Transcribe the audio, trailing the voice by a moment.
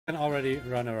can already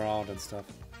run around and stuff.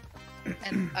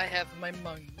 And I have my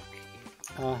monk.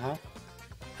 Uh-huh.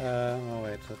 Oh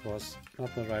wait, that was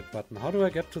not the right button. How do I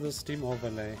get to the Steam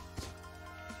overlay?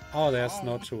 Oh, there's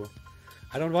Snow 2.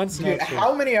 I don't want Snow 2.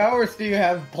 How many hours do you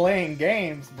have playing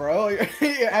games, bro?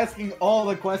 You're asking all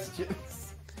the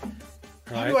questions.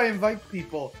 Right. How do I invite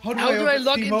people? How do I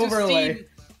log Steam into overlay? Steam?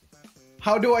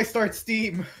 How do I start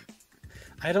Steam?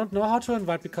 I don't know how to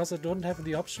invite because I don't have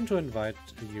the option to invite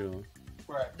you.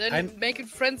 Right. Then make it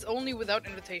friends only without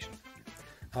invitation.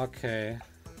 Okay.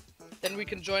 Then we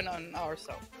can join on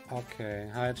ourselves. Okay.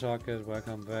 Hi, Talkit.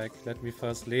 Welcome back. Let me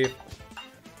first leave.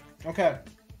 Okay.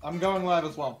 I'm going live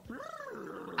as well.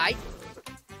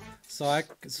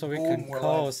 So we can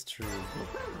co-stream.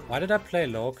 Why did I play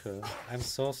local? I'm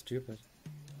so stupid.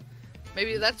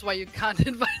 Maybe that's why you can't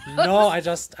invite us. No, I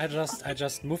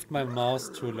just moved my mouse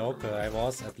to local. I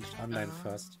was at least online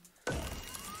first.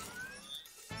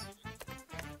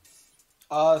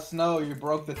 Snow, you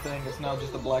broke the thing. It's now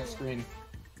just a black screen.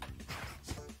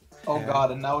 Oh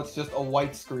god, and now it's just a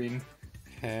white screen.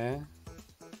 Huh?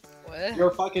 What?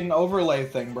 Your fucking overlay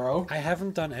thing, bro. I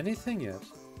haven't done anything yet.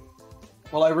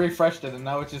 Well, I refreshed it, and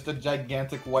now it's just a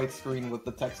gigantic white screen with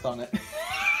the text on it.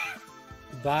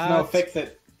 But... No, fix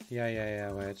it.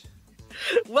 Yeah, wait.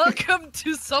 Welcome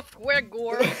to Software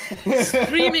Gore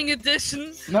Streaming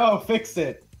Edition. No, fix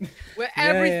it. Where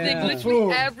everything,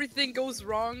 literally everything goes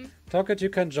wrong. Talkit, you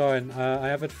can join. I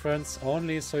have it friends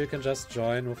only, so you can just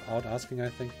join without asking, I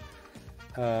think.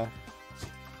 Yeah,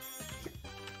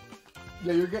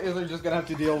 you're just gonna have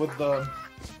to deal with the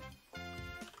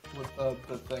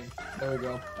thing. There we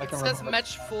go. I can remember. It says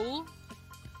match full.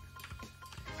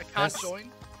 I can't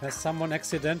join. Has someone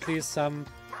accidentally some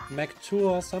Mac 2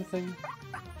 or something?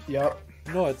 Yep.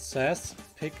 No, it says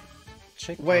pick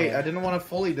chicken. Wait, I didn't want to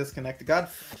fully disconnect. God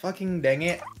fucking dang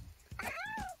it.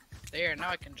 There, now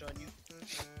I can join you.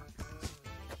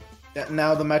 Yeah,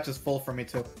 now the match is full for me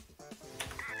too.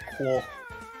 Cool.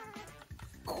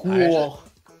 Cool.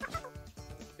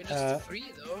 We're just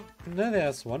free though. No,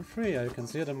 there's one free. I can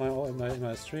see it in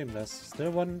my stream. There's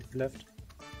still one left.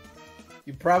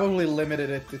 You probably limited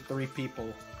it to 3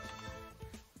 people.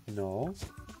 No.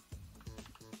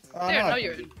 There, now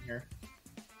you're in here.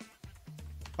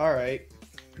 Alright.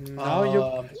 Now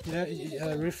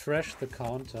you refresh the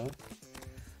counter.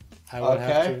 I will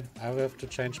have to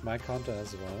change my counter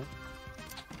as well.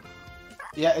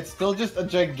 Yeah, it's still just a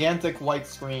gigantic white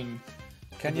screen.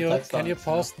 Can you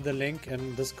post the link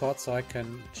in Discord so I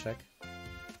can check?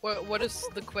 What is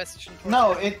the question?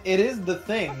 No, it is the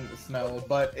thing, Snow,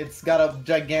 but it's got a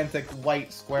gigantic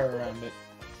white square around it.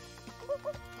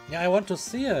 Yeah, I want to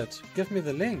see it. Give me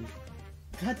the link.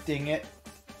 God dang it.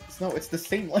 Snow, it's the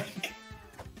same link.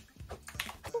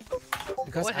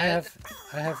 Because I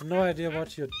have no idea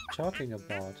what you're talking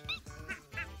about.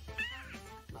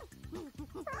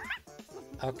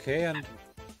 Okay, and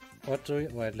what do you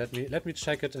wait, let me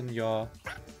check it in your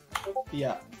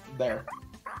Yeah, there.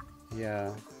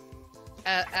 Yeah.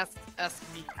 Ask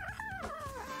me.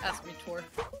 Ask me, Tor.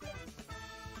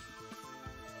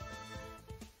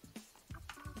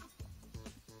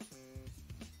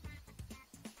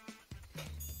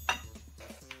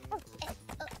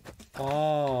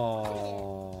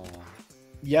 Oh.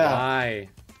 Yeah. Why?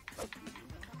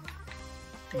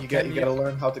 You gotta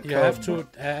learn how to code. You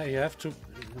have to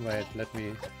wait,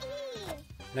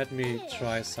 let me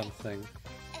try something.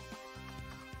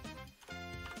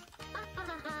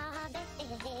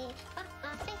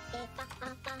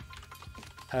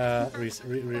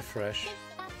 Refresh.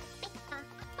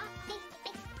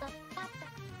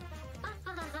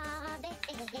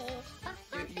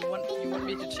 You want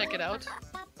me to check it out?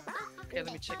 Okay,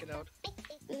 let me check it out.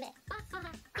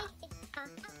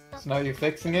 So now you're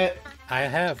fixing it? I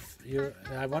have.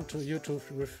 I want you to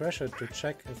refresh it to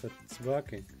check if it's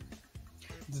working.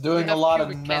 It's doing a lot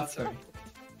of nothing.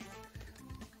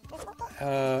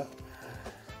 I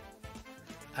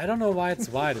don't know why it's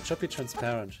white. It should be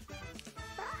transparent.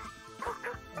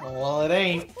 Well, it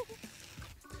ain't.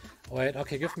 Wait,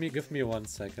 okay, give me 1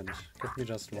 second. Give me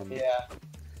just one. Yeah.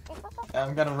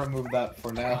 I'm gonna remove that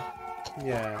for now.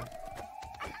 Yeah.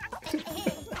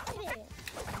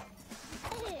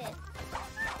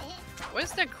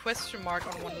 Where's that question mark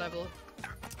on one level?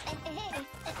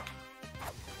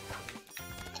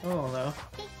 Oh no.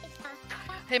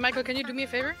 Hey Michael, can you do me a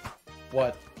favor?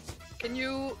 What? Can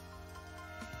you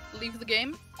leave the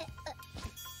game?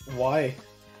 Why?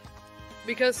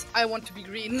 Because I want to be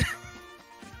green.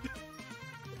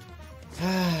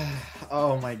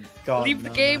 Oh my god. Leave the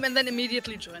game and then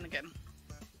immediately join again.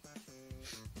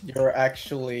 You're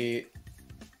actually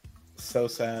so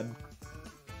sad.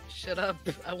 Shut up.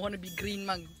 I want to be green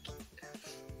monk.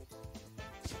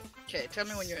 Okay, tell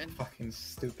me when you're in. Fucking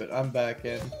stupid. I'm back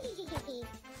in.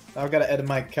 Now I've got to edit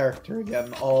my character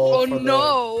again. Oh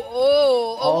no!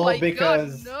 Oh my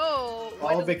because, god, no!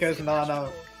 All because Nana.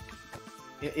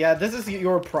 Yeah, this is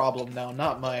your problem now,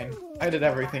 not mine. I did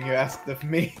everything you asked of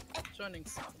me. Joining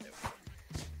sound.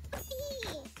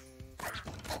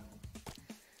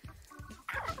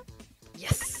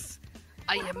 Yes!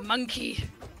 I am monkey!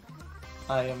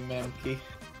 I am monkey.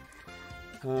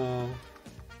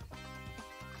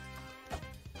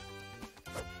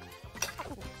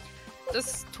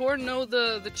 Does Tor know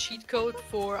the cheat code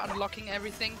for unlocking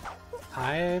everything?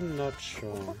 I'm not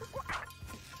sure.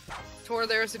 Tor,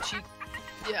 there's a cheat.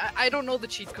 Yeah, I don't know the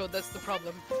cheat code, that's the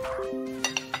problem.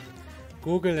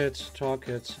 Google it, talk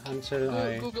it, until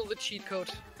Google the cheat code.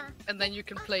 And then you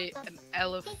can play an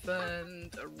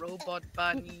elephant, a robot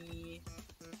bunny,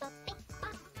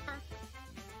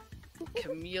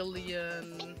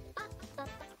 chameleon.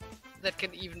 That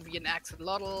can even be an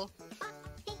axolotl.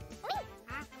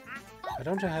 I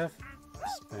don't have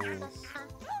space.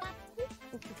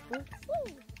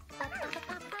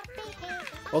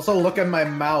 Also, look at my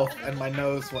mouth and my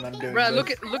nose when I'm doing Bruh,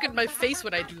 this. look at my face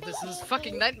when I do this. This is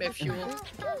fucking nightmare fuel.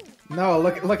 No,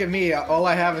 look at me. All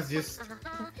I have is just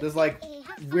this like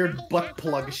weird butt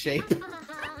plug shape.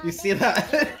 You see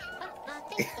that?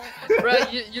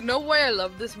 Bruh, you know why I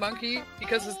love this monkey?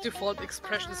 Because his default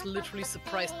expression is literally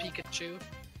surprised Pikachu.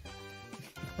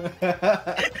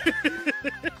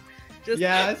 Just,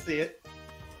 yeah, I see it.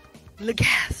 The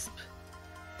gasp.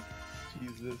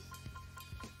 Jesus.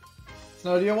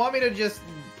 So, do you want me to just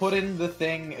put in the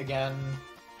thing again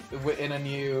in a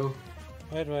new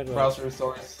browser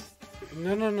source?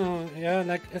 No. Yeah,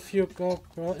 like if you go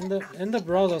in the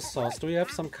browser source, do you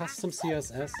have some custom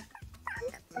CSS?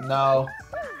 No.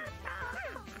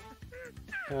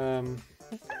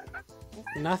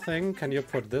 Nothing. Can you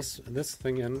put this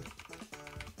thing in?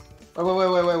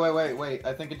 Wait.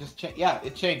 I think it just changed. Yeah,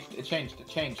 it changed. It's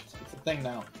a thing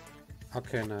now.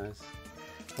 Okay, nice.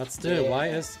 But still, why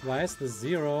is the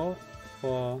 0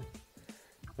 for...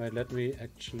 Wait, let me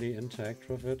actually interact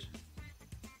with it.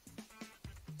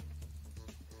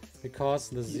 Because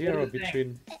the 0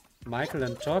 between Michael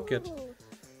and Torkit,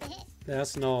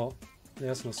 there's no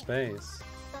space.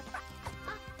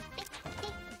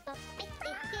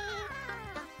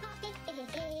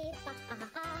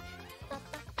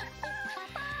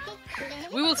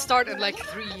 We will start in like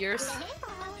 3 years.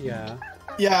 Yeah.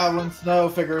 Yeah, when Snow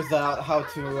figures out how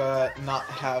to not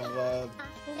have.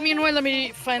 Meanwhile, let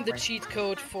me find the cheat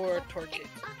code for Torkit.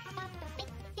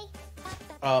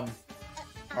 All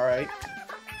right.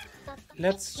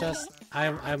 Let's just.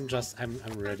 I'm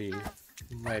ready.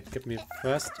 Wait, give me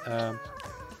first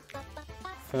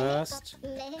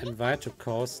invite to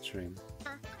co-stream.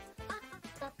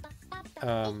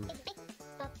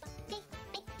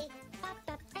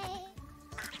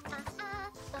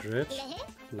 Grid,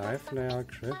 live layout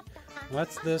grid.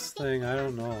 What's this thing? I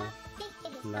don't know.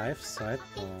 Live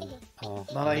sidebar. Oh.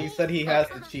 Nana, he said he has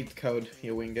the cheat code,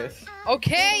 you wingus.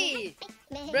 Okay,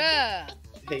 bruh.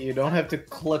 Hey, you don't have to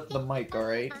clip the mic, all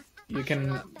right? You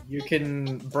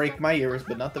can break my ears,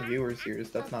 but not the viewers' ears.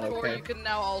 That's not okay. Or you can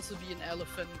now also be an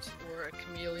elephant or a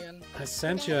chameleon. I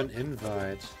sent you an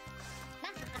invite.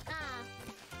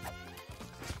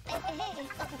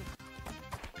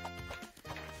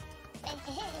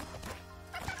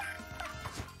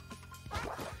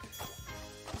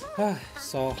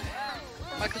 So,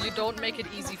 Michael, you don't make it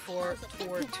easy for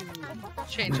Tor to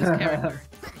change his character.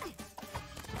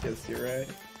 Guess you're right.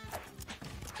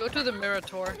 Go to the mirror,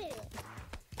 Tor,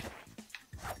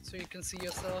 so you can see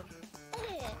yourself.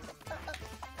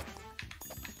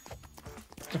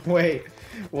 Wait.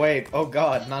 Oh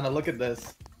God, Nana, look at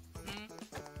this.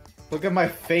 Look at my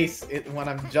face when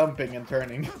I'm jumping and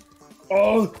turning.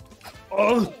 Oh.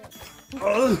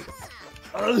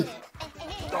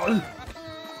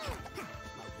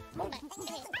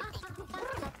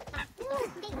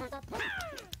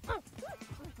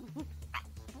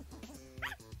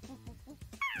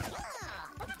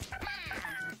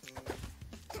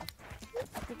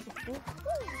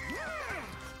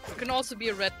 You can also be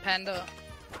a red panda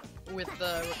with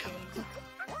the raccoon.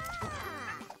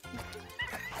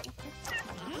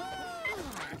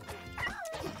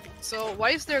 So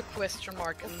why is there a question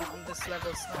mark on this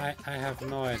level? I have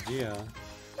no idea.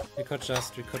 We could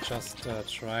just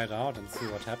try it out and see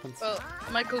what happens. Well,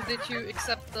 Michael, did you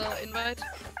accept the invite?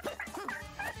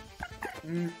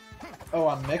 Oh,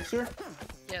 on Mixer?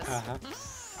 Yes.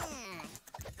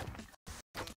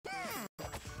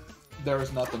 There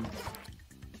was nothing.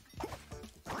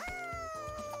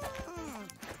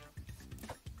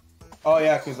 Oh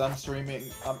yeah, because I'm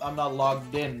streaming. I'm not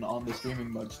logged in on the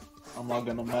streaming mugs. I'm logged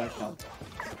in on my account.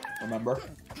 Remember?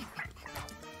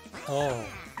 Oh.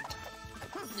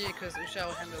 Yeah, because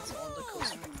Ushao handles all the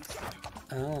co-streaming stuff.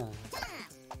 Oh.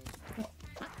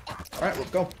 Alright, let's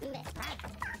go.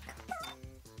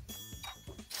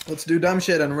 Let's do dumb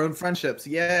shit and ruin friendships.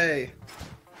 Yay!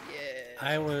 Yeah.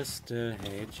 I will still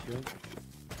hate you.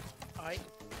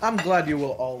 I'm glad you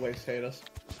will always hate us.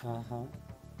 Uh-huh.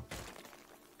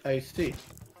 I see.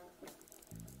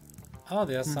 Oh,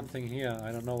 there's something here.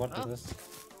 I don't know what it is.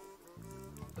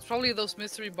 It's probably those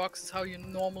mystery boxes how you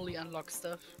normally unlock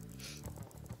stuff.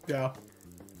 Yeah.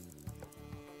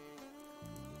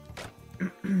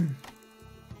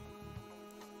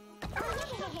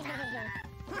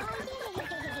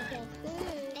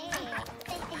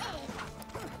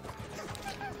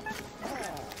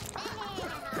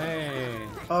 Hey.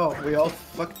 Oh, we all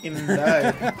fucking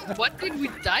died. What did we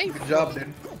die Good from? job,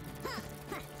 dude.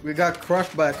 We got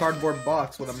crushed by a cardboard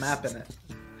box with a map in it.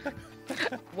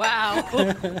 Wow.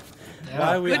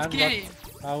 Why we Good game.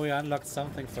 How we unlocked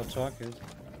something for talking.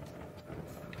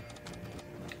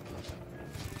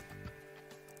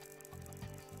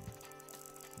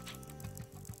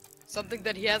 Something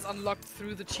that he has unlocked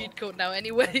through the cheat code now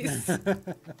anyways.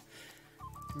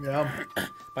 Yeah.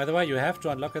 By the way, you have to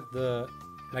unlock it the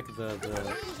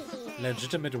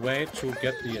legitimate way to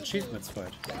get the achievements for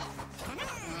it.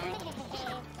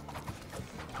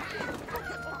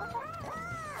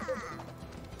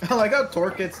 I like how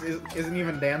Torkits isn't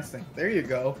even dancing. There you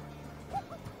go.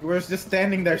 We were just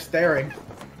standing there staring.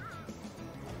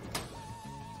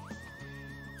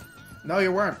 No,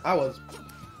 you weren't. I was.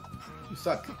 You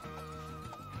suck.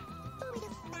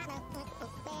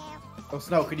 Oh,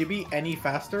 Snow, could you be any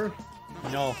faster?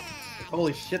 No.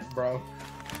 Holy shit, bro.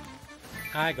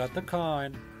 I got the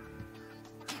coin.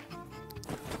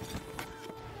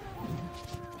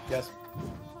 Yes.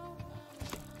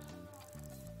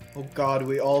 Oh god,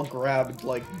 we all grabbed,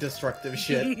 like, destructive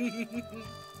shit.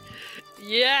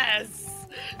 Yes!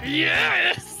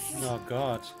 Yes! Oh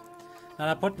god. And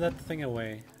I put that thing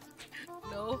away.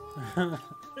 No.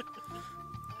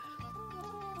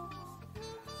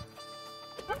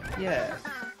 Yeah.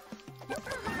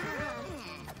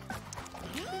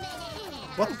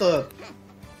 What the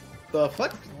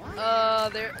fuck?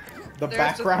 There. The There's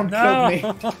background No.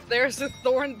 killed me. There's a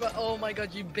thorn, but oh my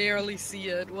god, you barely see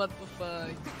it. What the fuck?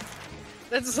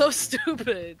 That's so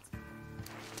stupid.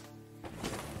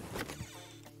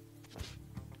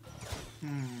 We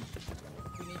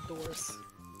need doors.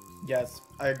 Yes,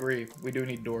 I agree. We do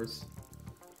need doors.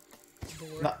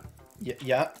 Door. Not.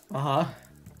 Yeah. Uh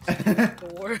huh.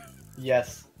 Door.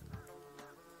 Yes.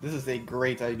 This is a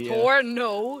great idea. Door,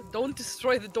 no. Don't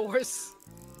destroy the doors.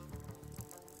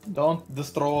 Don't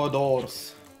destroy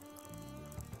doors.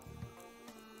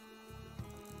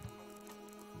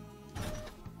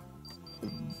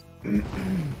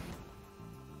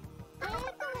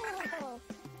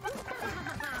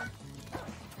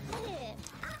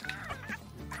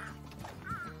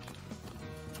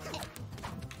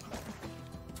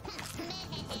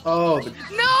 Oh, the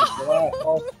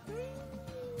No!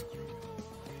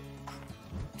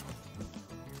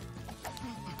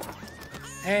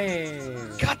 Hey.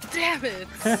 God damn it!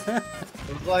 it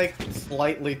was like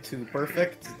slightly too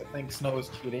perfect. I think Snow is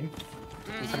cheating.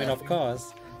 I mean, of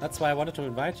course. That's why I wanted to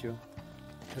invite you.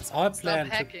 It's our plan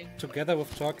hacking. together with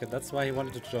Torkit. That's why he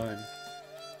wanted to join.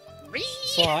 Whee!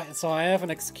 So I have an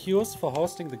excuse for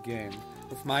hosting the game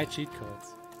with my cheat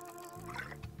codes.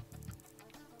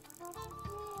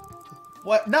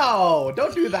 What? No!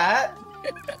 Don't do that!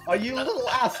 Oh, you little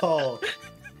asshole!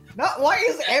 Not. Why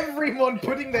is everyone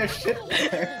putting their shit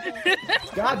there?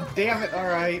 God damn it! All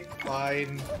right,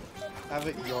 fine. Have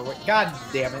it your way. God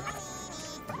damn it!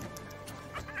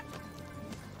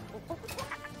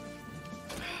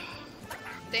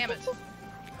 Damn it.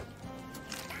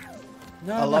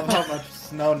 No, I love how much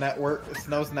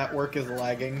Snow's network is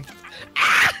lagging.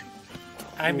 Ah!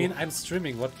 I mean, I'm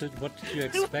streaming. What did you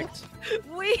expect?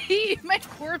 Wee! My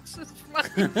corpse is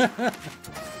flying.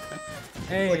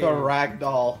 Hey. Like a rag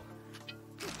doll.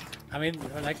 I mean,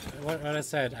 like what I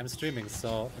said, I'm streaming,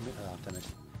 so oh damn it!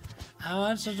 I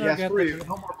want to Yes, get free.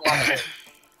 No more blocking.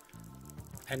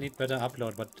 I need better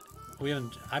upload, but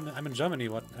I'm in Germany.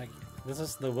 What, like, this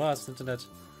is the worst internet.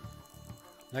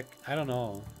 Like, I don't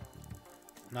know.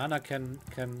 Nana can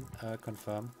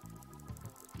confirm.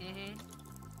 Mm-hmm.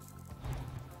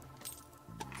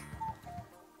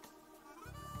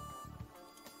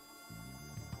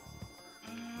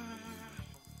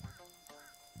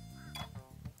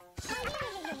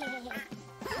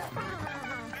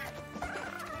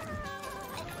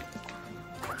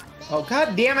 Oh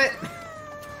god damn it!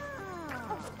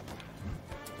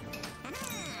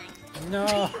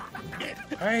 No.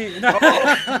 Hey, no.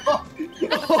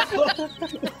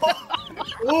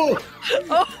 Ooh.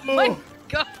 Oh my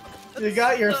god! You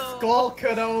got your No. skull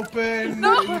cut open,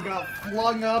 No. you got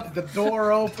flung up, the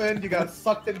door opened, you got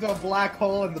sucked into a black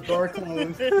hole and the door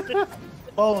closed.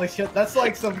 Holy shit, that's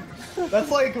like some...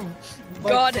 That's like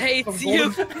God some hates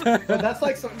you! That's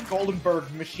like some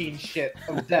Goldenberg machine shit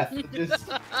of death. Just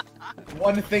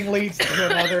one thing leads to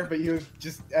another, but you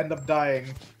just end up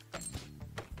dying.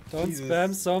 Don't Jesus.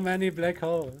 spam so many black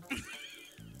holes.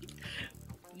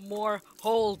 More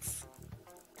holes.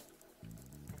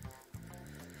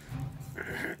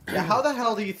 Yeah, how the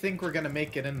hell do you think we're gonna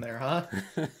make it in there, huh?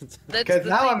 That's Because the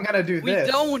now thing. I'm gonna do We this.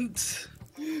 don't.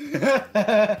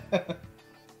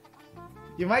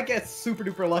 You might get super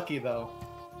duper lucky though.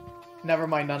 Never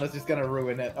mind, Nana's just gonna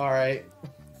ruin it. Alright.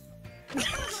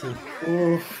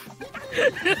 Oof.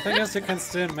 The thing is, you can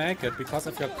still make it because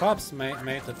if your corpse makes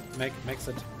it.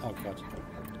 Oh god.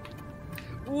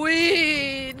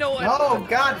 No. Oh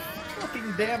god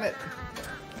fucking damn it.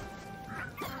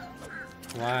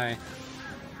 Why?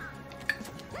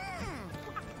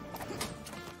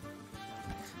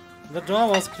 The door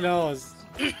was closed.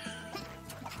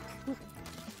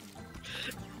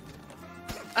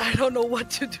 I don't know what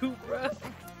to do, bruh.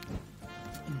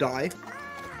 Die.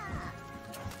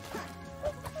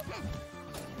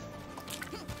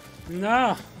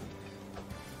 No.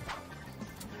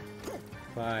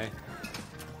 Bye.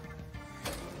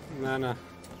 Nana.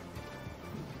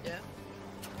 Yeah.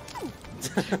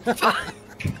 Fuck!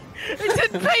 I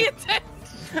didn't pay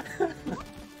attention!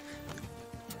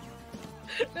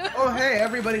 Oh hey,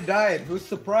 everybody died. Who's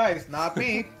surprised? Not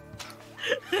me.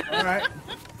 Alright.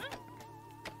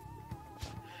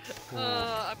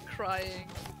 I'm crying.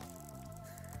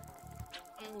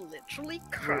 I'm literally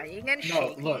crying and No,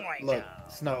 shaking look, right look. now.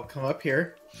 Snow, come up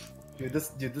here. Do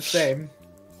the same.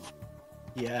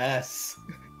 Yes.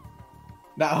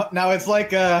 Now it's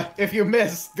like, if you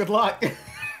miss, good luck.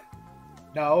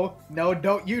 No,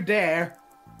 don't you dare.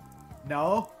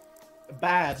 No.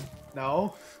 Bad.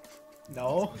 No.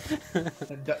 No.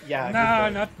 Yeah. No,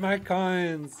 good not my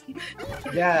coins.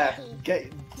 boy. Yeah.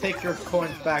 Take your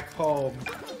coins back home.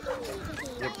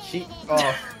 You cheat.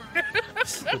 Oh.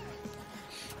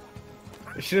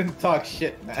 You shouldn't talk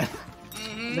shit, man.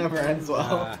 Never ends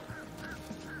well.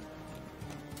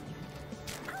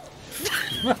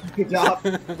 Good job.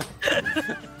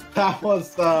 That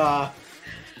was,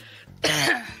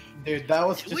 dude, that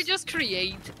was Should we just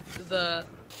create the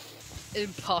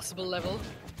impossible level?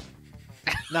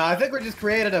 No, I think we just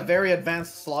created a very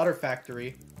advanced slaughter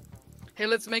factory. Hey,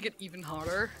 let's make it even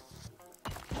harder.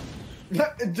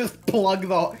 Just plug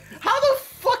the... How the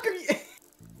fuck are you...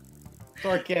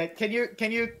 Sorry, kid. Can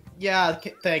you... Yeah,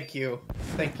 thank you.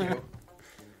 Thank you.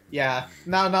 Yeah.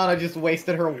 Now Nana just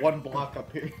wasted her one block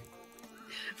up here.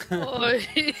 Oi.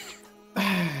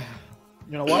 You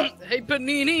know what? Hey,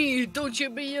 Panini, don't you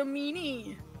be a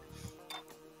meanie.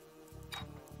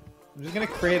 I'm just gonna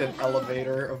create an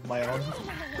elevator of my own.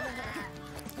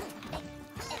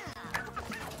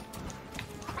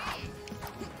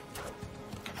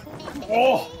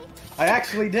 Oh! I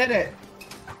actually did it!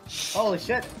 Holy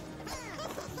shit!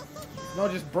 No,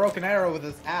 just broke an arrow with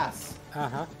his ass.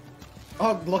 Uh-huh.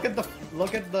 Oh, look at the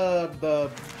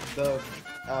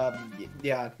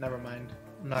yeah, never mind.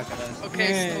 I'm not gonna.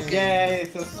 Okay, Snow. Yay,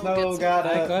 so Snow got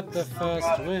I a... got the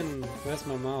first win. Where's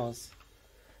my mouse?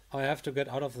 Oh, I have to get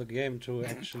out of the game to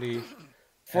actually...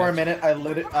 For a minute, I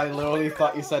literally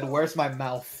thought you said, "Where's my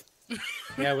mouth?"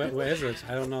 Yeah, where is it?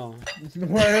 I don't know.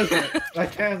 Where is it? I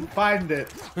can't find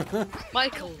it.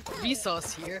 Michael,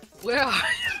 Vsauce here. Where are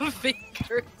your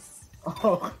fingers?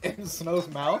 Oh, in Snow's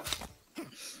mouth?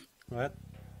 What?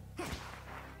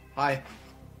 Hi.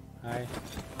 Hi.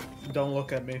 Don't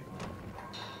look at me.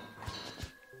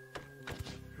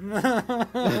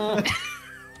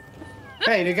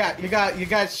 Hey, you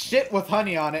got shit with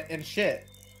honey on it and shit.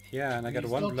 Yeah, and I got You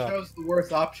one still block. chose the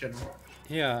worst option.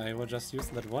 Yeah, I will just use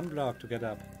that one block to get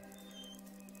up.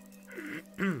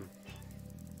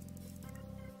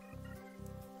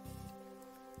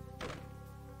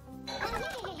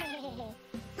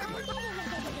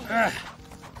 Ah.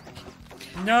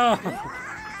 No!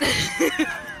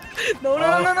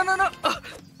 No.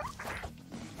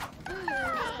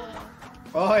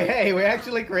 Oh, hey, we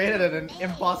actually created an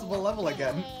impossible level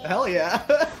again. Hell yeah.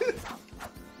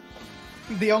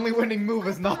 The only winning move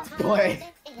is not to play.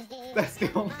 That's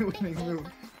the only winning move.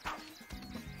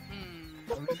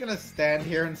 I'm just gonna stand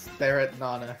here and stare at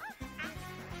Nana.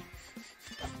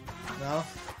 No?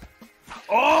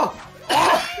 Oh!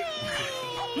 Oh!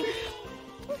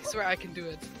 swear I can do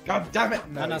it. God damn it!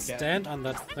 No, Nana, stand on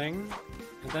that thing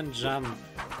and then jump.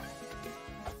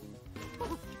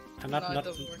 And not. It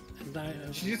doesn't work.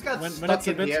 She just got when stuck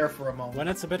in the air for a moment. When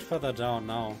it's a bit further down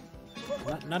now.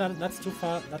 No, that's too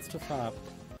far. That's too far up.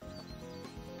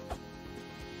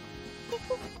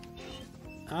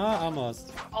 Ah,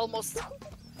 almost. Almost.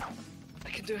 I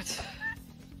can do it.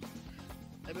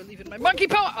 I believe in my monkey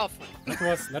power. Oh,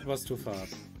 That was too far up.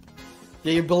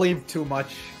 Yeah, you believe too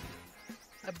much.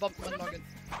 I bumped my noggin.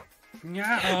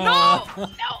 Yeah. No! No!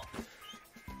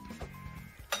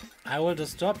 I will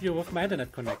disturb you with my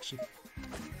internet connection.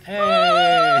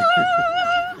 Hey!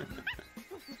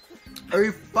 Are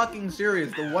you fucking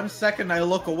serious? The 1 second I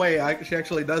look away, she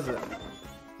actually does it.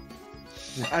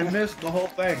 I missed the whole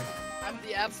thing. I'm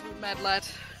the absolute mad lad.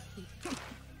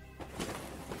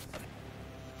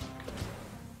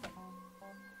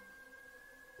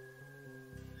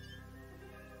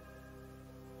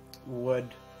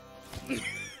 Wood.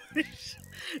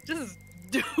 Just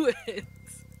do it.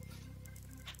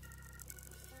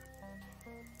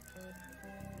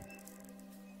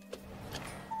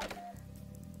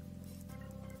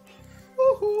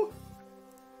 Woohoo!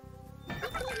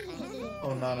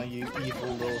 Oh, Nana, you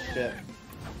evil little shit.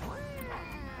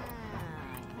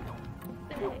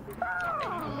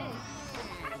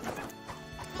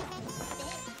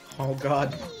 Oh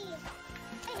god.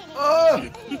 Oh! I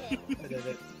did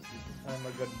it. I'm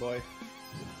a good boy.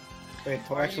 Wait,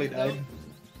 Tor actually died?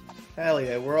 Hell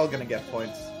yeah, we're all gonna get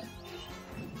points.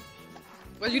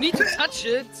 Well, you need to touch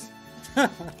it.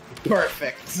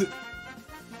 Perfect.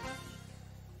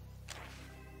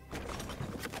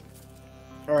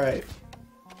 Alright.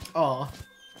 Aw.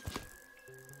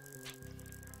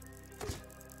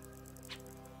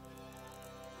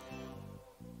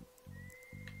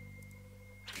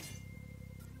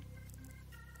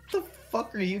 What the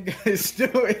fuck are you guys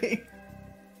doing?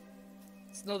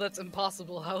 No, that's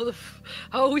impossible. How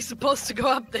are we supposed to go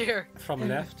up there? From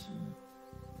left.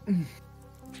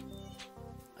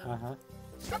 Uh-huh.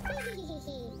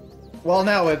 Well,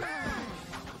 now it...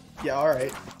 Yeah,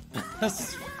 alright.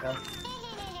 Yeah.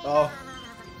 Oh.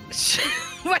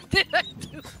 What did I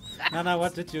do? Nana,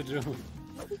 what did you do?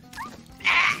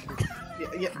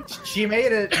 Yeah, she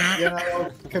made it, you know,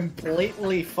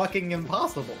 completely fucking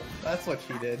impossible. That's what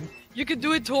she did. You can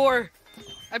do it, Tor.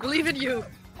 I believe in you.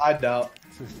 I doubt.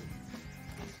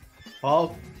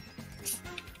 Well,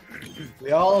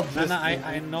 we all just... Nana,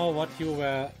 I know what you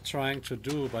were trying to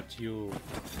do, but you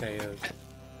failed.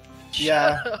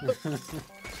 Yeah.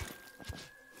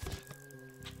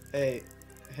 Hey,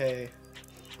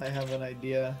 I have an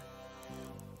idea.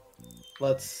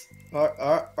 Let's...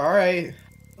 Alright.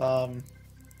 No,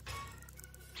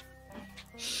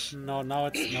 now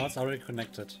it's already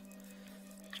connected.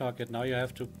 Chalk it. Now you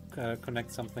have to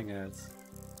connect something else.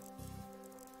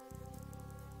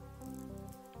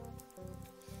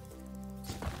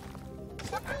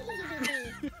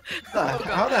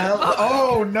 How the hell?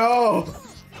 Oh no!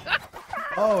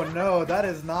 Oh no, that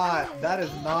is not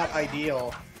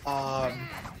ideal. Oh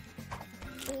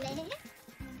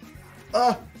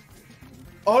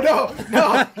no!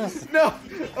 No! No!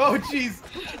 Oh jeez!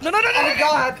 No! Oh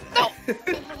god! No!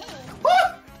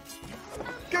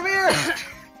 Come here!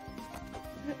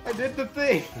 I did the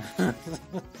thing!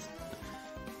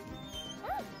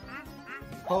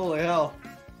 Holy hell.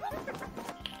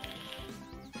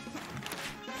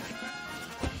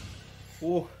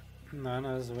 Ooh.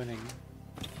 Nana is winning.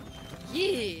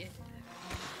 Yeah.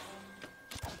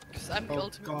 Because I'm the Oh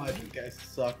ultimate. god, you guys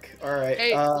suck. Alright,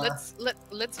 Hey, let's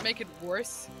make it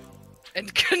worse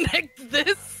and connect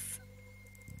this.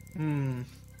 You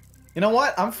know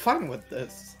what? I'm fine with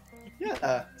this.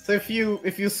 Yeah. So if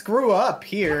you screw up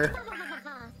here,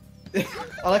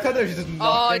 I like how there's just nothing.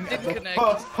 Oh, it didn't connect.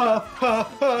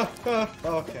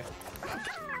 Okay.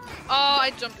 Oh,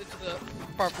 I jumped into the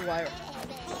barbed wire.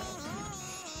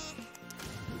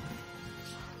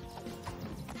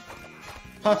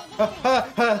 I'm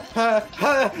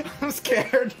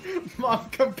scared. Mom,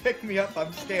 come pick me up.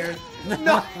 I'm scared.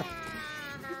 No.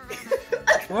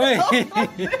 Wait.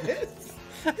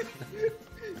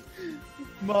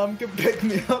 Mom, come pick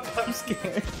me up. I'm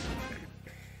scared.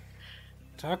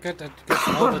 Target that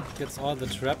gets all the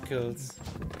trap kills.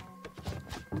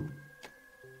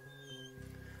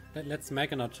 Let's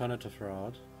make an alternative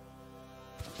route.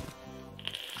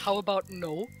 How about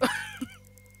no?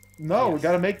 No, Yes. we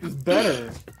gotta make this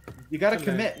better. You gotta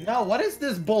commit. No, what is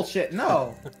this bullshit?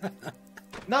 No.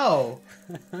 No.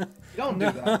 You don't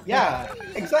do that. Yeah,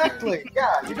 exactly.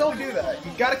 Yeah, you don't do that.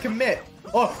 You gotta commit.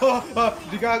 You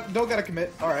don't gotta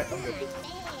commit. Alright, I'm good.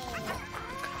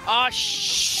 Oh,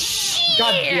 shit!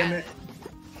 God damn it.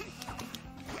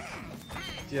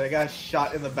 Dude, I got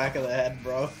shot in the back of the head,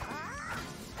 bro.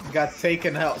 Got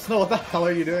taken out. Snow, what the hell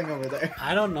are you doing over there?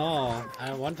 I don't know.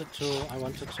 I wanted to. I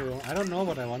don't know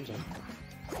what I wanted.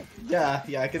 Yeah,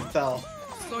 I can tell.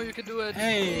 So you can do it.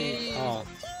 Hey! Oh.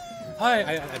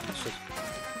 I touched it.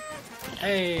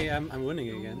 Hey, I'm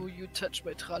winning again. Ooh, you touch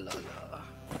my tralala.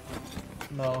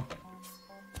 No.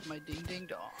 My ding ding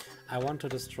dong. I want to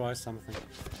destroy something.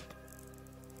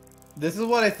 This is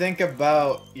what I think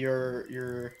about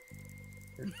your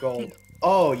gold.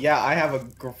 Oh yeah, I have a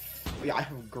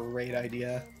great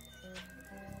idea.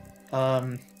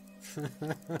 No.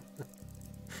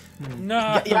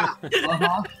 Yeah.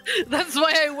 Uh-huh. That's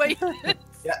why I waited.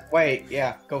 Yeah. Wait.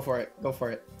 Yeah. Go for it. Go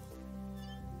for it.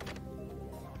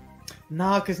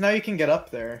 Nah, because now you can get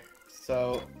up there.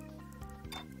 So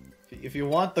if you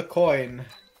want the coin,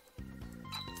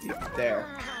 there.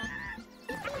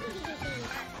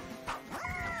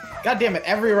 God damn it!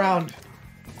 Every round.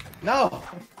 No.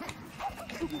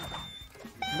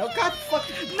 No, God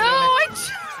fucking. No, I.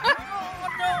 Oh,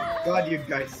 no. God, you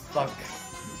guys suck.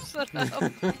 Shut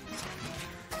up.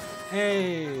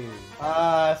 Hey.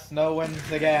 Snow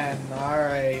wins again.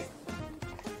 Alright.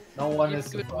 No one is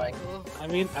good, surprised. Michael. I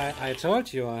mean, I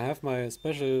told you I have my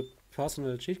special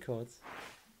personal cheat codes.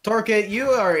 Torque,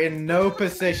 you are in no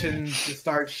position to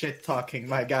start shit talking,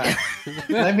 my guy.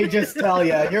 Let me just tell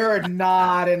you, you're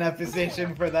not in a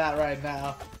position for that right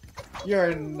now.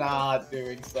 You're not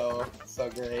doing so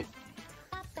great.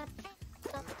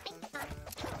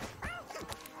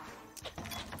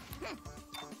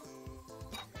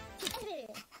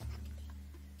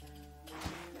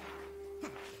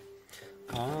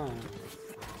 Ah.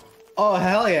 Oh,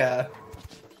 hell yeah. I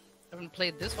haven't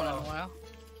played this one in a while.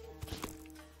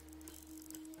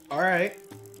 Alright.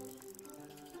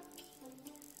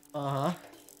 Uh-huh.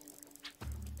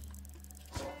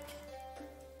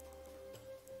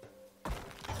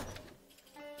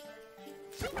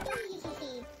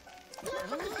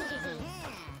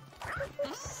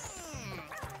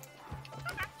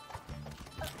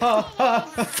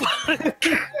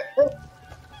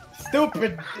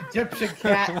 Stupid Egyptian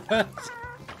cat.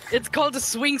 It's called a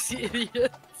swings, you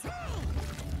idiot.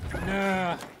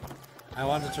 No. I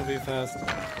wanted to be first.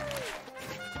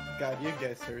 God, you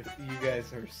guys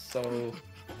are so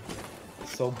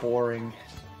boring.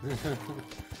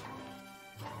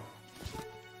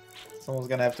 Someone's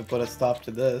gonna have to put a stop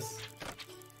to this.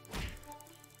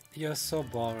 You're so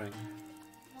boring.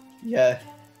 Yeah.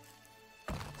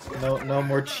 No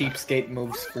more cheapskate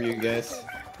moves for you guys.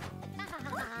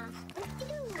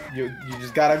 You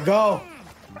just gotta go.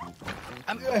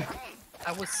 I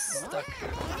was stuck.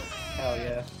 Hell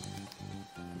yeah.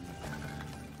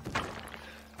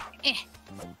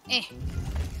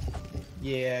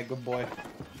 Yeah, good boy.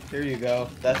 Here you go.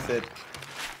 That's it.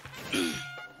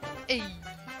 Hey.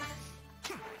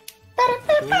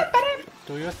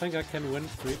 Do you think I can win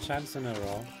 3 times in a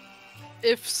row?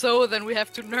 If so, then we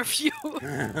have to nerf you.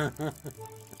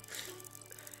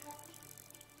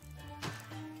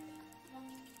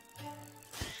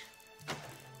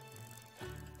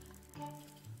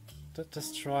 To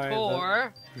destroy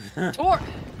Tor. Tor.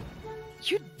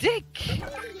 You dick.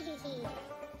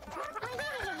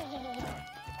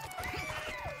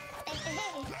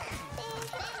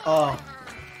 Oh.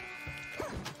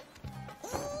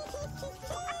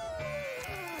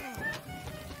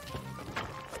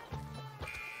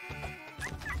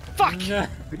 Fuck. No.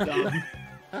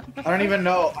 I don't even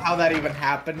know how that even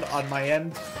happened on my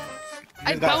end.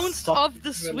 I bounced off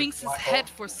the Swings' head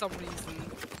for some reason.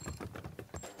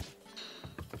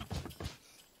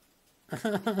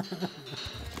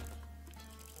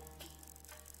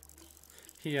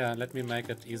 Here, let me make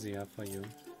it easier for you.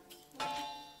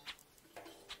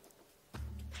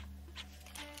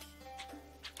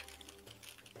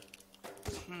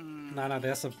 Nana,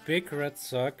 there's a big red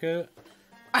circle.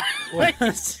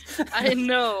 I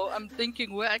know. I'm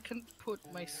thinking where I can put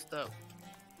my stuff.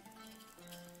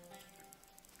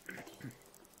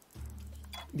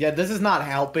 Yeah, this is not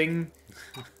helping.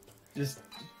 Just...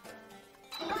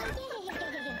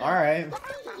 Alright.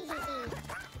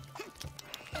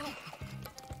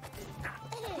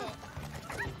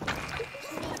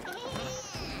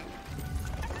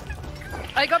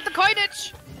 I got the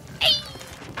coinage!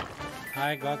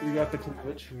 I got... You got the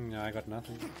coinage? No, I got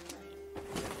nothing.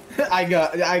 I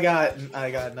got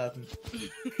nothing.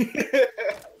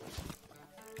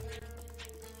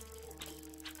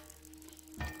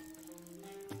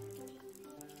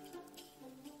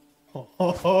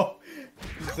 Oh,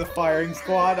 it's a firing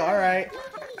squad. All right.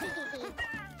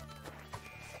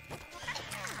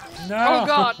 No. Oh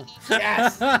God!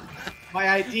 Yes, my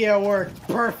idea worked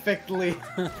perfectly.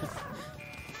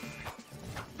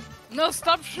 No,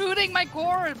 stop shooting my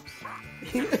corpse!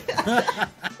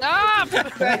 Stop!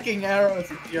 Backing arrows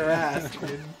into your ass,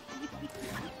 dude.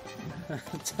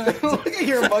 Look at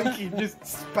your monkey just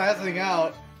spazzing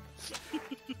out.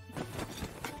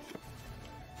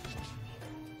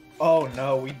 Oh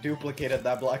no, we duplicated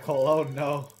that black hole. Oh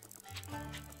no.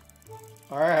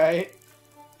 Alright.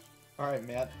 Alright,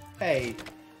 man. Hey.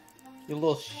 You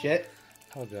little shit.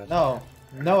 Oh god. No.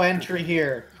 No entry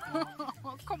here.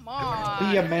 Come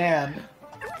on. Be a man.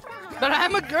 But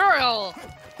I'm a girl!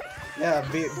 Yeah,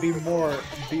 be more.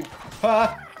 Be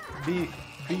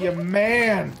a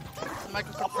man.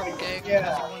 Michael's not from gay.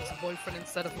 Yeah. He wants a boyfriend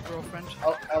instead of a girlfriend.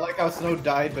 I like how Snow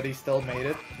died, but he still made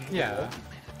it. Yeah.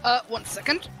 1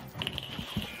 second.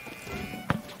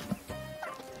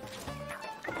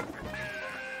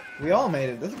 We all made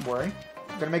it. This is boring.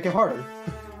 I'm gonna make it harder.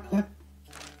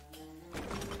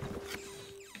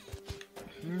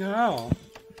 No.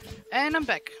 And I'm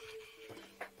back.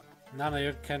 Nana,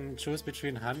 you can choose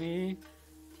between honey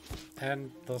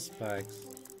and those spikes.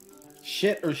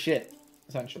 Shit or shit,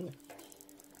 essentially.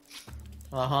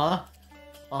 Uh-huh.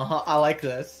 Uh-huh. I like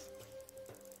this.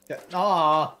 Yeah.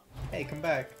 Aw. Hey, come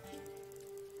back.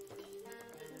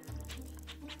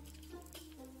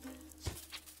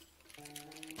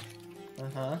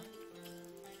 Uh-huh.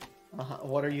 Uh-huh.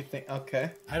 What are you think?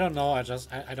 Okay. I don't know, I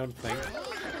don't think.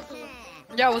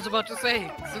 Yeah, I was about to say,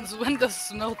 since when does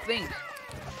Snow think?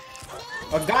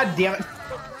 Oh, god damn it.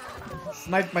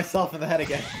 Sniped myself in the head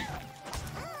again.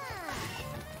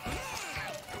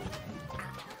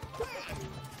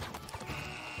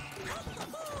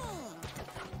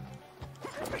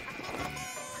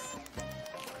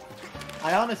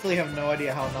 I honestly have no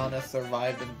idea how Nana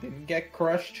survived and didn't get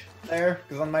crushed there,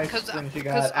 because on my screen she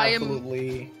got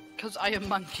absolutely... Because I am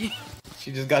monkey.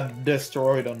 She just got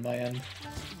destroyed on my end.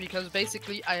 Because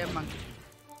basically I am monkey.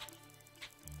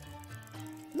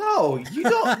 No, you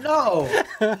don't. No,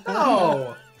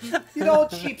 no, you don't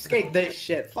cheapskate this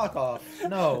shit. Fuck off.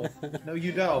 No, no,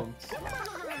 you don't.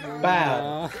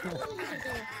 Bad.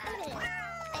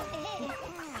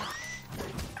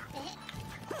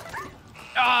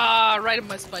 Ah, right in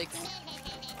my spikes.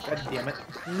 God damn it.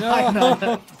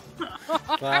 No.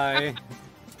 Bye.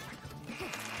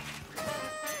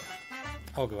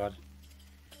 Oh god.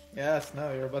 Yes,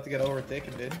 no, you're about to get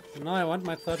overtaken, dude. No, I want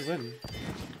my third win.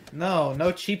 No,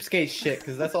 no cheapskate shit,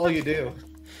 because that's all you do.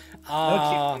 No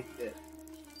cheapskate shit.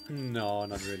 No,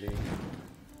 not really.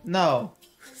 No.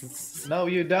 No,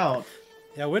 you don't.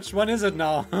 Yeah, which one is it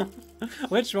now?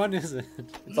 Which one is it?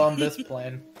 It's on this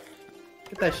plane.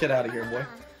 Get that shit out of here, boy.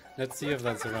 Let's see if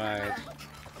that's right.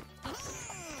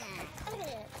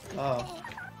 Oh.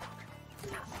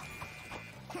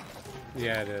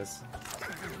 Yeah, it is.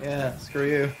 Yeah, screw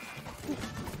you.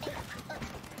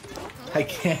 I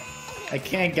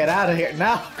can't get out of here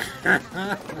now.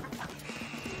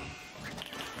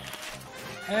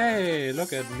 Hey,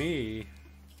 look at me.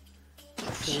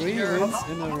 3 wins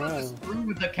in a row. Screw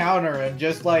with the counter and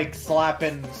just like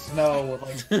slapping Snow with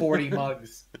like 40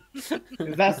 mugs.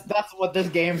 That's what this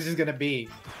game is gonna be.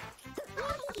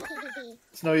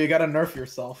 Snow, you gotta nerf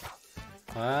yourself.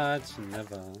 What?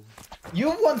 Never.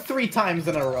 You won 3 times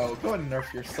in a row. Go and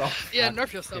nerf yourself. Yeah,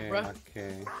 nerf yourself, bro.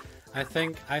 Okay. I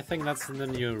think that's the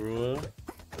new rule.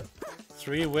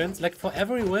 3 wins, like for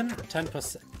every win,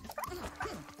 10%.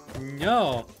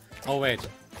 No. Oh wait.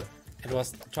 It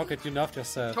was Torkit, you nerfed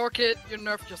yourself. Torkit, you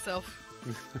nerfed yourself.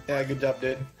 Yeah, good job,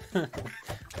 dude.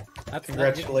 That's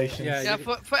Congratulations. Yeah,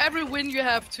 for every win you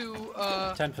have to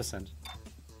 10%.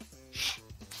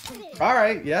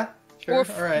 Alright, yeah. Sure, or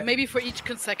alright. maybe for each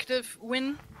consecutive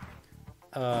win.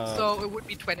 So it would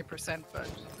be 20%, but...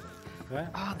 What?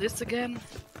 Ah, this again?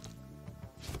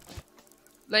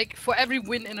 Like, for every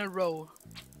win in a row,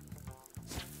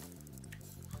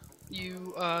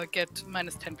 you get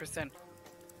minus 10%.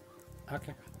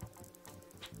 Okay.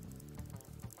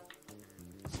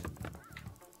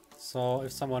 So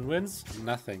if someone wins,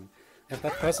 nothing. If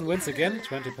that person wins again,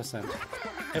 20%.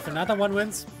 If another one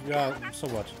wins, yeah, so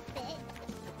what?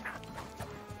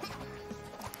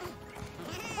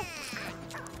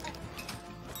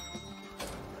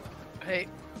 Hey.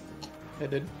 Hey,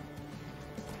 dude.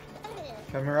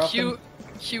 Come here often?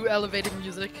 Cue elevated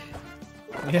music.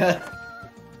 Yeah.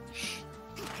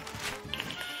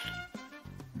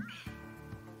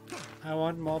 I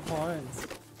want more points.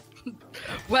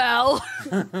 Well,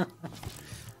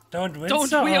 Don't win don't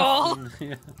so we all? often.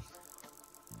 Yeah.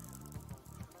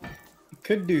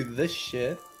 Could do this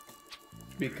shit.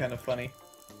 Be kind of funny.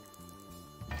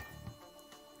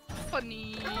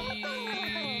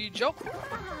 Funny joke.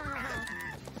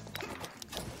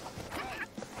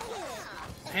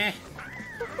 Eh.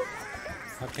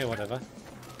 Okay, whatever.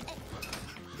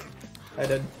 I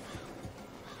did.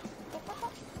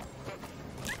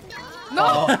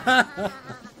 No! Oh.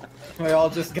 We all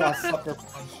just got sucker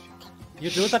punched. You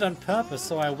do that on purpose,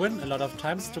 so I win a lot of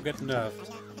times to get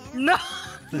nerfed. No!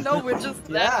 No, we're just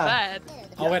that bad.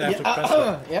 Oh wait, I have to press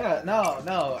it. Yeah,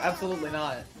 no, absolutely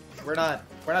not. We're not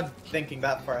thinking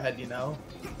that far ahead, you know?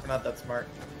 We're not that smart.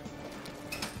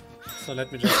 So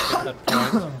let me just get that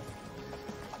point.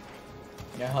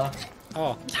 Yeah, huh?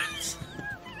 Oh.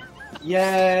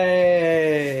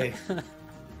 Yay!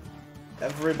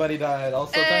 Everybody died.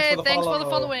 Also, Hey, thanks for the for the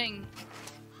following.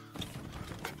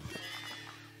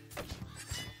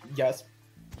 Yes.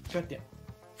 Goddamn.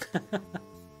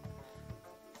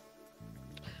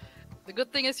 The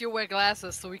good thing is you wear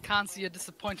glasses, so we can't see a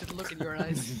disappointed look in your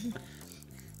eyes.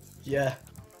 Yeah.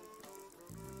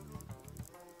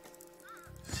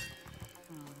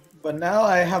 But now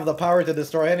I have the power to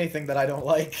destroy anything that I don't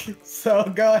like. So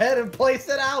go ahead and place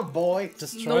it out, boy.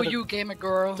 No, you gamer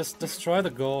girl. Just destroy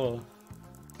the goal.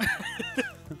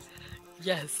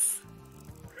 Yes.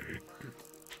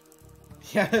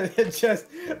 Yeah, it just...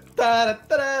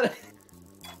 Da-da-da-da.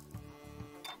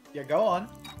 Yeah, go on.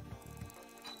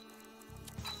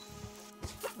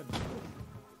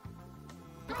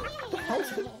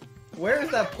 Where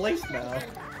is that placed now?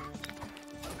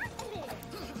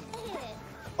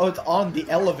 Oh, it's on the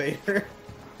elevator.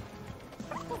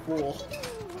 Cool.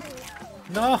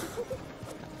 No!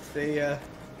 See ya.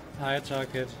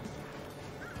 Hijack it.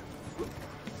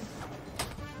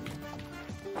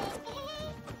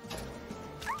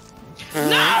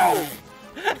 No!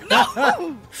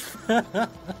 No!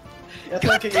 That's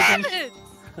okay.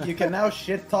 You can now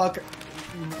shit talk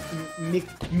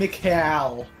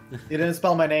Mikhail. You didn't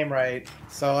spell my name right,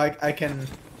 so I can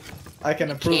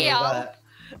approve of that.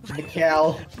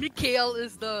 Mikhail. Mikhail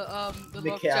is the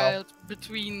love child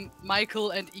between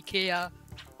Michael and Ikea,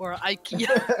 or Ikea.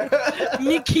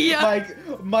 Mikea.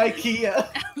 Mikea.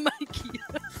 Mikea.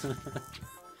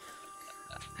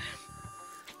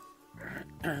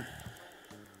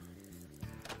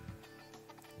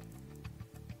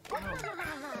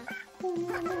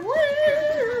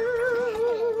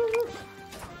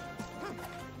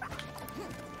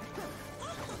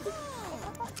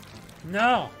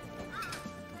 No!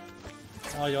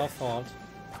 It's all your fault.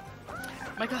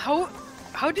 Michael,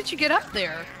 how did you get up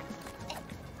there?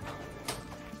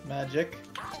 Magic.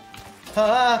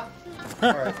 Ha!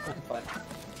 Alright, I'm fine.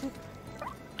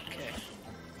 Okay.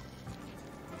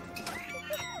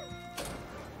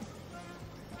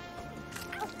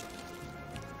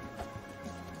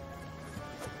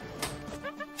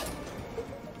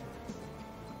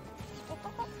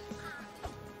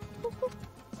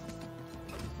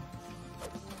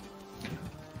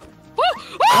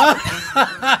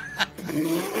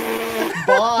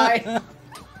 Bye!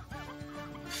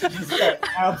 Just got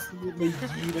absolutely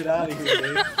yeeted out of here,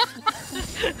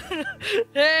 dude.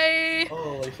 Hey!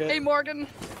 Holy shit. Hey, Morgan.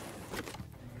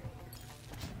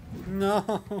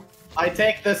 No! I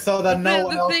take this so that no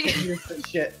one else thing- can use this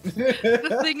shit.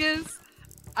 The thing is,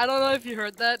 I don't know if you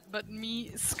heard that, but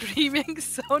me screaming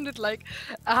sounded like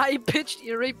a high-pitched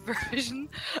earache version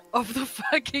of the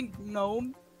fucking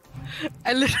gnome.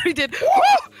 I literally did.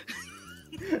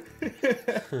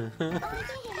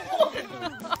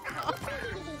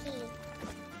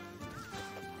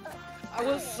 I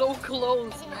was so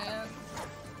close, man.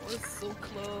 I was so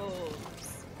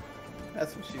close.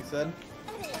 That's what she said.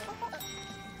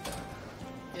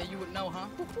 Yeah, you would know, huh?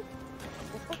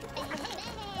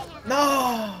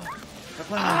 No! My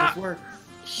plan doesn't work.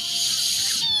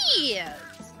 Shit!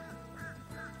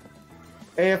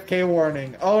 AFK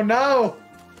warning. Oh no!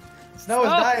 Snow is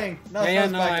dying. No, Yeah,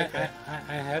 Snow's no, back.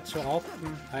 I had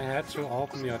to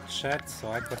open your chat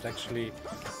so I could actually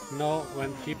know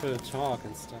when people talk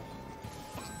and stuff.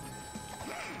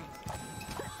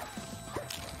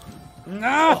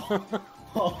 No!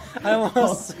 I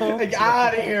was so Get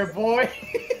out of here, boy!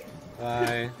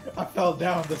 Bye. I fell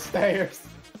down the stairs.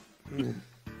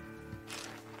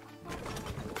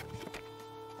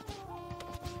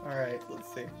 Alright,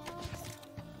 let's see.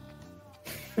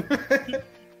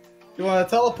 You want to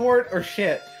teleport or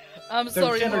shit? I'm So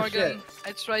sorry, shit or Morgan.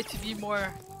 I tried to be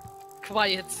more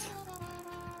quiet.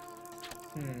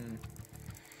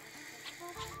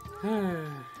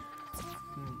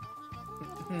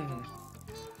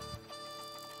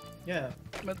 Yeah.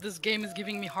 But this game is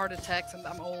giving me heart attacks and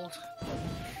I'm old.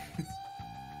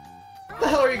 What the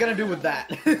hell are you gonna do with that?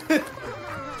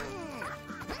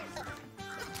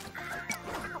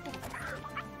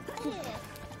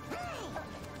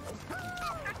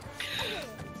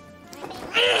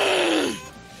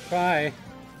 Bye.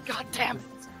 God damn it.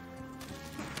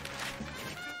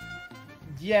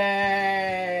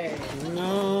 Yay!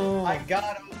 No. I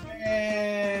got a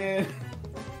win.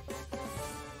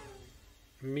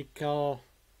 Mikkel.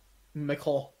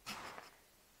 Mickle.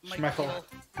 Schmeckle.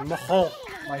 Mikel.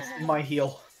 My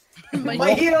heel. My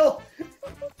My heel!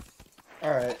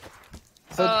 Alright.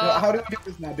 So, how do I do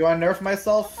this now? Do I nerf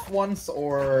myself once,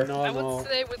 or...? No, I no. would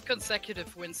say with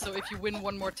consecutive wins, so if you win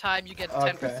one more time, you get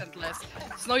Okay. 10% less.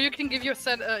 So now you can give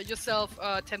yourself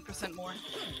 10% more.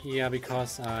 Yeah,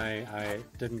 because I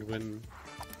didn't win.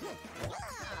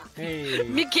 Hey.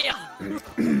 Mikael!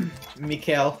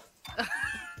 Mikhail.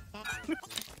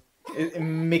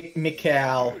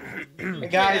 Mikhail. Hey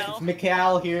guys, it's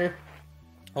Mikhail here.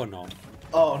 Oh no.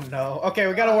 Oh no. Okay,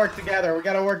 we gotta work together. We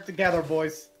gotta work together,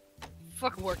 boys.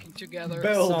 Fuck working together.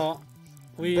 Build. So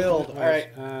we Build. wait,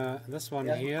 Alright. this one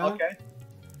Yeah, here. okay.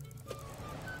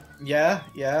 Yeah,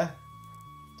 yeah.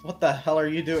 What the hell are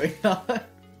you doing?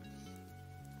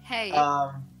 Hey.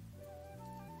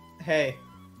 Hey.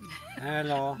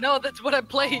 Hello. No, that's what I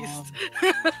placed.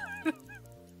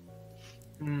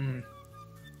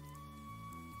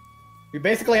 We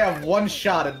basically have one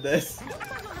shot at this.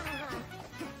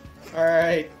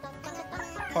 Alright.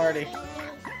 Party.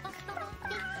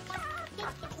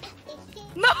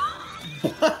 No!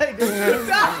 Why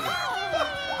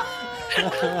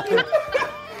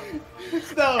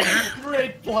No,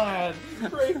 great plan.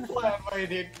 Great plan, my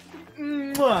dude.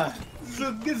 Mwah.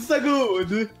 So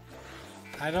good.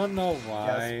 I don't know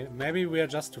why. Maybe we're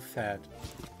just too fat.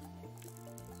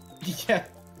 Yeah.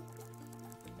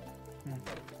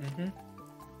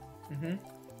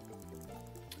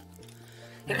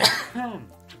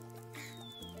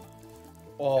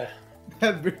 Oh,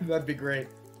 that'd be great.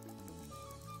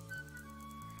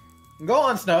 Go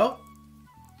on, Snow.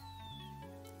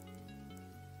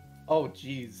 Oh,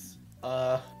 jeez.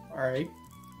 Alright.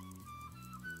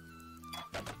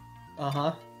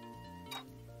 Uh-huh.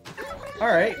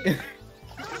 Alright.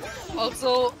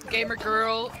 Also, Gamer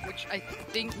Girl, which I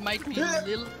think might be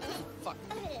Lil. Fuck.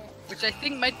 Which I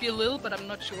think might be Lil, but I'm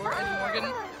not sure. And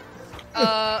Morgan.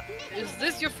 Is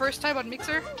this your first time on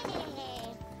Mixer?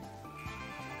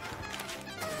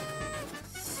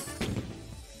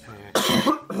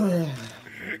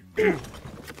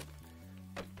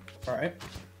 Alright.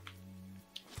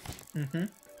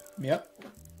 Yep.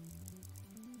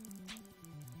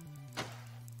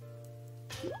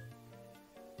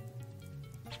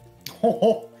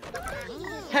 Oh,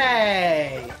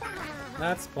 hey!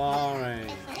 That's boring.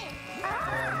 Man,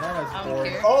 that is I don't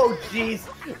boring. care. Oh, jeez!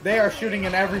 They are shooting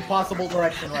in every possible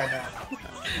direction right now.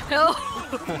 Hell!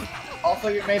 Also,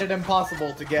 you made it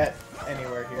impossible to get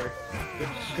anywhere here.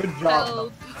 Good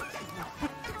job.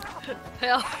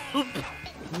 Help! Help!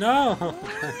 No.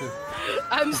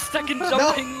 I'm stuck in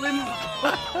jumping limbo.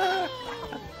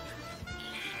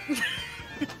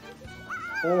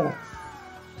 Oh.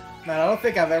 Man, I don't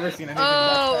think I've ever seen anything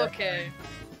Oh, like that. okay.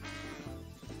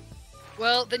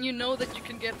 Well, then you know that you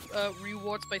can get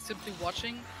rewards by simply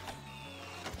watching.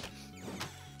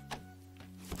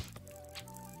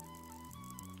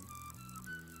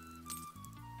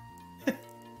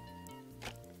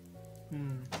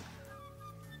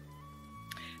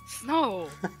 Snow!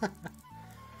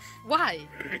 Why?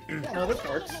 Yeah, no, this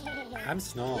works. I'm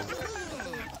Snow.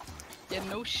 Yeah,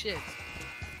 no shit.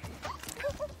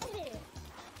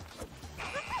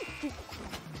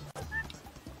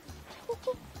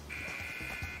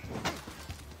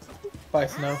 Bye,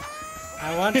 Snow.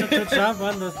 I wanted to jump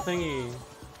on the thingy.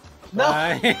 No!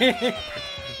 Bye.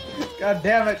 God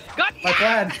damn it! God, My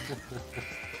plan!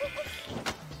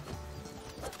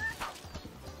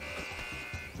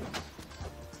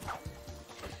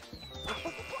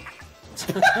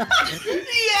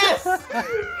 Yes!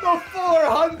 The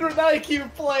 400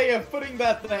 IQ play of putting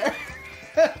that there.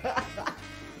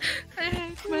 I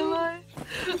hate my life.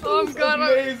 Oh god,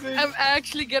 amazing. I'm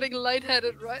actually getting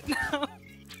lightheaded right now.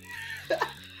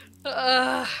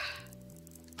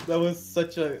 That was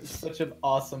such an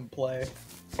awesome play.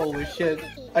 Holy shit.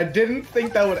 I didn't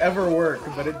think that would ever work,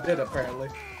 but it did apparently.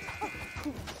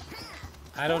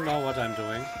 I don't know what I'm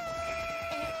doing.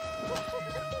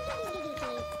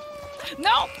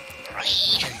 No!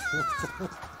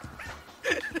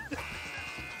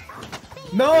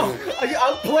 No! I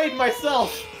outplayed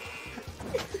myself!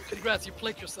 Congrats, you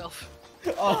played yourself.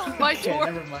 Oh, My okay,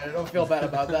 turn. never mind. I don't feel bad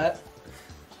about that.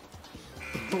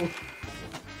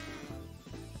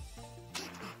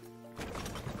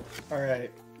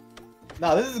 Alright.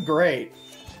 No, this is great.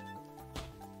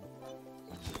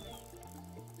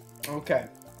 Okay.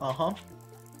 Uh-huh.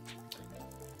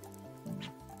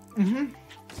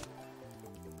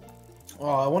 Oh,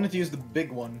 I wanted to use the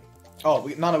big one. Oh,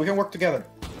 no, we can work together.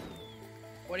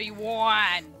 What do you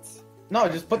want? No,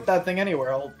 just put that thing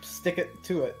anywhere. I'll stick it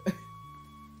to it.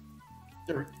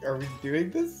 Are we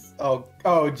doing this? Oh,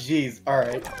 jeez. All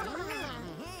right.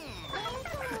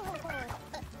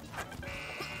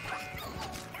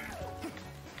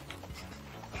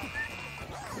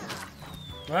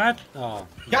 What? Oh.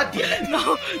 God damn it!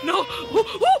 No!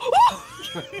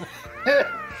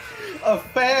 A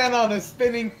fan on a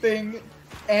spinning thing,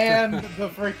 and the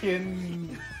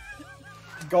freaking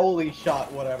goalie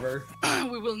shot, whatever.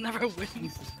 We will never win.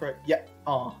 Jesus Christ. Yeah.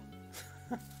 Aw.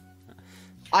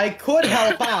 I could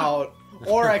help out,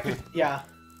 or I could, yeah.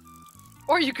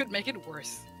 Or you could make it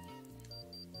worse.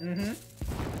 Mm-hmm.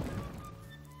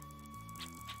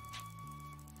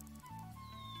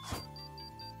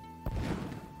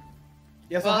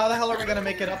 Yeah, so how the hell are we gonna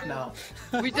make it up now?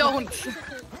 We don't.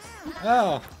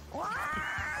 Oh.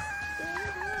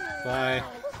 Bye.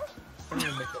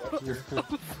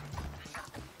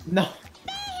 No.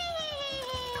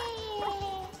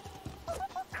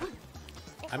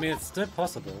 I mean, it's still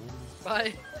possible.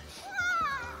 Bye.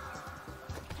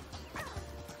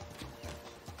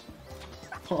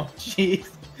 Oh, jeez.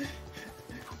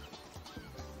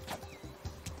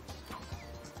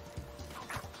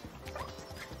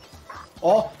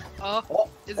 Oh.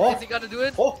 Is he gonna do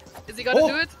it? Oh. Is he gonna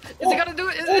do it? Is he gonna do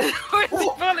it? Or is he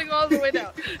falling all the way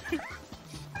down?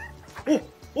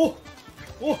 Oh.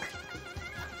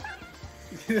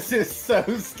 This is so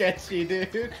sketchy,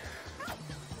 dude.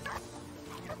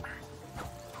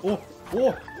 Oh.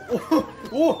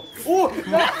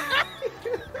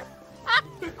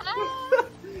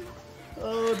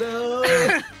 Oh no.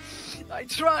 I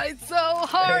tried so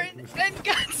hard and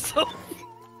got so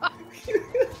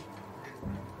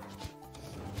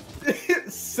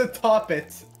Stop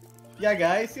it. Yeah,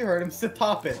 guys, you heard him.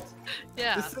 Stop it.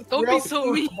 Yeah, don't be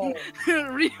so mean.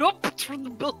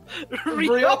 Reoperable.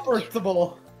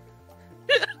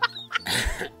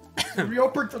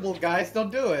 Reoperable, guys,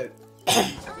 don't do it.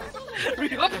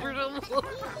 Reoperable.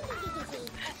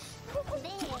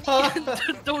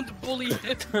 Don't bully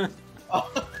it.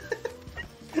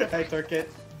 Hey, Turkit.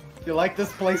 You like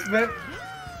this placement?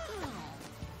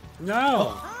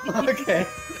 No. Okay.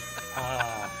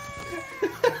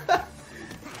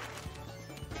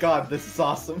 God, this is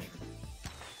awesome.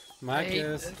 Mike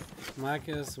is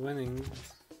winning.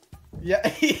 Yeah,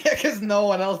 because no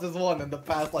one else has won in the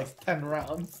past like 10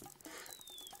 rounds.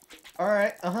 All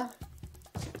right.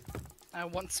 I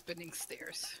want spinning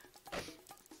stairs.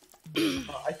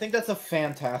 I think that's a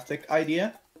fantastic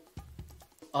idea.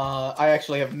 I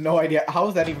actually have no idea how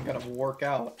is that even gonna work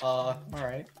out. All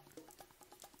right.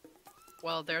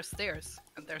 Well, there's stairs,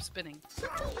 and they're spinning.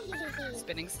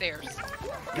 Spinning stairs.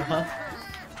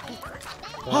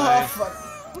 Ah, fuck.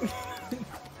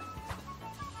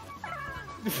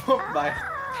 Bye.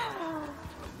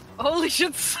 Holy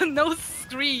shit, no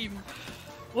stream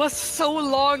was so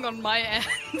long on my end.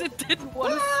 It didn't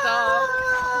want to stop.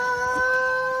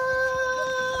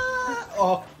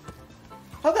 Oh.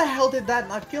 How the hell did that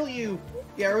not kill you?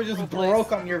 The arrow just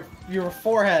broke on your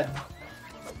forehead.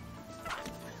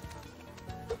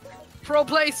 Pro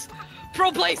place!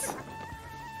 Pro place!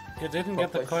 You didn't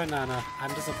get the coin, Nana.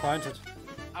 I'm disappointed.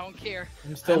 I don't care.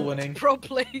 I'm still winning. Pro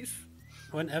place.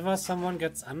 Whenever someone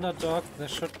gets underdog, they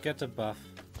should get a buff.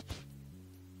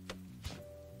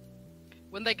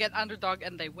 When they get underdog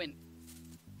and they win.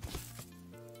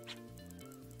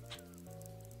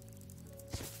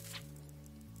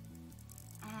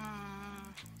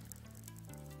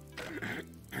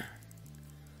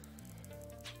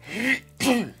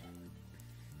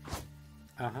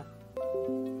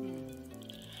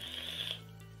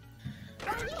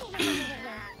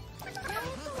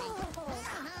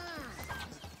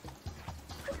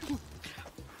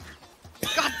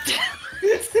 God damn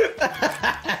it!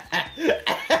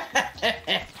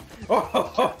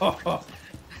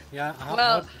 Yeah.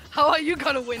 How are you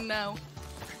gonna win now?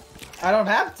 I don't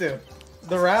have to.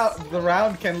 The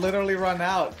round can literally run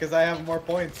out because I have more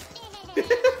points.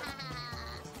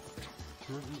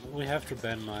 We have to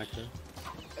ban Michael.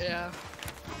 Yeah.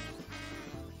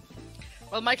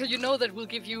 Well, Michael, you know that we'll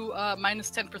give you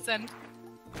minus 10%.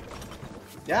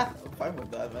 Yeah, I'm fine with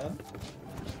that, man.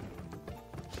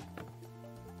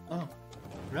 Oh.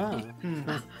 Yeah.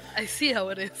 I see how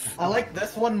it is. I like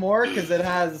this one more because it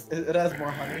has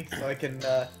more honey, so I can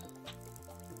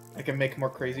make more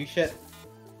crazy shit.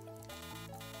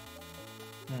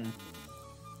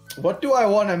 What do I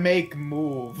want to make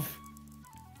move?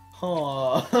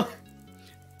 Huh.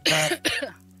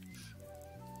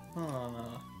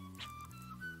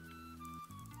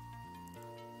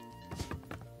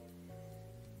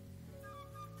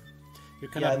 You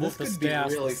cannot move the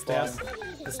stairs. Really the stairs.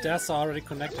 The stairs are already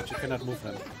connected, you cannot move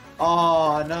them.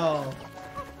 Oh no.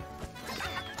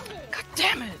 God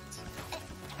damn it!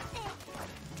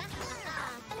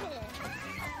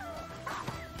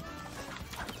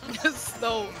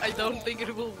 No, I don't think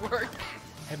it will work.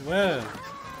 It will.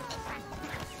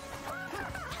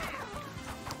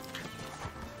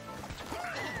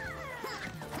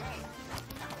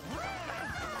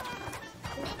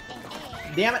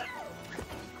 Damn it!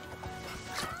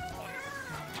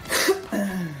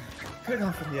 Could have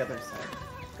gone from the other side.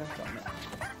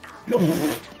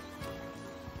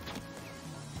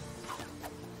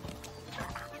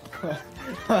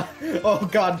 Oh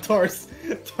god, Torse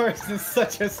is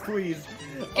such a squeeze.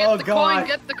 Get the coin,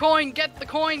 get the coin, get the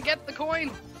coin, get the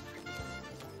coin!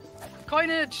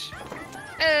 Coinage!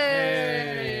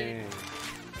 Hey!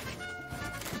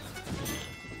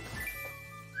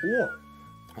 Oh.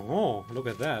 Oh, look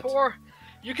at that. Tor!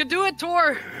 You can do it,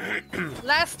 Tor!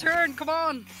 Last turn, come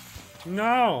on!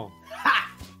 No!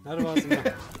 That was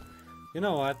not. You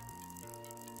know what?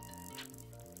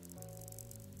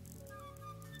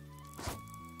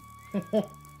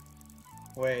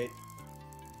 Wait.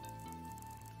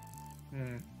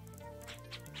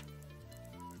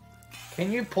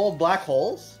 Can you pull black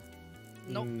holes?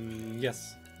 Nope.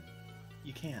 Yes.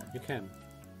 You can. You can.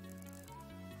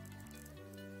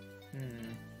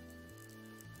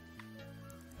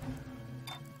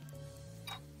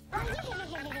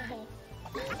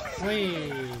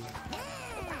 Whee!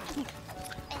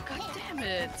 God damn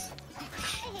it!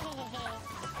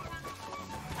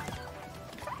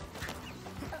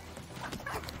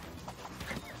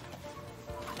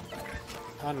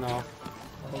 Oh no.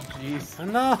 Oh jeez. Oh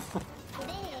no!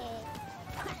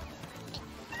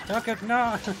 Tuck it,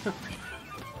 no!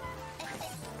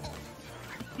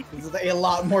 This is a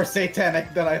lot more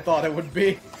satanic than I thought it would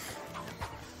be.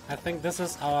 I think this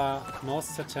is our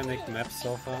most satanic map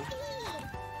so far.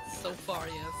 So far,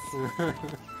 yes.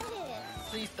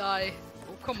 Please die.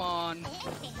 Oh, come on.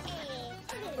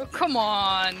 Oh, come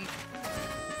on.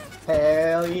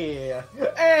 Hell yeah.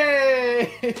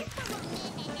 Hey!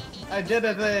 I did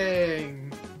a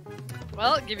thing!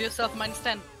 Well, give yourself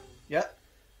 -10. Yep.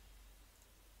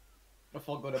 I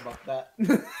feel good about that.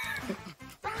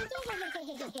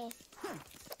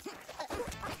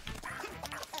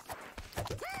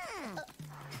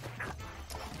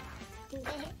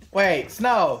 Wait,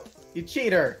 Snow! You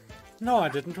cheater! No, I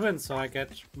didn't win, so I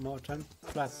get more 10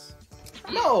 plus.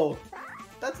 No!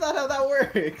 That's not how that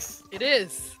works! It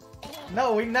is.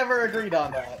 No, we never agreed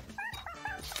on that.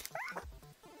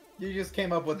 You just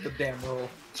came up with the damn rule.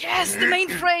 Yes, the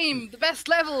mainframe! The best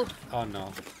level! Oh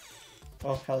no.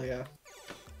 Oh, hell yeah.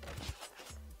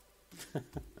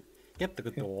 Get the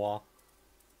door.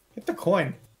 Get the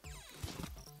coin.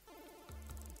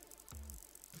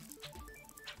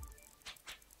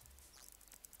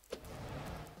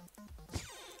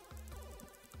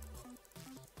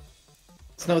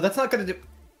 Snow, that's not gonna do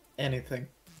anything.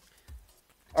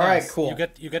 Alright, cool.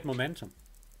 You get momentum.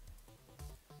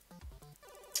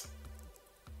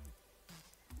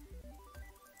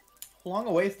 How long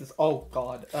away is this? Oh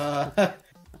god. I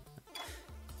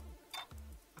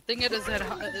think it is.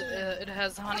 It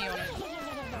has honey on it.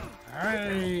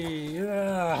 Hey,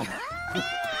 yeah.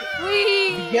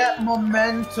 Whee! You get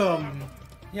momentum.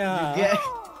 Yeah.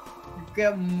 You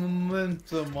get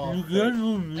momentum off it.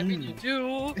 I mean, you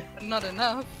do, but not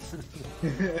enough.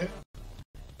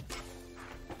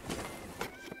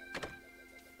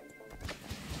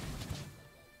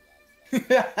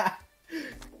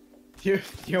 Do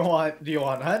you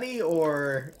want honey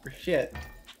or shit?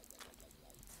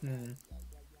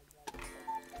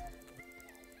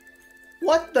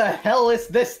 What the hell is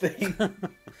this thing?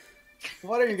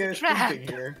 What are you guys thinking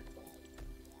here?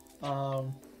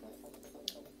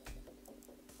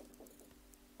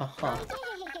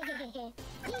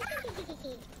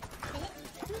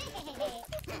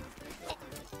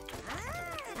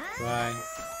 Right.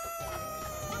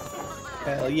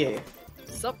 Hell yeah.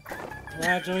 Sup?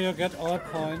 Why do you get all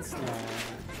points now?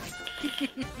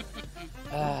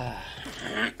 Ah.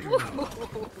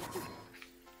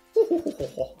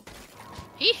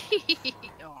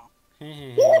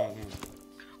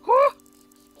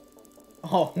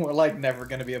 Oh, we're like never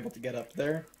gonna be able to get up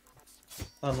there.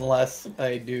 Unless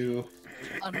I do...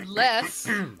 Unless...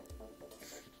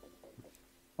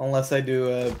 Unless I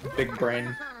do a big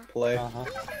brain play.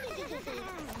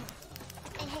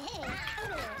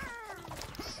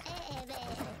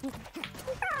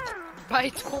 By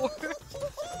Tor.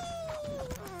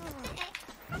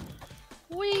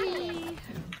 Whee!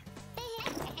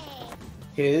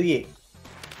 Hell yeah.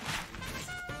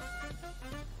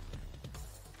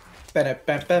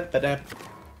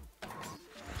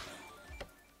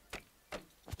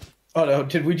 Oh no,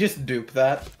 did we just dupe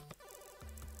that?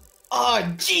 Oh,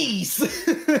 jeez!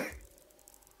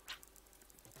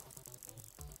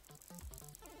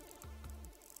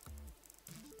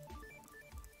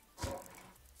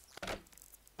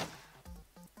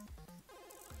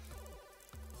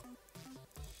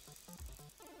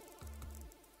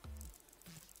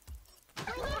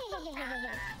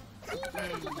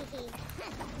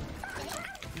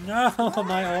 No,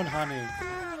 my own honey.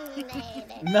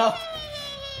 No.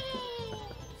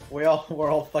 We're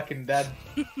all fucking dead.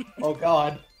 Oh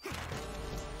god.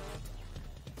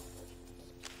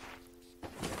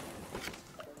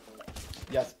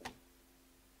 Yes.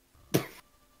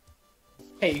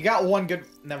 Hey, you got one good.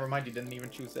 Never mind, you didn't even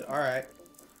choose it. Alright.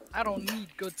 I don't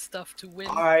need good stuff to win.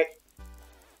 Alright.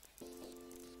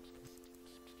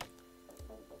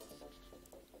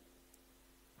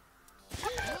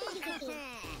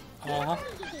 Uh-huh.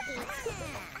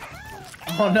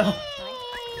 Oh no.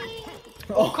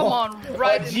 Oh, come on,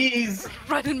 right jeez.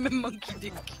 Right in my monkey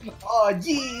dick. Oh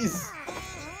jeez.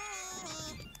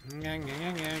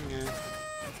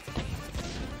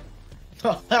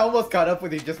 I almost caught up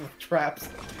with you just with traps.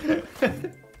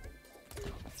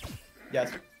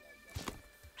 Yes.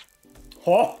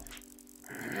 Oh.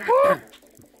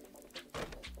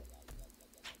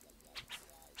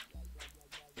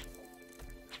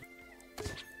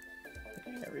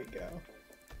 There we go.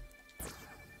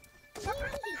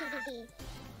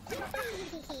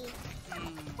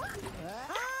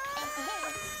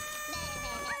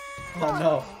 Oh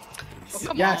no. Oh,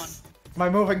 come Yes! My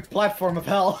moving platform of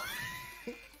hell.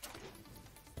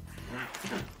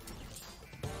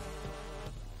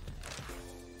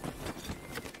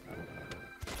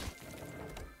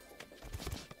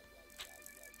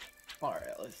 Alright,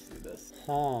 let's do this.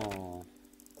 Oh.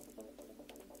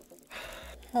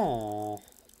 Oh.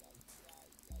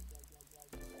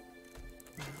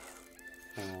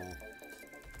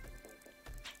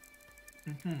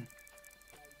 Mm-hmm.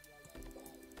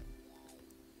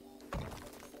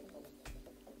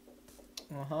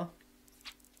 Uh-huh.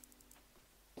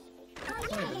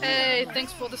 Hey,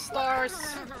 thanks for the stars.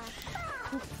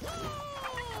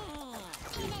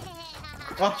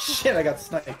 Oh shit, I got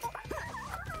sniped.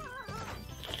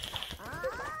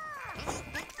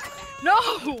 No!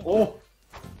 Oh!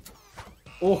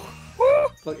 Oh!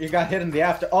 Look, you got hit in the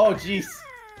after. Oh, jeez.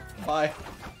 Bye.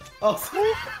 Oh,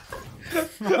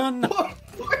 Oh no!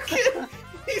 poor kid!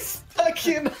 He's stuck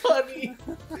in honey!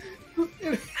 What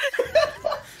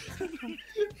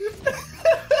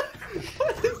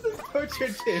is this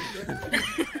torture chamber?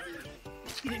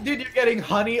 Dude, you're getting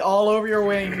honey all over your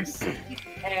wings.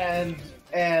 And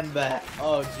that.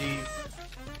 Oh, jeez.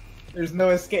 There's no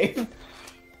escape.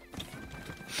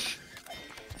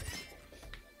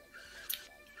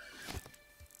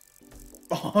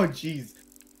 Oh, jeez.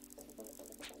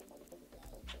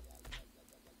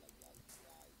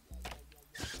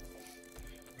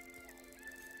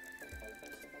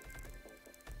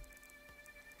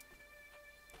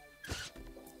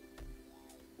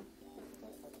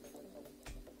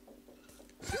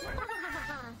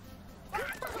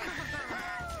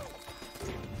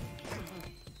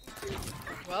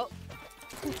 Well,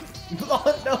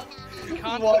 Oh, no. you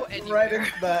can't go Walked anywhere. right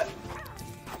into that.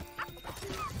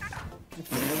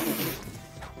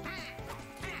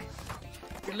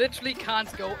 You literally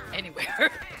can't go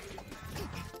anywhere.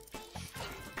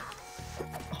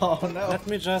 Oh, no. Let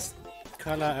me just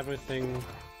color everything.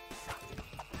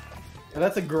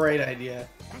 That's a great idea.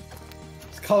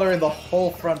 Just color in the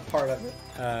whole front part of it.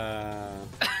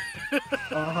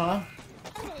 Uh-huh.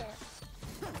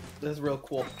 This is real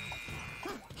cool.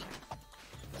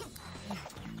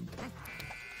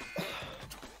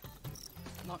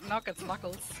 Knock knock at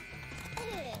Smuggles.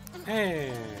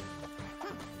 Hey.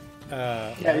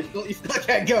 Yeah, you still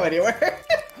can't go anywhere.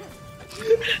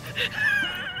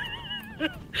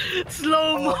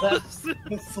 Slow-mo! Oh, that's the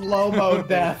slow-mo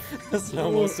death.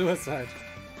 Slow-mo suicide.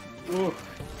 Ooh.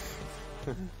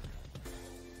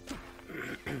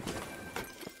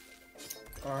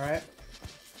 Alright.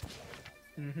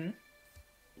 Mm-hmm.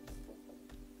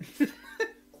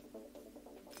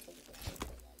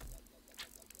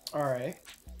 Alright.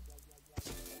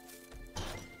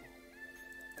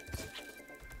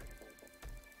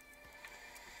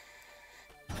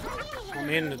 I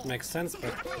mean, it makes sense,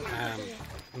 but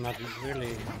not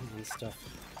really and stuff.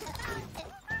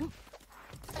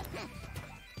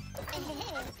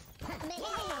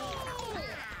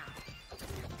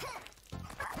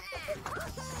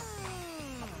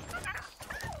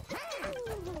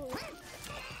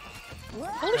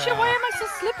 Holy shit, why am I so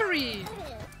slippery?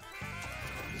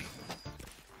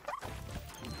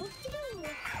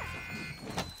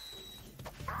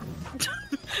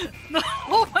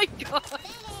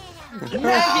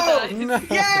 Nice. No.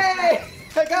 Yay!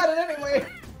 I got it anyway.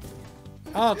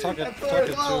 Oh, talk it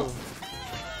well. too.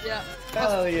 Yeah.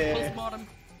 Hell yeah. Postmortem.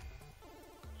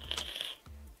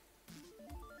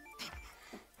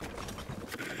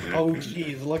 Oh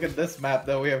jeez, look at this map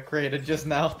that we have created just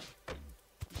now.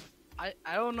 I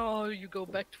don't know how you go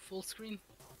back to full screen.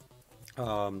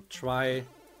 Try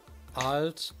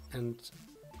Alt and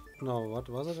no, what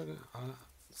was it?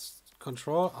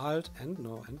 Control Alt and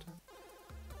no Enter.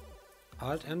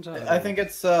 Alt Enter. I think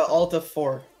it's Alt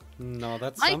F4. No,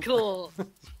 that's Michael.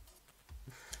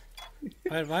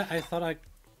 Wait, why? I thought I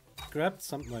grabbed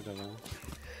something. I don't know.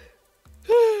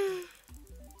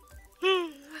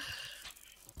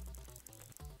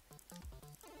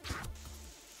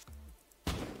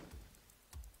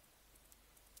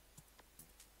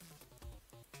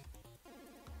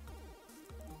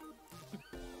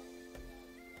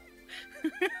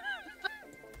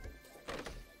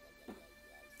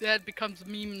 Yeah, it becomes a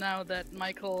meme now that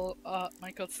Michael's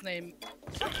name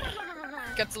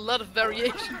gets a lot of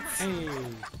variations. Hey.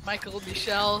 Michael,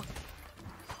 Michelle,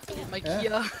 Mikea.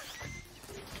 Yeah.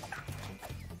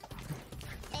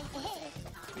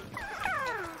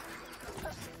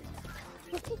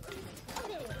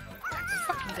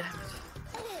 Fucking damn it.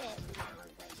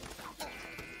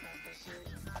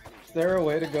 Is there a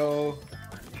way to go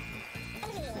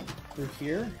through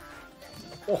here?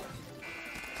 Oh.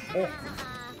 Oh.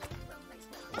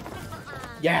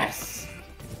 Yes!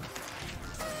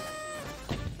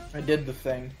 I did the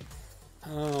thing.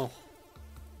 Oh.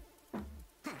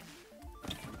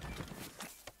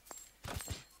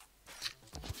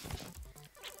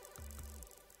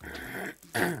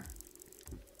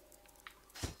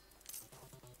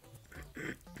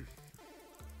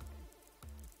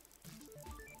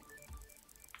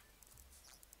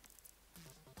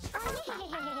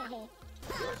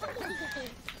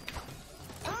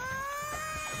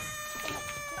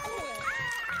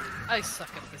 I suck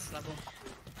at this level.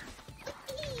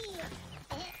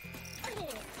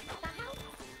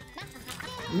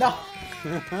 No!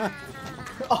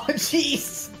 Oh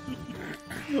jeez!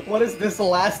 What is this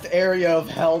last area of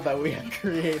hell that we have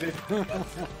created?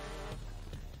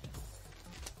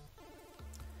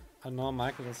 I know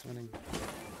Michael is winning.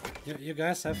 You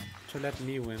guys have to let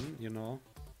me win, you know.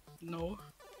 No.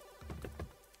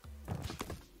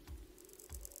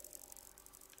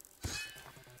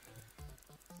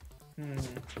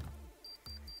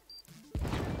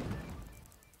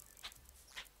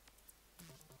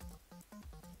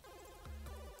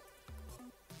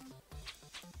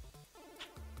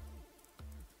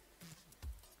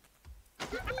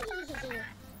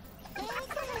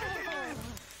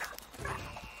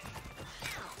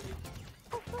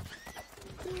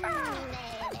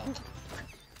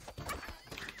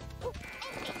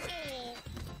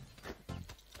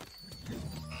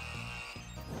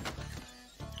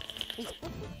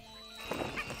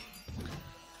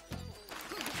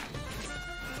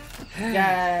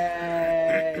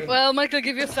 Yay! Well, Michael,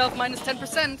 give yourself minus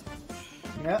 10%.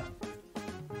 Yep.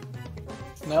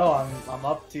 No, I'm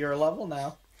up to your level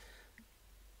now.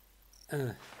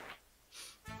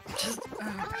 Just.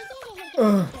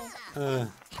 Oh!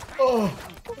 Oh.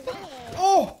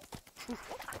 Oh!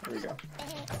 There we go.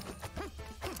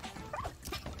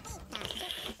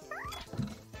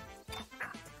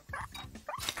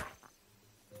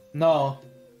 No.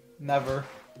 Never.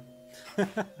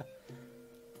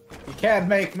 You can't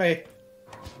make me.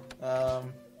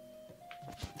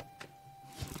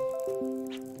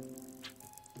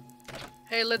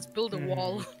 Hey, let's build a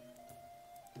wall.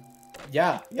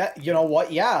 Yeah, you know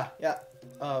what? Yeah.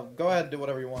 Go ahead and do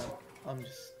whatever you want. I'm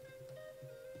just...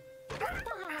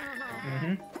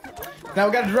 Now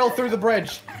we gotta drill through the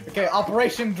bridge. Okay,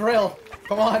 Operation Drill.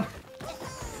 Come on.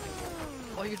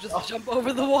 Oh, you just jump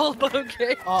over the wall, but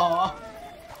okay. Aw.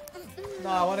 No,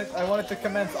 I wanted to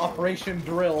commence Operation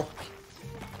Drill.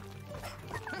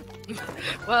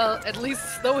 Well, at least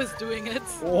Snow is doing it.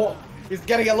 Oh, he's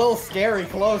getting a little scary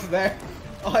close there.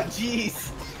 Oh,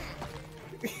 jeez.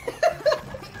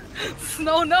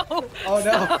 Snow, no! Oh,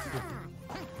 no.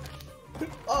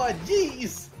 Oh,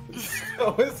 jeez.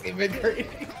 Snow is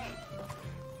immigrating.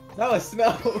 No,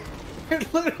 Snow. You're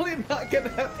literally not gonna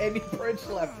have any bridge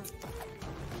left.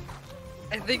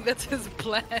 I think that's his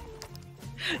plan.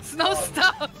 Snow,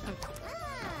 stop!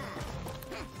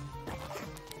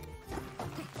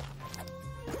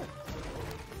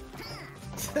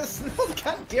 Snow,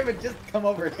 goddammit, just come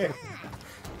over here.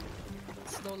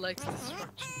 Snow likes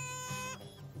destruction.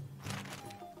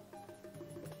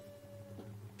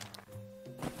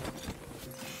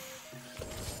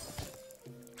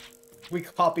 We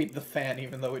copied the fan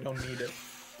even though we don't need it.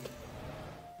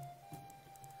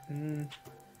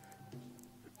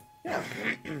 Yeah.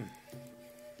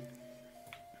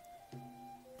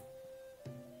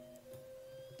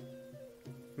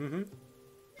 Mm-hmm.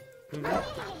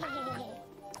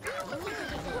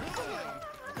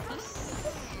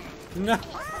 No.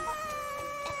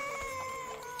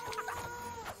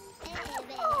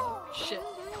 Shit.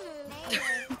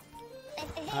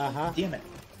 Uh-huh. Damn it.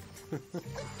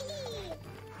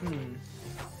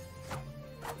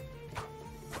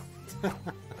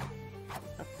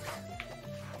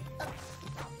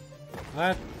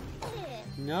 What?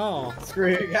 No.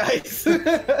 Screw you guys. We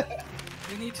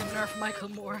need to nerf Michael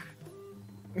more.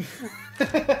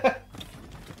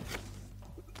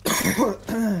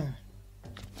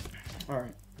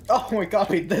 Alright. Oh, we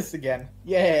copied this again.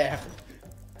 Yeah.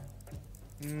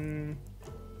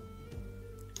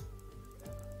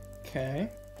 Okay.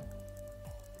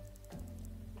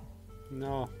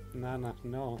 No. Nana,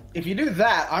 no. If you do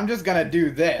that, I'm just gonna do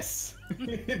this.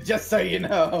 Just so you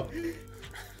know.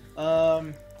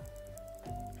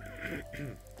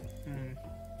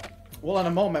 Well, in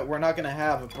a moment, we're not gonna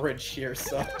have a bridge here,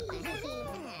 so...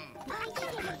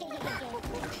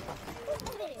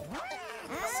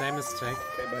 Same mistake.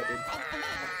 Okay, bye, dude.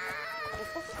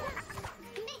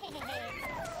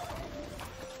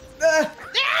 Ah!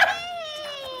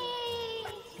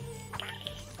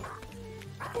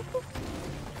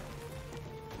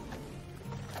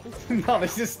 No,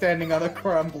 he's just standing on a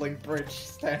crumbling bridge,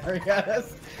 staring at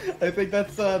us. I think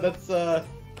that's her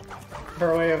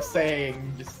way of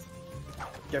saying, just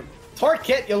get torque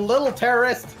it, you little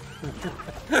terrorist.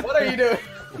 What are you doing?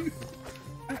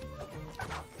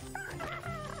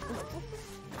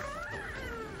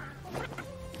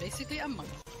 Basically, a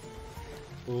monkey.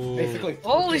 Ooh. Basically,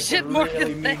 Holy it's shit, a Morgan,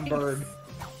 really mean thanks. bird.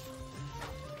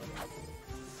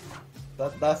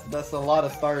 That's a lot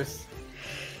of stars.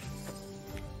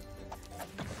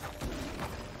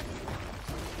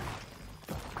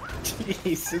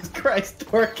 Jesus Christ,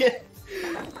 Torkin!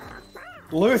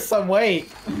 Lose some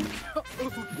weight!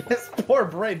 This poor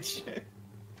bridge!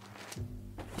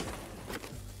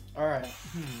 Alright.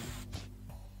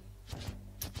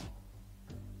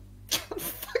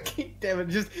 Fucking damn it,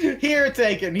 just here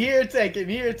taken, here taken,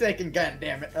 here taken, god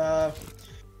damn it.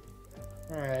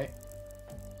 Alright.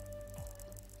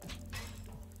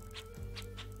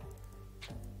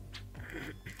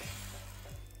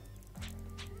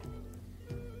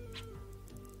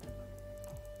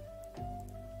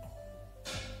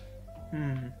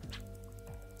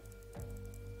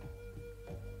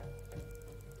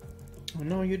 Oh,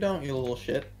 no, you don't, you little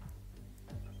shit.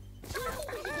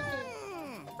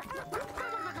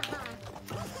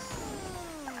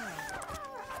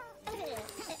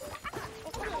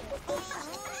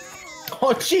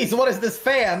 Oh, jeez, what is this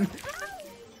fan?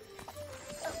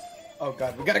 Oh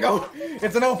god, we gotta go!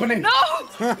 It's an opening! No!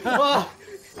 Oh,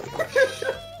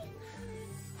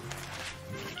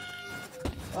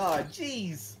 oh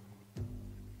jeez.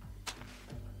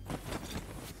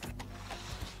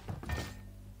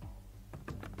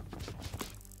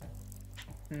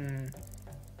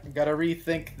 I gotta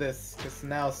rethink this, because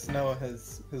now Snow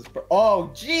has his...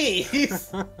 Oh, jeez!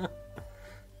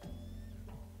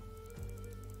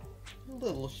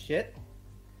 Little shit.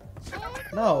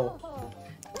 No.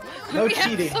 No We had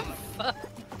cheating. some fun.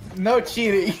 No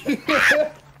cheating.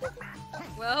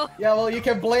 Well, Yeah, well, you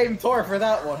can blame Tor for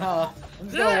that one, huh? I'm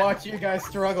just gonna watch you guys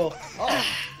struggle. Oh.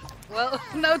 well,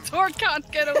 no, Tor can't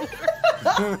get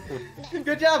over.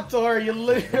 Good job, Tor. You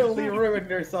literally ruined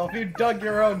yourself. You dug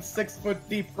your own 6-foot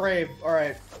deep grave.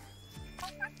 Alright.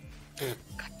 God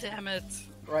damn it.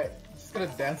 Right. Just gonna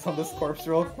dance on this corpse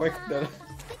real quick.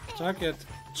 Chuck it.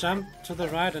 Jump to the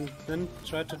right and then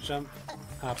try to jump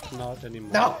up. Not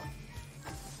anymore. No!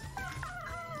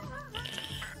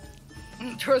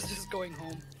 Tor's just going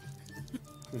home.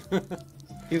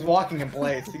 He's walking in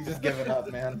place. He's just giving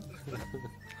up, man.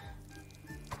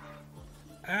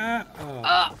 Oh.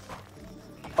 Ah!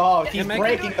 Oh, he's make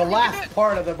breaking it. the You can last do it.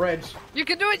 part of the bridge. You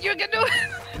can do it, you can do it!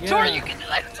 Yeah. Tor, you can do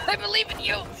it! I believe in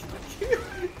you!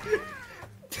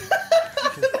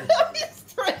 He's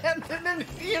stranded in an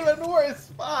even worse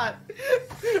spot.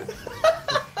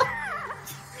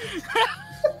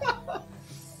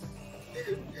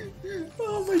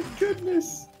 Oh my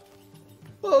goodness.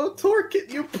 Oh,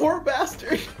 Torkit, you poor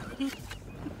bastard.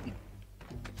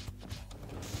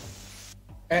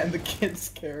 And the kid's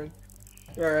scared.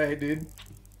 Alright, dude.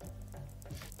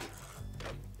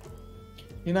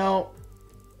 You know,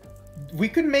 we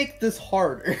could make this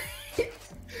harder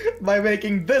by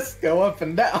making this go up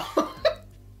and down.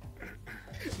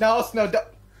 No, Snow,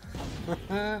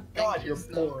 God, you're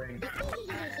boring.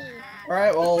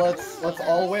 Alright, well, let's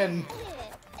all win.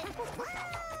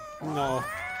 No,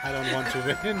 I don't want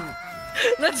to win.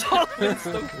 Let's all win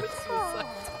so suicide.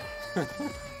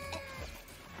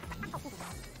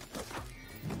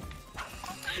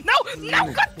 No!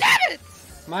 No! God damn it!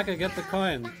 Michael, get the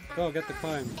coin. Go, get the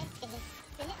coin.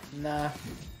 Nah.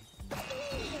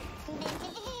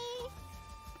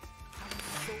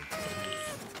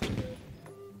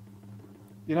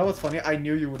 You know what's funny? I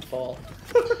knew you would fall.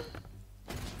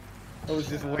 I was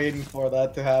just waiting for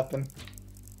that to happen.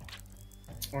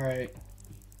 Alright.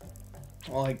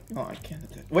 Well, like, oh, I can't.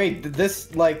 Wait, did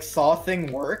this, like, saw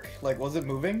thing work? Like, was it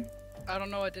moving? I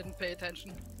don't know, I didn't pay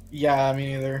attention. Yeah,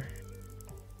 me neither.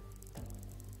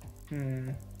 Hmm.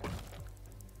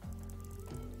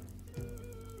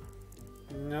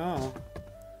 No.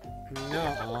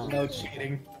 No. No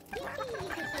cheating.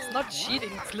 It's not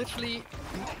cheating, it's literally...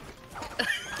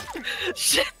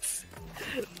 Shit!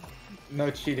 No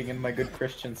cheating in my good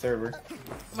Christian server.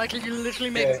 Michael, you literally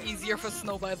make it easier for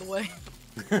Snow, by the way.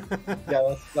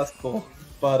 Yeah, that's cool.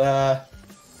 But,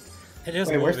 It is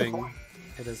wait, where's the moving. coin?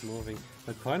 It is moving.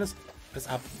 The coin is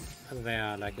up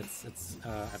there, like it's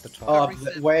at the top.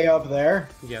 Oh, way up there?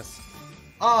 Yes.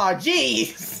 Ah,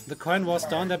 jeez! The coin was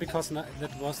down there because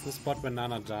that was the spot where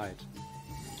Nana died.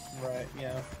 Right,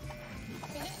 yeah.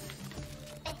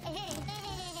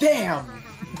 Damn!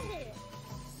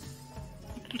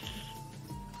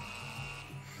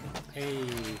 Hey.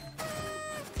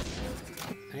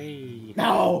 Hey.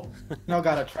 No! No,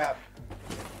 got a trap.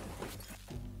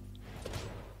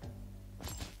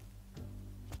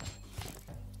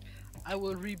 I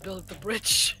will rebuild the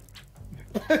bridge.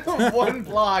 One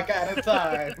block at a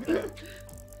time.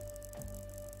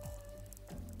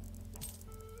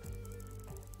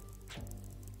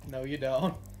 No, you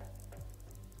don't.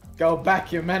 Go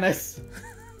back, you menace.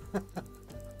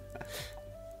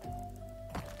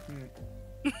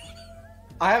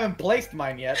 I haven't placed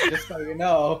mine yet, just so you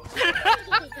know.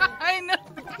 I know.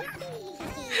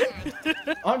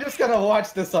 I'm just gonna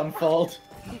watch this unfold.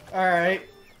 Alright.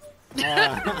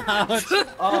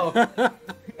 Oh.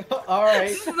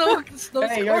 Alright. Snow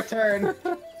Hey, your turn.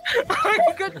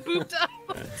 I got booped out.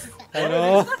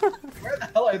 Hello. Where the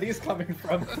hell are these coming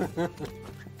from?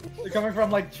 They're coming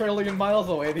from like trillion miles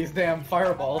away, these damn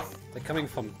fireballs. They're coming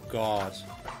from God.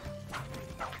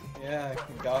 Yeah,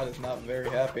 God is not very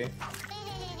happy.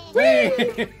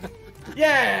 Whee!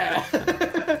 Yeah!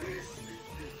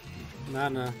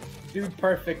 Nana. Dude,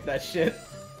 perfect that shit.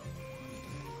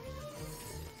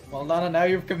 Well, Nana, now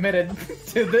you've committed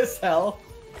to this hell.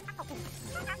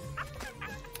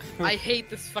 I hate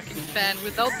this fucking fan.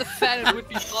 Without the fan, it would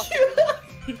be possible.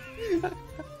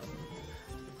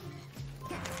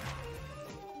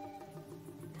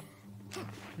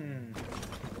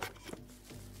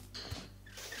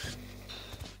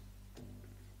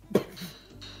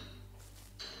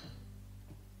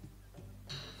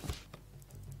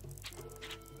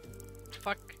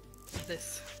 Fuck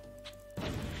this.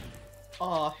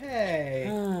 Aw, hey.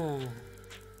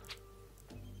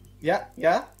 Yeah.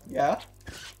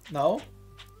 No?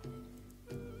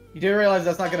 You do realize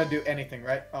that's not gonna do anything,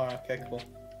 right? Oh, okay, cool.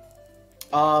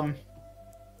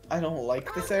 I don't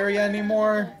like this area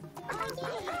anymore.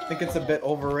 I think it's a bit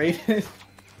overrated.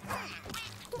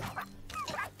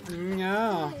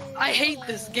 No. I hate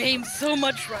this game so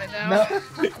much right now. No.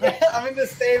 Yeah, I'm in the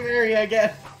same area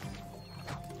again.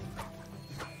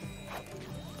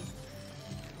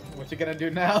 What you gonna do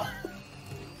now?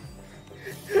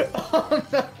 Oh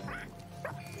no.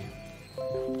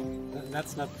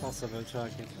 That's not possible,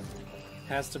 Chucky.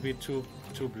 Has to be two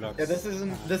blocks. Yeah, this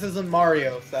isn't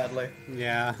Mario, sadly.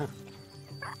 Yeah.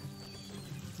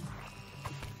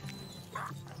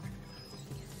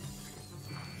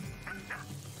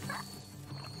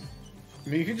 I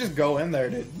mean, you can just go in there,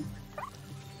 dude.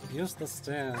 Use the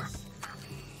stairs.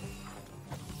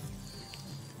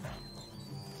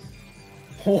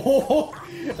 Oh,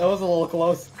 that was a little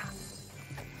close.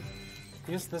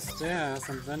 Use the stairs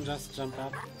and then just jump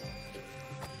up.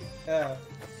 Yeah.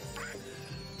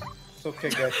 It's okay,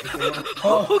 guys.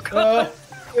 Oh, God.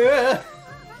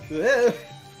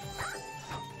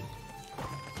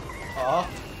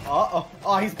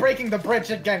 Oh, he's breaking the bridge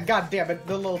again. God damn it,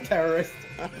 the little terrorist.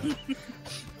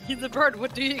 He's a bird,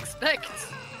 what do you expect?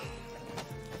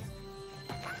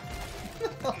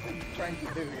 What are you trying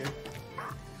to do here?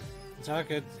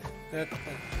 Target,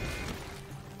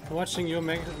 watching you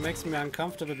makes me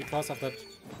uncomfortable because of that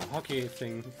hockey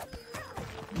thing.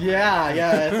 Yeah,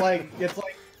 it's like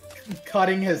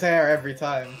cutting his hair every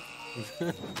time.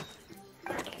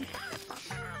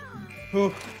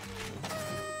 Whew.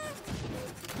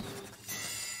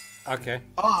 Okay.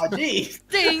 Aw, jeez!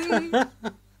 Ding!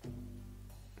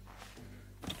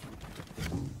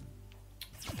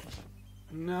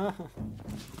 No.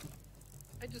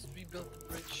 I just rebuilt the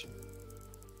bridge.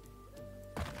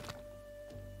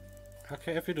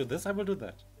 Okay, if you do this, I will do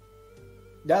that.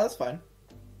 Yeah, that's fine.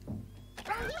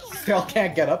 Still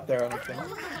can't get up there, I don't think.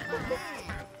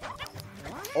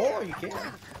 Oh, you can.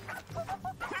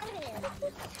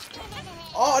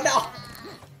 Oh no!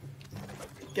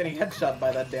 Getting headshot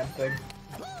by that damn thing.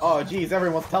 Oh geez,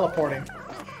 everyone's teleporting.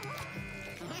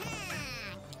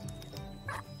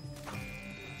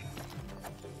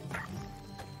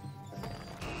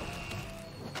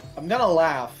 I'm gonna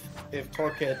laugh if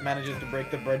Torkit manages to break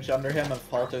the bridge under him and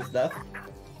fall to his death.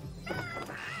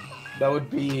 That would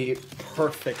be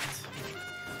perfect.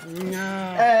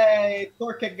 No. Hey,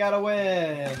 Torkit got a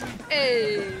win!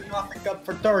 Hey! Coffee cup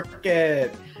for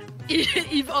Torkit!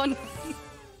 Yvonne!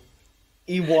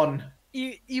 E1.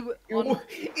 E1!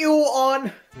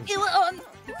 Yvonne!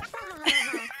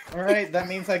 Alright, that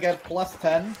means I get plus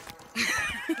 10.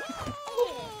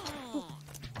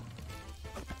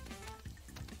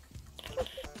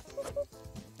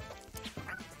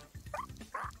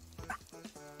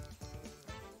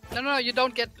 No, you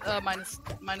don't get minus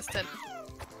 10.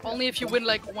 Only if you win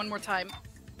like one more time.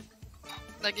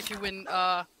 Like if you win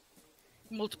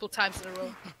multiple times in a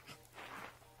row.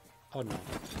 Oh no.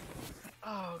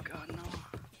 Oh god,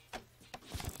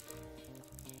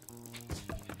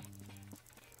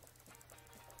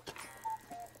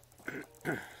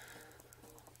 no.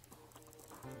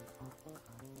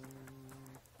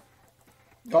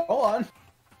 Go on.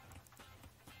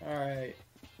 Alright.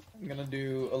 I'm gonna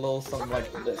do a little something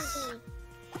like this.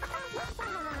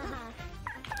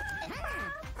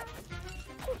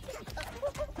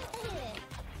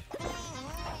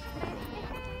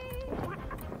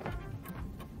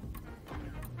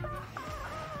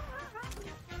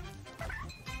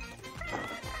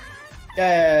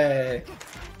 Yay!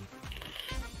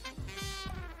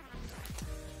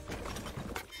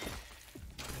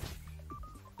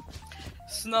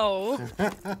 Snow.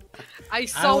 I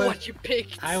saw what you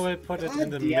picked. I will put it in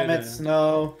the Damn middle. it,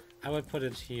 Snow. I will put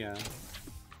it here.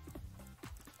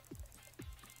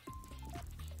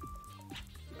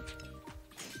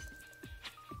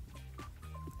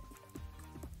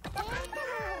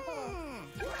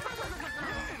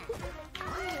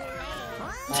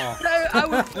 Oh. I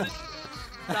would put it...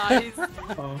 Nice.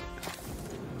 Oh.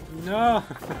 No.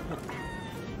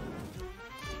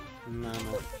 No.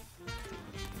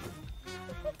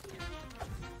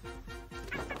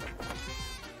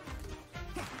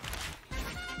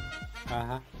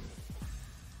 Uh-huh.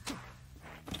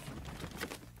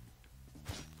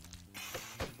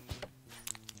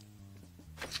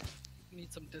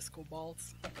 Need some disco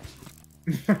balls.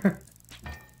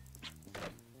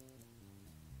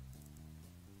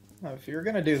 If you're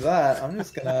gonna do that, I'm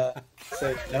just gonna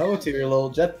say no to your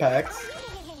little jetpacks.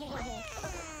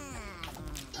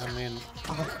 I mean...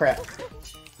 Oh crap.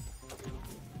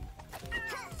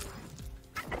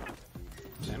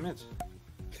 Damn it.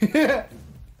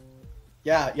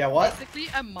 Yeah, what? Basically,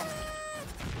 I'm mum.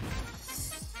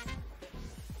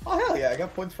 Oh hell yeah, I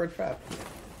got points for a trap.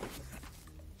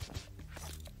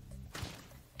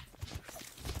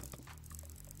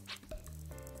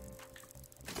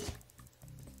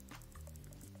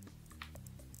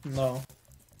 No.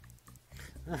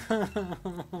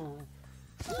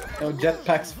 No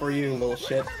jetpacks for you, little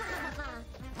shit.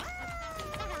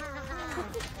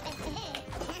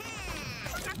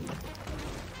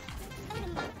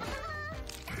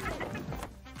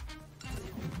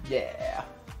 Yeah.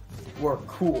 We're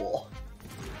cool.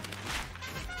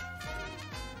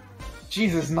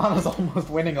 Jesus, Nana's almost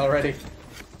winning already.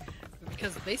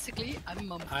 Because basically, I'm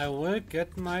mum. I will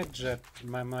get my jet,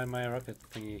 my rocket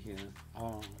thingy here.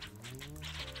 Oh.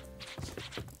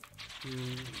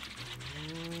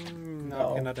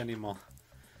 No, okay, not anymore.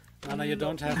 Nana, you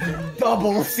don't have to.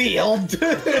 Double sealed!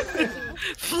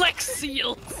 Flex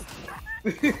seal!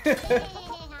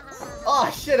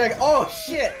 Oh shit, oh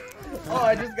shit! Oh,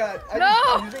 I just got.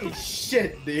 I just ate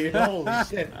shit, dude. Holy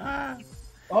shit.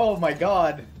 Oh my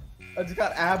god. I just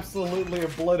got absolutely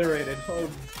obliterated. Oh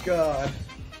god.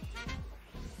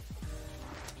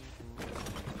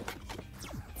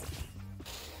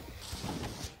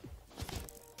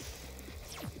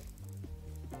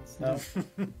 No.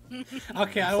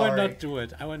 Okay, I will not do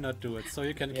it. I will not do it. So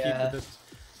you can keep it.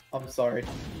 I'm sorry.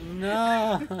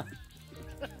 No.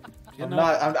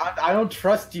 I don't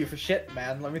trust you for shit,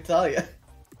 man. Let me tell you.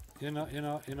 You know.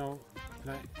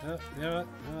 Like,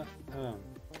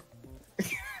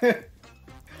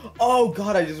 Oh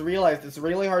god, I just realized it's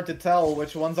really hard to tell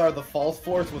which ones are the false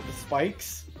floors with the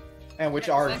spikes and which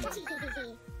aren't.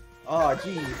 Oh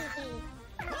jeez.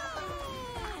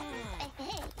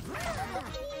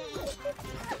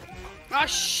 Ah,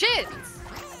 shit!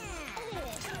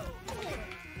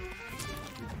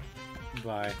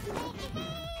 Bye.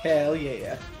 Hell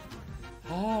yeah.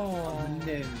 Oh.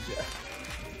 Ninja.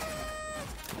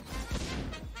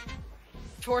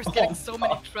 Tor's getting so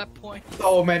many trap points.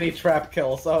 So many trap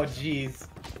kills. Oh, jeez.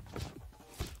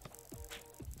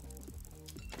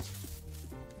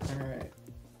 Alright.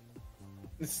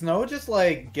 Is Snow just,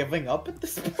 like, giving up at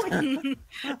this point?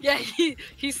 Yeah,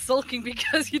 he's sulking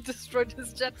because he destroyed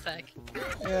his jetpack.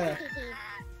 Yeah.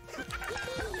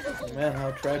 Man,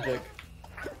 how tragic.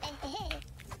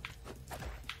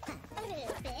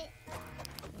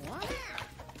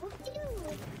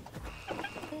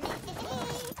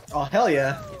 Oh, hell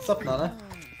yeah. What's up, Nana?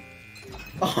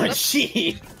 Oh,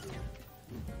 gee!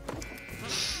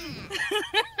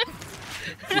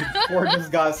 Poor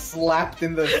just got slapped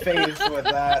in the face with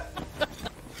that.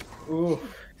 Ooh.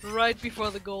 Right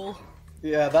before the goal.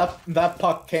 Yeah, that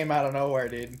puck came out of nowhere,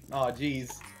 dude. Oh,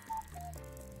 jeez.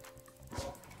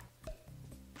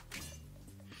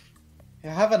 I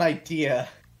have an idea.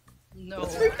 No.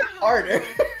 Let's make it harder.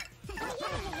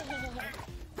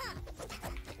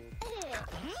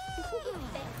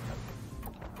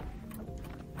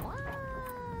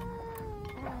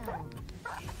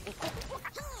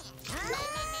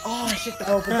 Oh shit, that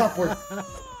opens upward.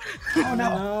 Oh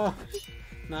no.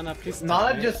 Nana, please.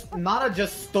 Nana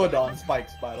just stood on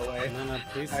spikes, by the way. Nana,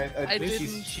 please. I think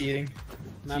she's cheating.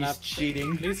 Nana, she's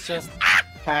cheating. Please just.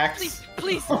 Please, Hacks.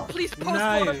 please, post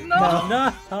No, mortem.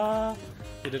 No. no.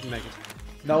 You didn't make it.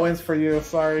 No wins for you,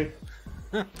 sorry.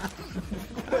 You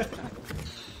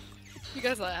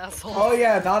guys are assholes. Oh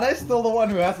yeah, Nana's still the one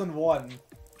who hasn't won.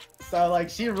 So like,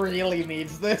 she really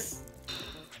needs this.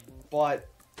 But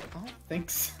I don't think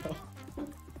so.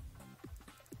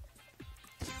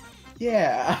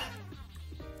 Yeah.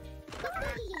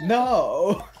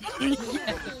 No. Yes.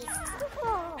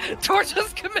 Tor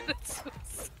just committed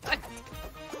suicide.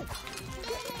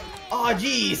 Oh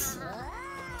jeez.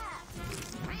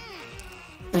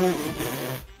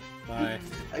 Bye.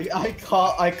 I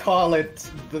call it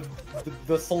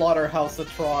the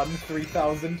Slaughterhouse-atron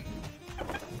 3000.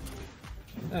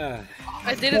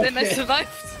 I did it and I survived.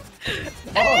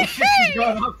 Oh shit, she's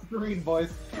going off screen,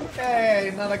 boys.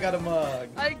 Hey, Nana got a mug.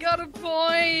 I got a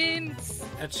point.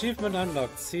 Achievement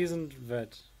unlocked. Seasoned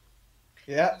vet.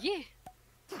 Yeah, Yeah.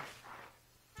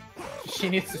 she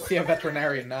needs to see a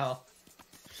veterinarian now.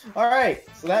 Alright,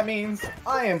 so that means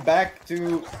I am back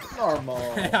to normal.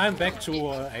 I'm back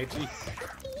to 80.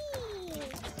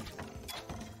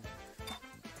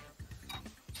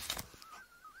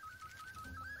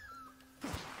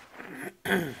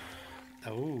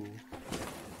 Oh.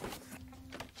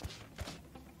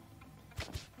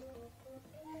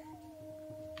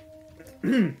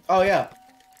 Oh yeah.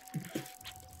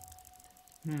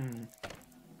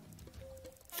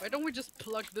 Why don't we just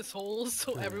plug this hole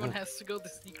so everyone has to go the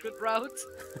secret route?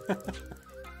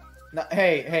 No,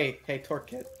 hey,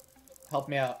 Torkit. Help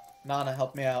me out. Nana,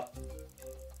 help me out.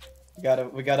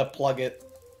 We gotta plug it.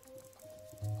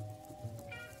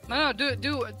 No, do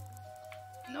it.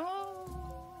 No.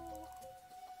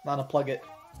 Nana, plug it.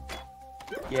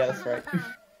 Yeah, that's right.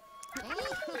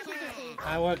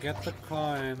 I will get the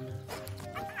coin.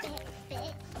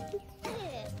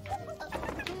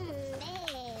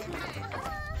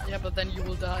 Yeah, but then you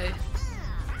will die.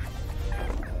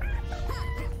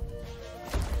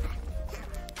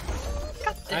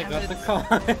 God I damn got it. the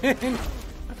coin.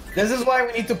 This is why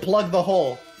we need to plug the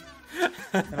hole.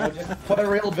 And I'll just put a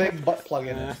real big butt plug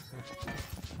in it.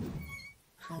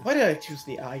 Why did I choose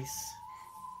the ice?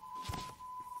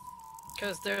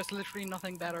 Because there's literally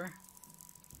nothing better.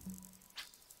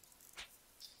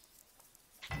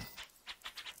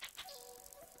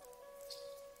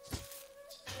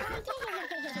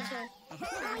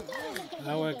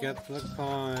 I will get the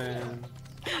coin.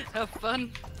 Have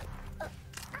fun.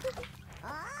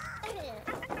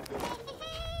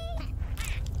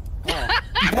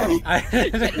 Oh.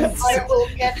 I will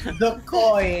get the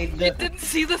coin. You didn't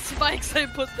see the spikes I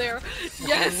put there.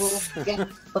 Yes. I will get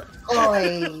the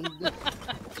coin.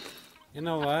 You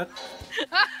know what?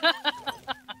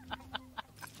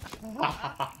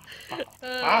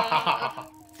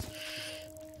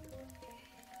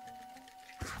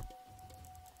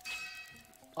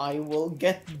 I will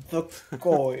get the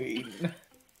coin.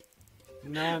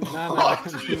 No. Oh,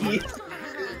 jeez.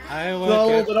 I will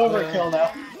It's a little get bit overkill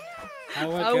now. I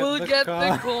I will get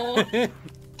the coin.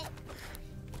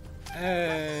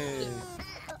 Hey.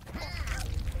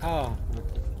 Oh.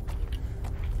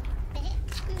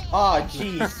 Ah,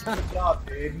 jeez. Good job,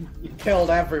 dude. You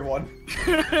killed everyone.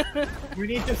 We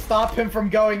need to stop him from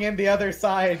going in the other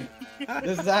side.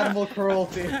 This is animal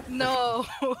cruelty. No.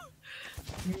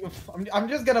 I'm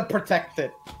just gonna protect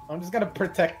it. I'm just gonna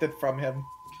protect it from him.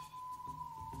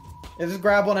 Yeah, just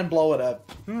grab one and blow it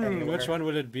up. Which one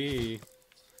will it be?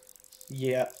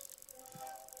 Yeah.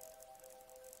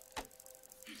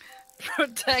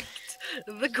 Protect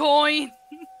the coin.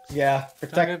 Yeah,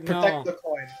 protect the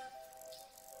coin.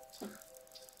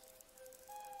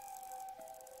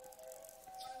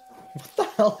 What the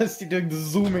hell is he doing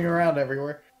zooming around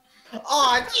everywhere?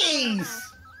 Aw, jeez!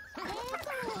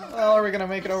 Well, are we gonna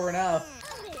make it over now?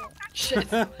 Shit.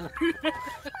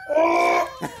 Oh!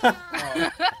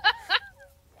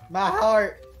 My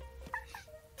heart!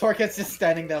 Torket's just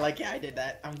standing there like, yeah, I did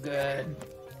that. I'm good.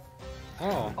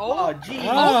 Oh. Oh, jeez.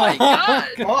 Oh my god!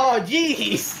 Oh,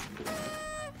 jeez!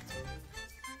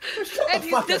 And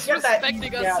he's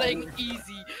disrespecting us, saying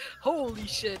easy. Holy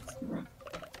shit.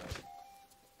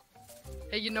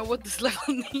 Hey, you know what this level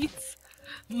needs?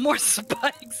 More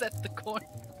spikes at the coin.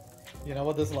 You know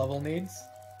what this level needs?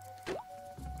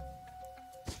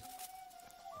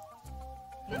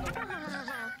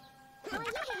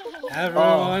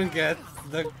 Everyone gets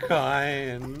the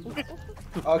coin.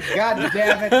 Oh, god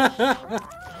damn it.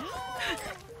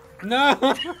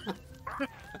 No!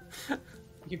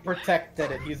 He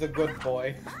protected it. He's a good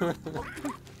boy.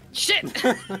 Shit!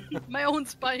 My own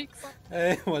spikes.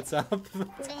 Hey, what's up?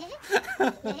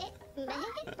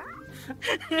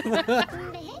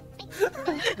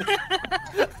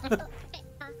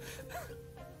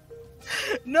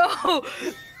 No!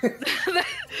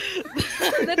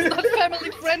 That's not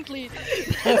family friendly.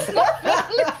 That's not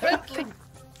family friendly.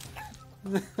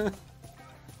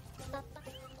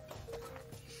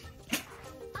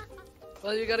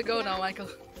 Well, you gotta go now, Michael.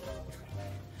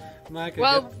 Michael,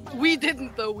 Well, we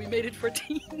didn't though. We made it for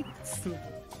teens.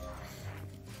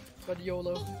 But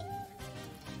YOLO.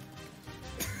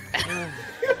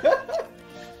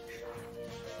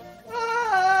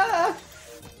 Ah!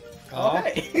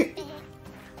 Okay.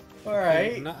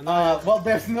 Alright. Well,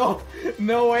 there's no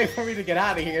way for me to get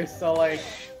out of here, so like...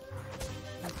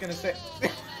 I'm just gonna say...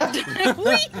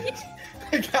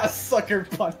 I got sucker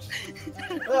punched.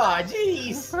 Ah,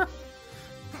 jeez!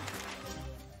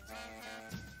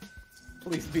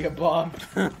 Please be a bomb.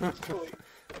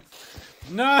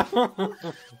 No!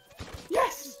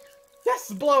 Yes!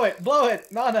 Yes! Blow it! Blow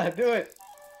it! Nana, do it!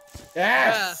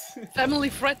 Yes! Family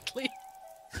friendly.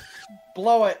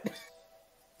 Blow it!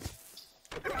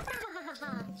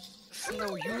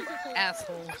 No, you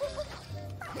asshole.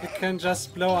 You can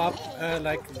just blow up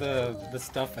like the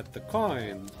stuff at the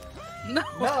coin. No.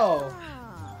 No!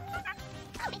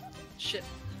 Shit,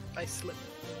 I slipped.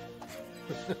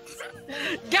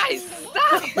 Guys,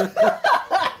 stop!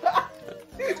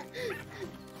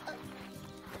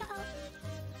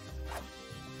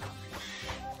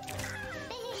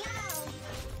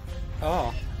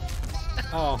 Oh.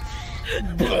 Oh.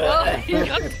 Well, he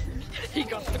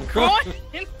got the coin!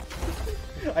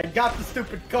 I got the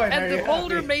stupid coin. And Are the you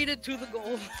boulder happy? made it to the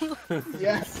goal.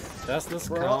 Yes. Does this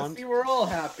We're all, count? see, we're all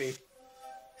happy.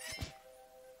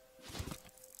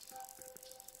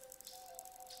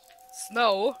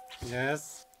 Snow?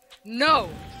 Yes. No!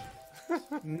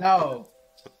 No.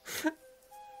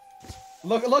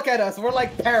 Look at us. We're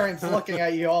like parents looking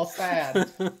at you all sad.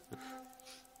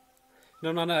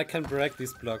 No, I can break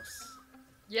these blocks.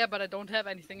 Yeah, but I don't have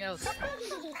anything else.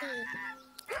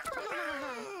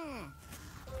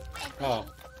 Oh.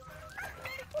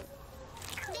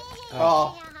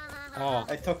 Oh, Oh.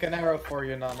 I took an arrow for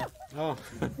you, Nana. Oh.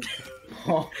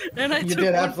 Oh, And I you took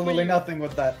did one for absolutely you. nothing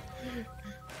with that.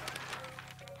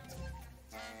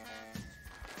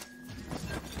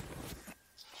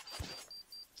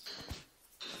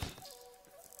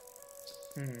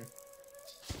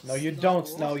 No, you don't,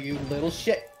 Snow, you little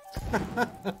shit.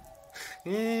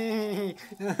 Wait,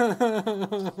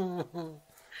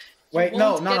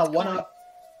 no, won't Nana, get one coin. up.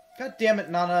 God damn it,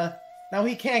 Nana. Now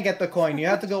he can't get the coin. You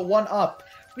have to go one up.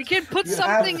 We can put You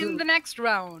something have to- in the next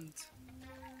round.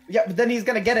 Yeah, but then he's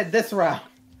gonna get it this round.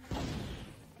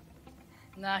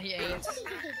 Nah, he ain't.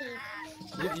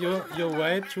 You're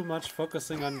way too much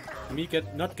focusing on me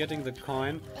not getting the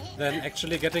coin than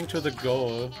actually getting to the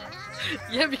goal.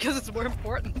 Yeah, because it's more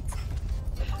important.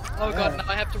 Oh god, now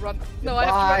I have to run. No, Bye.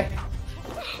 I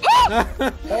have to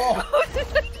run. Oh,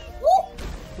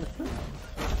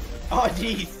 oh,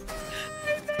 jeez. I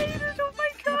made it, oh my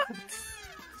god!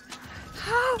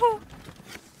 How?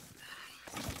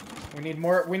 We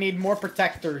need more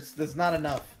protectors. There's not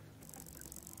enough.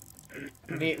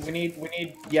 We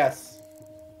need, yes.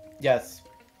 Yes.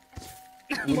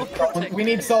 We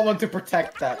need someone to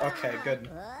protect that. Okay, good.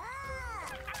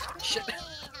 Shit.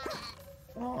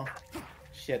 Oh,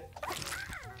 shit.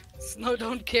 Snow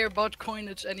don't care about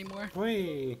coinage anymore.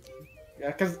 Whee!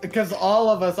 Yeah, because all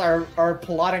of us are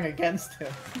plotting against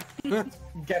him.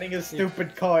 Getting his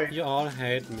stupid coin. You all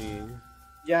hate me.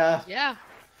 Yeah. Yeah.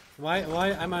 Why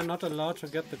am I not allowed to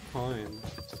get the coin?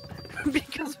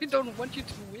 Because we don't want you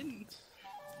to win.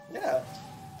 Yeah.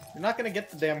 You're not gonna get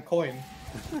the damn coin.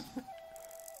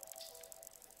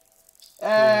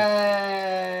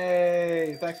 Hey!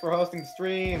 Thanks for hosting the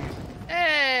stream.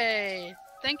 Hey!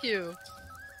 Thank you.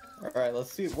 Alright,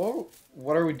 let's see.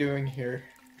 What are we doing here?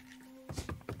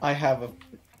 I have a...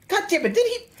 God damn it, did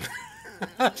he...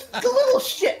 The little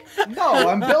shit! No,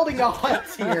 I'm building a hut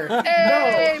here.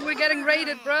 Hey! No! We're getting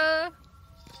raided, bruh!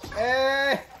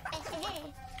 Eh!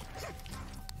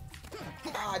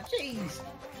 Ah, jeez!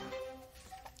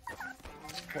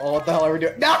 Well, what the hell are we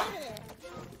doing? No!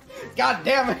 God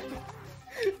damn it!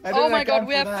 Oh my god,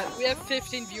 we have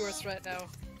 15 viewers right now.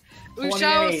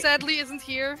 Ushao sadly isn't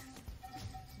here,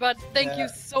 but thank you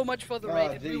so much for the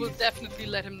raid. We will definitely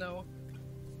let him know.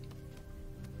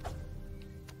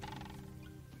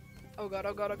 Oh god,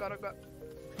 oh god, oh god, oh god.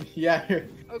 Yeah, here.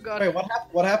 Oh god. Wait,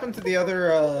 what happened to the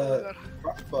other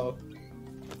crossbow?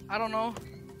 I don't know.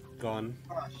 Gone.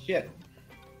 Oh shit.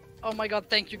 Oh my god,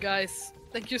 thank you guys.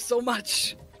 Thank you so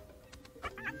much.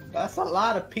 That's a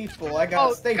lot of people. I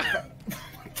gotta stay.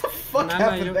 What the fuck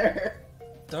happened there?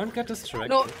 Don't get distracted.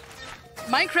 No,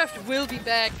 Minecraft will be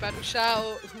back, but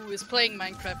Ushao, who is playing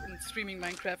Minecraft and streaming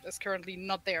Minecraft, is currently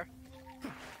not there.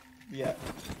 Yeah.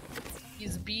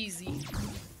 He's busy.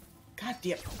 God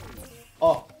damn.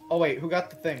 Oh wait, who got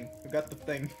the thing? Who got the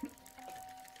thing?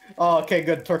 Oh, okay,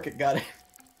 good. Torkit got it.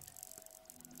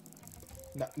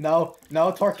 No,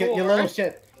 Torkit, you little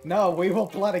shit. No, we will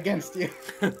plot against you.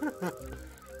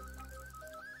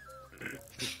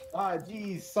 Ah,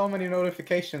 jeez, so many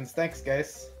notifications. Thanks,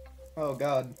 guys. Oh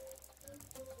god.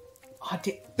 Oh,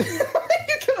 damn. You're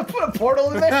gonna put a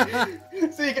portal in there?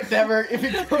 So you can never, if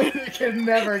you do it, you can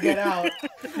never get out.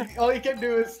 All you can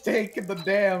do is take the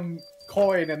damn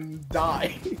coin and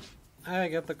die. I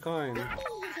get the coin.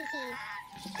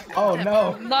 Oh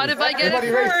no. Not if I get Everybody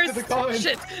it race first! to the coin.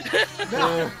 Shit!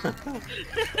 No.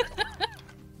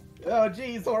 Oh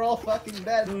jeez, we're all fucking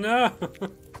dead. No.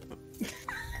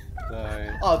 Sorry.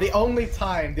 Oh, the only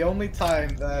time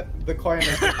that the coin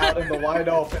is out in the wide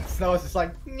open, Snow is just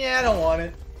like, yeah, I don't want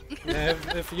it. Yeah,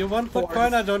 if you want the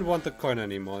coin, I don't want the coin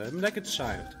anymore. I'm like a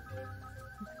child.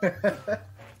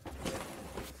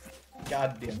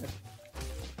 God damn it.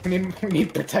 We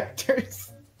need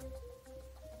protectors.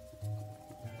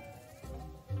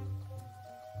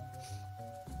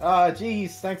 Ah,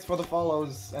 jeez, thanks for the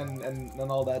follows and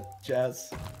all that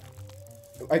jazz.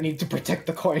 I need to protect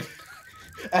the coin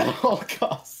at all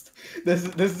costs. This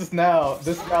is now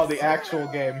the actual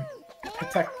game.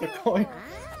 Protect the coin.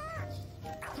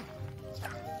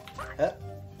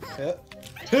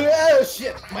 Oh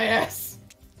shit, my ass.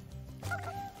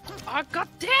 Oh god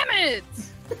damn it!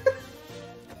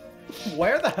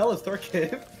 Where the hell is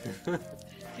Torkid?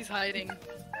 He's hiding.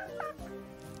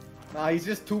 Nah, he's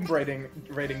just tomb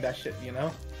raiding that shit, you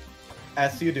know?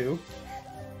 As you do.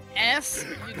 As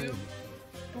you do.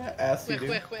 As you do.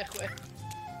 Wait.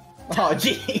 Oh,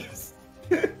 jeez.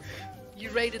 You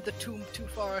raided the tomb too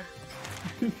far.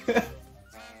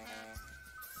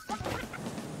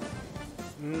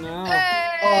 No.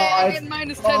 Hey! Oh, I get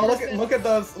minus 10%. look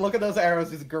at those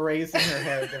arrows just grazing her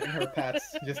hair, giving her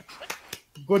pats. Just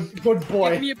good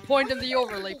boy. Give me a point in the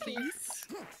overlay, please.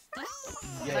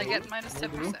 Yeah. I get minus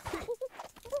 10%.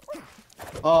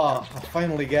 Oh, I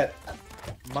finally get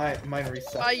mine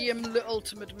reset. I am the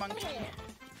ultimate monkey.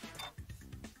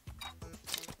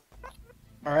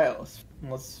 All right,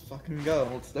 let's fucking go.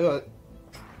 Let's do it.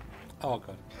 Oh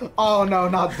god. Oh no,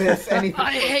 not this. Anything.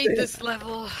 I hate this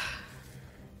level.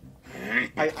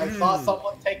 I saw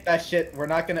someone take that shit.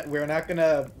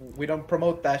 We don't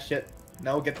promote that shit.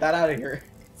 No, get that out of here.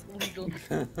 It's illegal.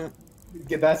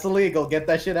 That's illegal. Get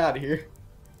that shit out of here.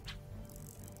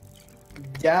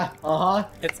 Yeah,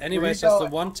 It's anyways just a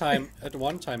one-time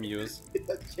use.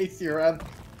 Chase you around.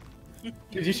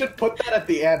 Dude, you should put that at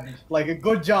the end. Like, a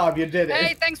good job, you did it.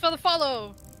 Hey, thanks for the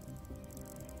follow.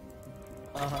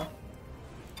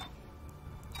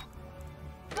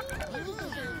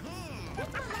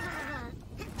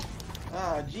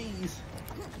 Ah, jeez.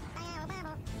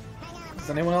 Does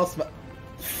anyone else?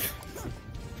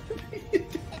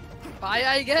 Bye,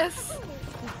 I guess.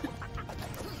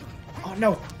 Oh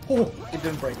no! Oh, it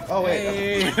didn't break. Oh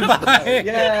wait. Hey, bye.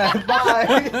 Yeah,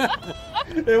 bye.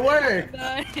 It worked.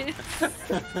 Nice.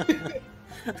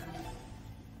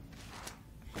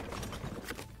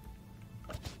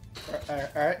 All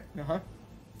right.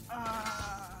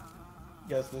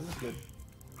 Yes, this is good.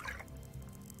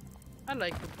 I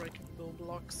like the breakable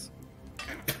blocks.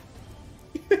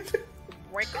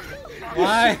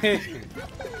 Why?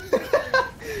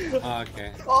 Oh,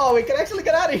 okay. Oh, we can actually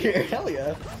get out of here. Hell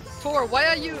yeah. Thor, why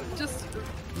are you just...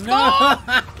 No!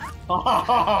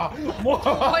 Why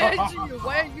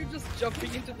are you just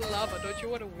jumping into the lava? Don't you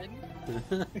want to win?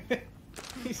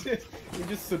 You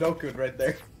just Sudoku'd right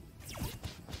there.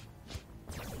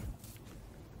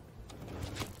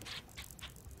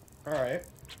 Alright.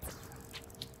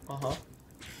 Uh-huh.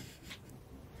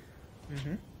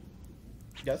 Mm-hmm.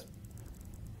 Yes.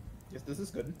 Yes, this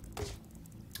is good.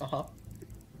 Uh-huh.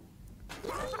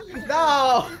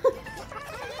 No!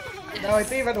 No,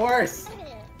 it's even worse!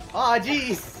 Aw,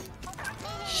 jeez!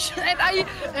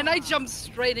 And I jumped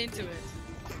straight into it.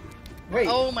 Wait.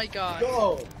 Oh my god.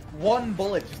 Go! One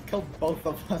bullet just killed both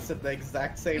of us at the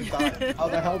exact same time. How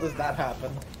the hell does that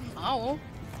happen? Oh.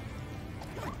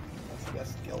 That's the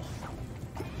best skill.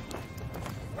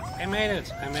 I made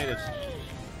it. I made it.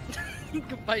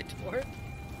 Goodbye, Thor.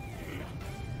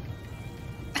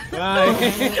 Bye.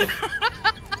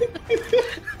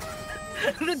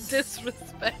 The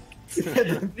disrespect.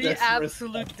 The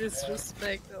absolute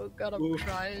disrespect. Oh god, I'm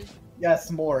crying.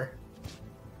 Yes, more.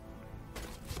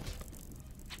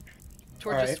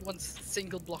 Thor All just right. wants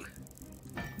single block.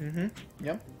 Mm-hmm.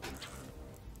 Yep.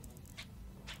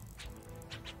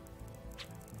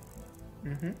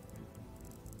 Mm-hmm.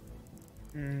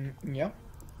 Yep.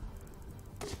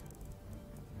 This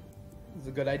is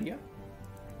a good idea.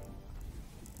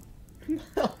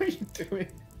 What are you doing?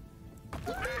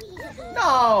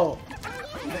 No!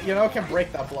 You know, it can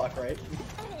break that block, right?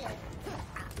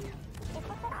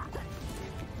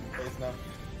 Please, no.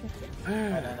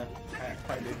 I don't know.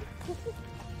 I did.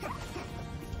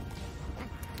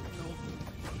 No.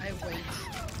 I wait.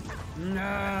 No.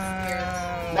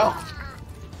 No!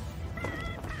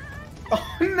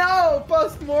 Oh no!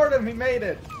 Post-mortem, he made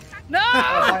it! No! Oh,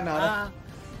 hi, Nana.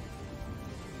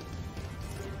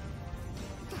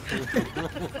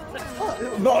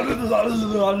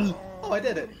 Oh, I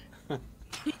did it.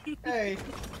 Hey.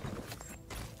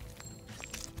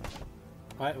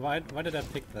 Why did I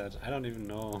pick that? I don't even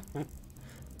know.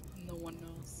 No one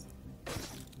knows.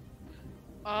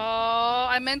 Oh,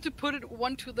 I meant to put it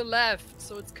one to the left,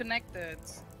 so it's connected.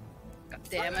 God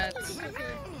damn it.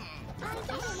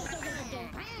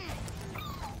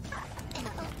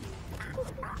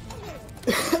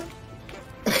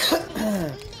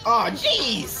 Oh,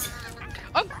 jeez!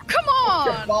 Oh, come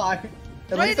on! Bye.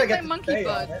 At Right least I in get my to monkey stay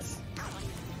on butt. it.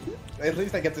 At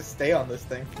least I get to stay on this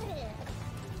thing.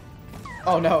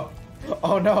 Oh no!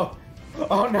 Oh no!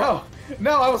 Oh no!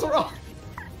 No, I was wrong!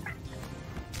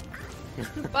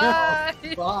 Bye!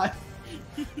 Bye!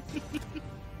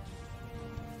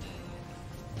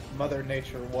 Mother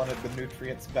Nature wanted the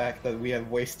nutrients back that we have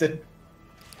wasted.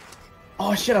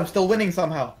 Oh shit, I'm still winning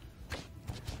somehow!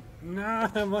 No,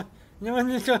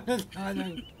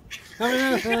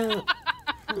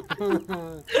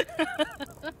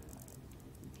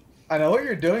 I know what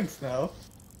you're doing, Snow.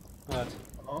 What?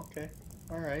 Okay,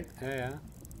 alright. Yeah.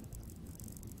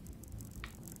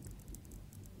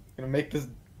 Gonna make this...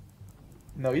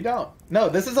 No, you don't. No,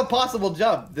 this is a possible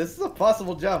jump. This is a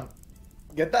possible jump.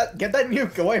 Get that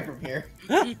nuke away from here.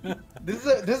 This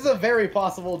is a very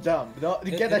possible jump.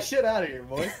 Get that shit out of here,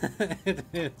 boy. It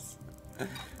is.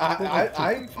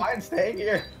 I'm fine staying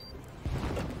here.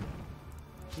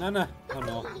 No. Oh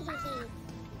no.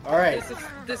 All right.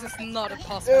 This is not a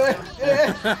possible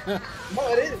jump.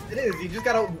 No, it is. You just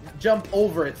gotta jump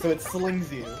over it so it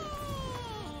slings you.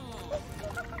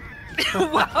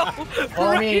 Wow! Well, I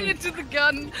right mean, into the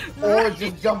gun! Or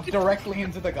just jump directly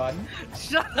into the gun.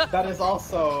 Shut up! That is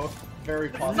also very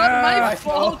possible. It's not my I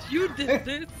fault, know. you did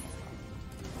this!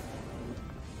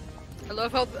 I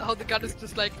love how the gun is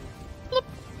just like... Bloop.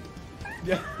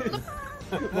 Yeah.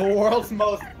 The world's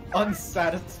most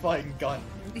unsatisfying gun.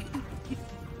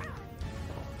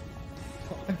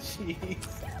 Oh, jeez.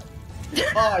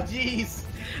 Oh, jeez.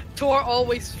 Thor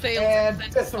always fails And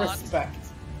at that spot. disrespect.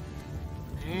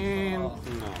 And Oh.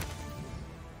 no.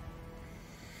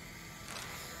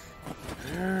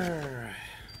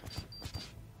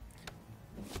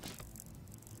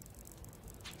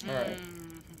 Alright.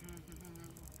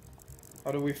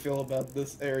 How do we feel about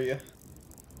this area?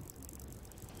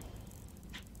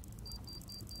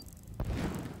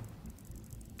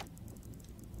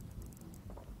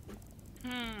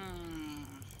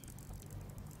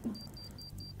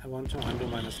 I want to undo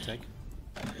my mistake.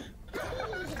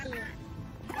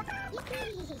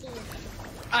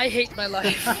 I hate my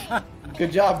life.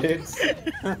 Good job, dudes.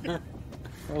 That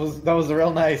was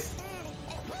real nice.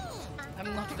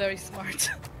 I'm not very smart.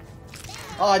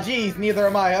 Aw, geez, neither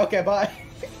am I. Okay, bye.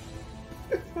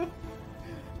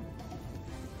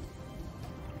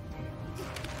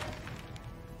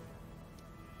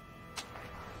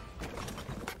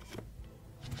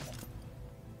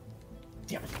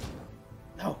 Damn it.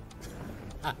 No.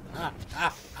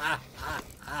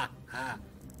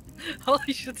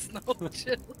 Holy shit, Snow,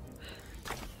 chill.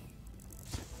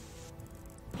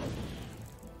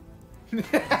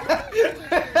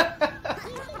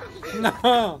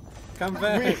 No! Come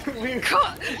back! We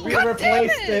God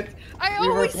replaced it. I We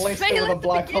always replaced fail it with a at the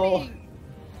black hole. beginning.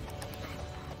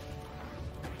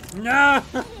 No!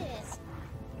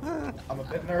 I'm a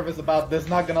bit nervous about this,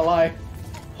 not gonna lie.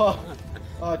 Oh,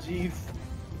 jeez.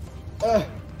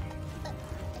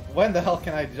 When the hell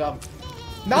can I jump?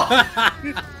 No!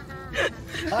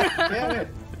 God damn it!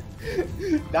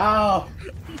 No!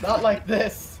 Not like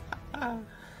this! I'm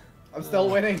still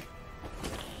winning.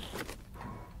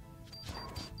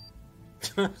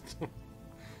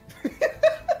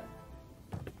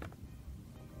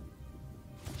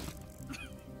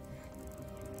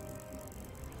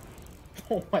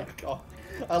 Oh my god.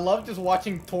 I love just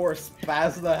watching Tor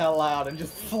spaz the hell out and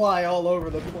just fly all over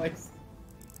the place.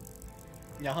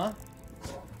 Yeah-huh.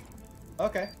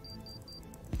 Okay.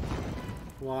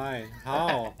 Why?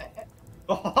 How?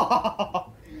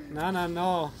 Nana,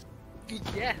 no.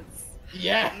 Yes.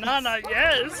 Yeah. Nana,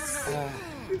 yes.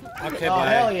 Okay, Oh, bye.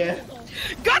 hell yeah.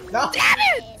 God No. damn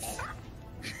it!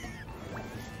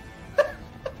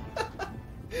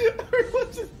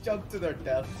 Everyone just jumped to their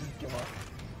death. Come on.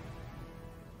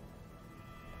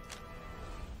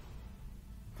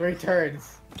 3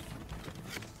 turns.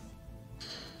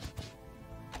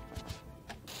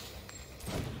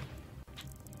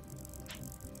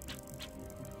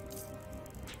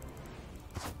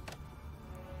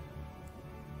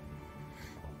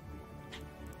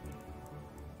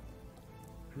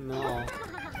 No.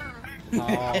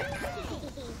 No.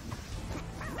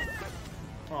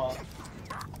 Oh.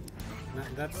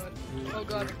 That's... Oh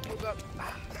god, oh god.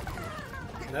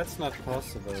 That's not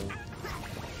possible.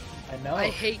 I know. I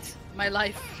hate my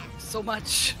life so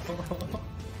much. You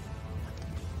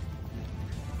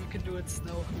can do it,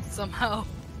 Snow, somehow.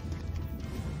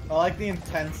 I like the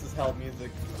intense as hell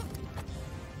music.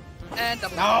 And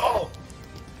I'm No!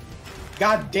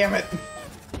 God damn it!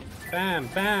 Bam,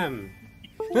 bam!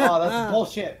 Oh, that's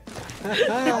bullshit.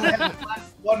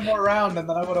 One more round and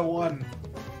then I would have won.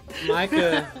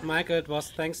 Michael, it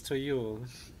was thanks to you.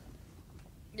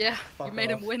 Yeah, Fuck you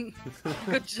made off. him win.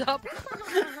 Good job.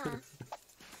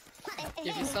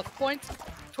 Give yourself a point.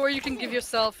 Tor, you can give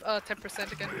yourself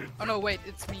 10% again. Oh no, wait,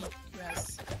 it's me.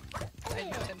 Yes. I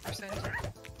need 10%.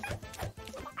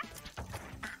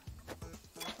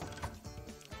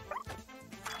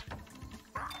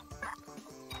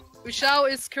 Ushao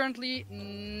is currently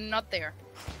not there.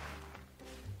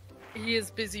 He is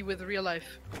busy with real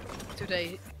life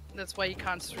today. That's why he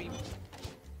can't stream.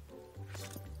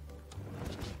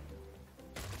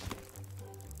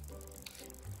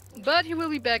 But he will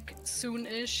be back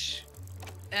soon-ish.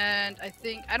 And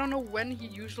I don't know when he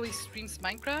usually streams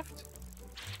Minecraft.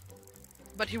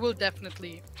 But he will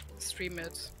definitely stream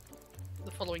it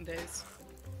the following days.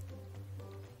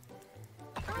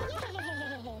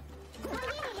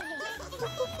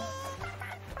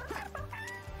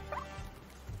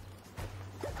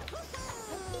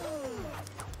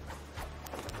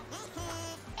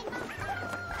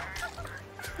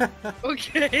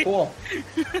 Okay. Cool.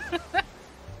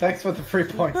 Thanks for the 3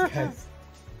 points, guys.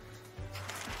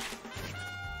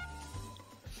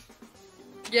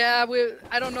 Yeah,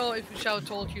 I don't know if Xiao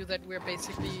told you that we're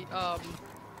basically a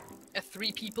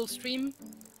 3-people stream.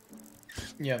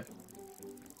 Yeah.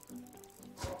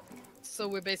 So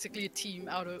we're basically a team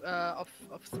out of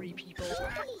 3 people.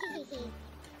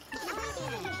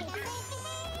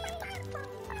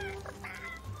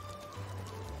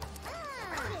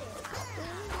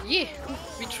 Yeah,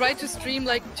 we tried to stream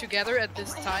like together at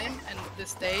this time and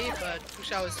this day, but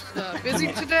Xiao is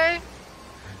busy today.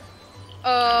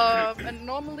 And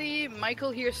normally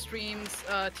Michael here streams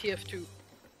TF2.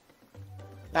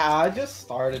 Nah, I just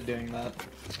started doing that.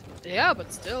 Yeah,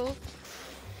 but still,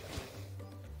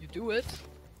 you do it.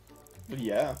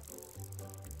 Yeah.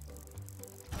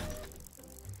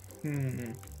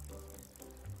 Hmm.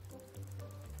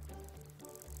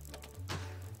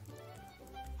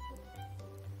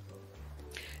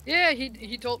 Yeah,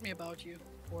 he told me about you,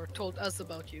 or told us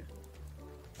about you.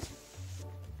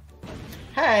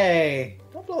 Hey!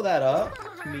 Don't blow that up.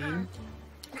 Mean.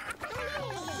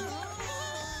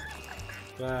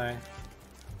 Bye.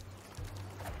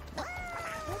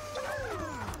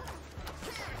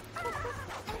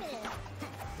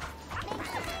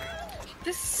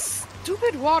 This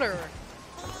stupid water.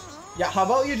 Yeah, how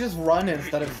about you just run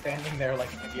instead of standing there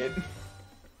like an idiot?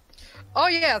 Oh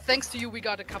yeah, thanks to you we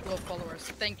got a couple of followers.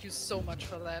 Thank you so much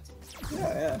for that.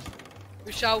 Yeah.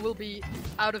 Vishal will be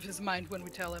out of his mind when we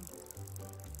tell him.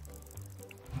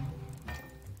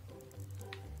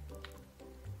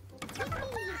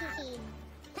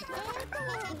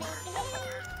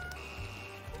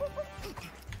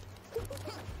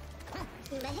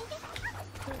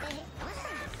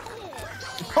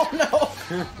 Oh no!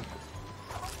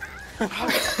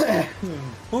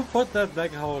 Who put that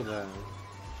black hole there?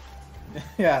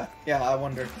 Yeah, I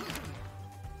wonder.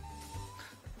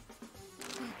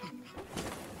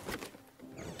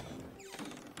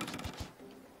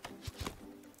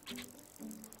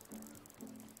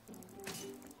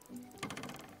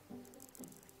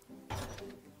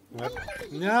 What?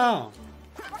 No!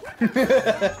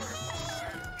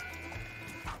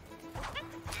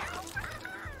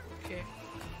 Okay.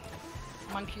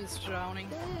 Monkey is drowning.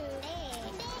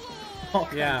 Oh,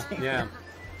 Yeah, yeah.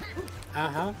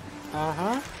 Uh-huh.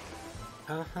 Uh-huh.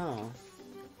 Uh-huh.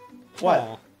 What?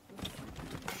 Oh.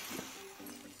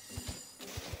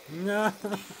 No.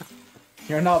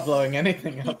 You're not blowing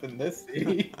anything up in this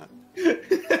city.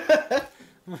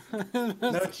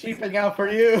 No cheaping out for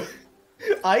you.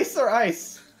 Ice or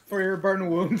ice for your burn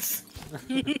wounds?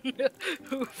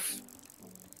 Oof.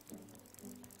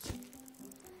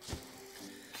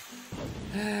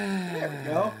 There we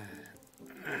go.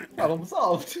 Problem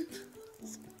solved.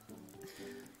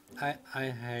 I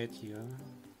hate you.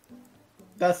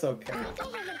 That's okay.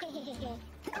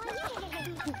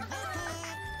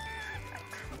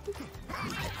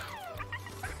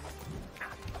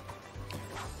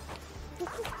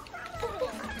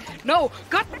 No!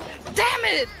 God damn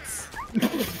it!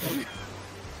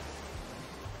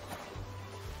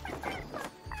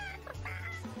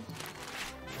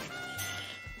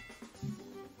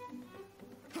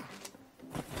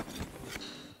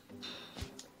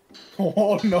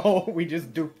 Oh no, we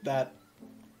just duped that.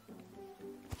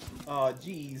 Oh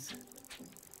jeez.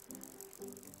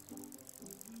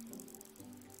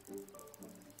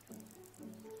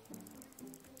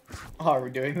 Oh, are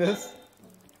we doing this?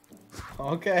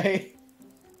 Okay.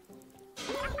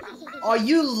 Oh,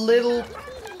 you little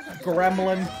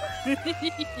gremlin.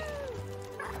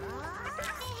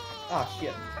 Ah,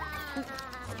 shit.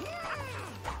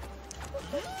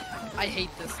 I hate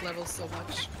this level so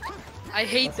much. I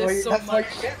hate this so that's much.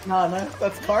 That's shit, Nana.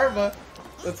 That's karma.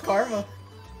 That's karma.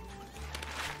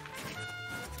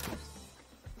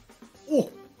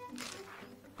 Oh.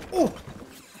 Oh.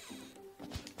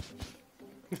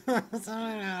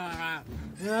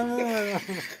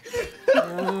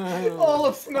 All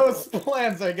of Snow's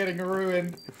plans are getting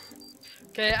ruined.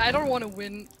 Okay, I don't want to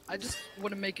win. I just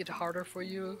want to make it harder for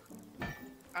you.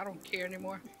 I don't care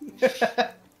anymore.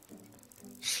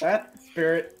 That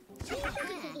spirit.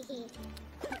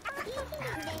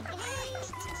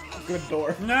 Good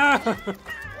door. No!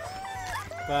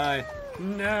 Bye.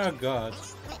 No, God.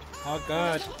 Oh,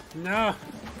 God. No!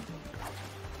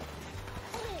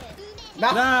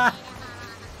 No! Nah!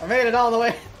 I made it all the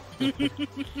way.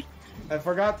 I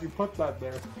forgot you put that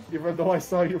there. Even though I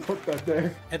saw you put that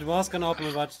there. It was gonna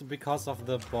open, but because of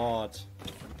the board.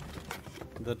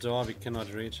 The door, we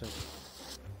cannot reach it.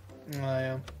 I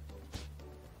am.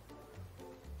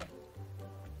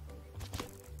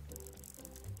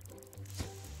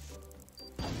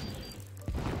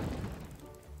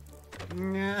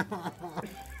 No.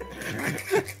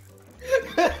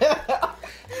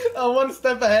 I'm one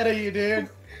step ahead of you, dude.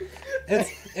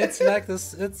 It's like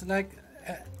this. It's like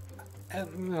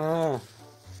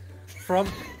from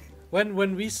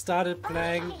when we started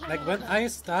playing, like when I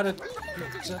started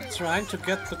trying to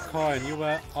get the coin, you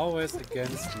were always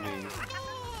against me.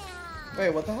 Wait,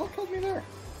 what the hell killed me there?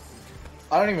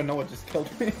 I don't even know what just killed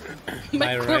me.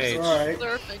 My rage. Alright.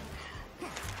 Slurping.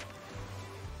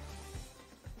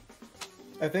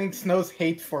 I think Snow's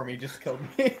hate for me just killed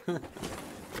me.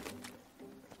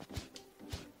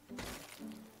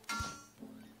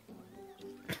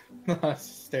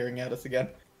 Staring at us again.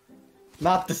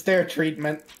 Not the stare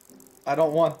treatment. I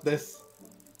don't want this.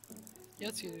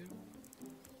 Yes, you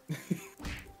do.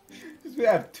 We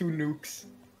have 2 nukes.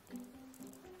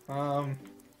 No,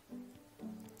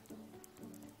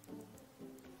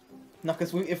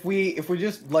 cause if we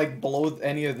just like blow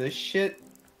any of this shit,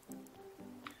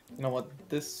 you know what?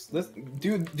 Do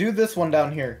this one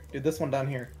down here. Do this one down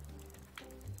here.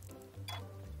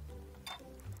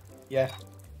 Yeah.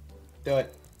 Do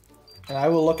it. And I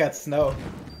will look at Snow.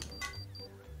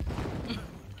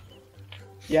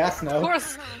 Yeah, Snow.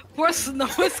 Poor Snow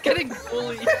is getting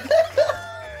bullied.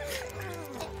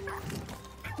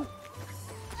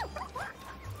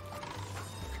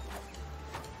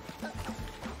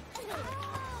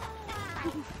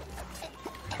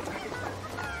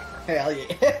 Hell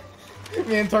yeah.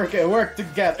 Me and Torque work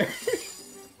together.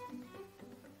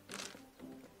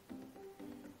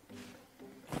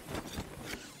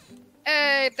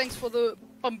 Hey, thanks for the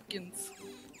pumpkins.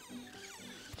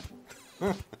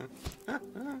 Are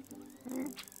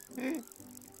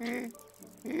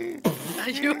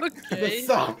you okay? The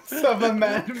songs of a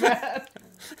madman.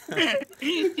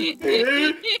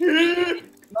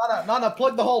 Nana,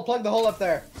 plug the hole up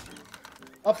there.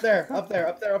 Up there.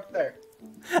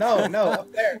 No,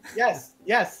 up there.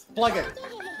 Yes, plug it.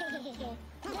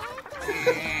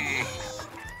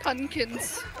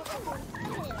 Pumpkins.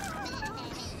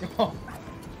 Oh.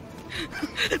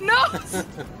 No!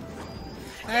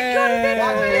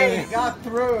 Hey! Got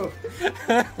through.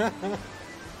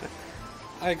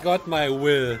 I got my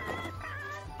will.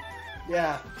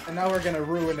 Yeah, and now we're gonna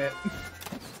ruin it.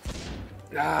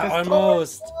 Ah,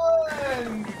 almost.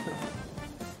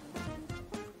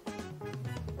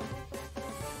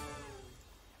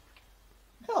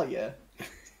 Hell yeah.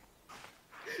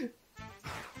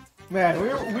 Man,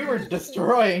 we were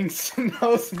destroying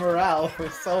Snow's morale for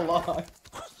so long.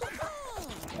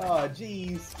 Oh,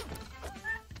 jeez.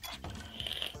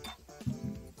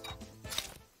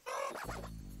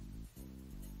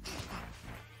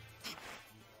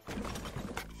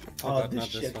 Oh god, not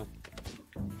this one.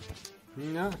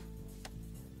 No.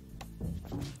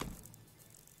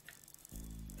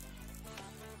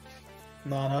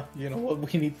 Nana, you know what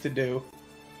we need to do?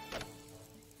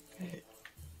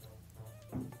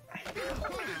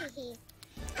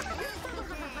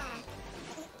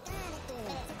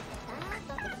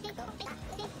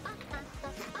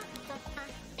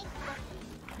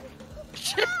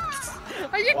 Shit!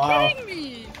 Are you kidding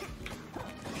me?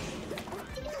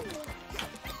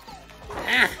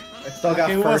 Ah. I still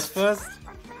got Who was first. first?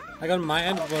 I got my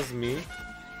end, it was me.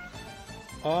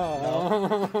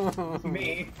 Oh. No.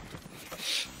 Me.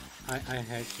 I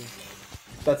hate you.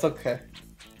 That's okay.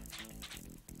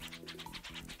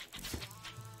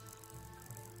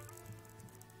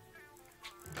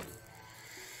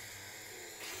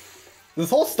 This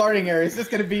whole starting area is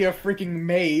just gonna be a freaking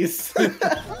maze.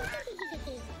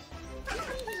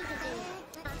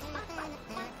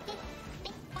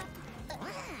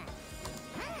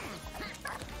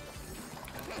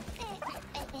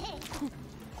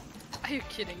 Are you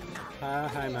kidding me?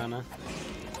 Hi, Nana.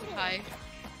 Hi.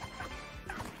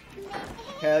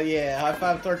 Hell yeah, high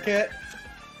five Torquet.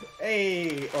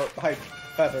 Hey, or high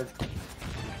feathered.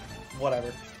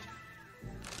 Whatever.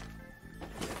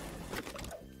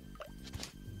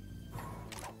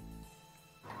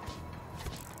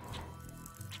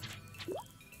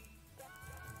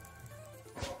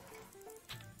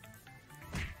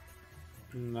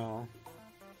 No.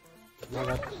 No,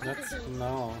 that's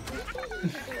no.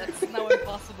 That's now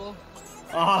impossible.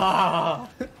 Ah!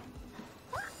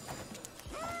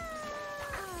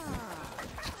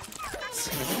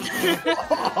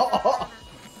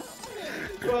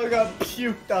 I got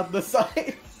puked on the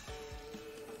side.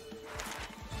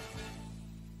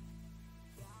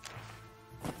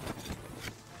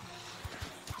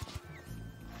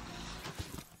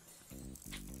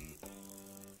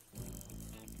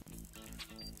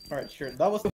 Alright, sure.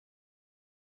 That was the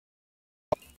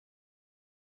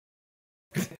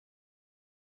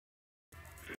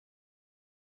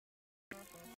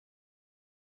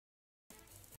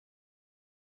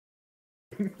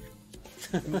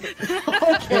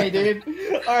okay, dude.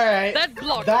 Alright. That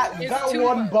block That is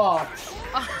one much. box.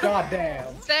 God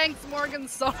damn. Thanks, Morgan.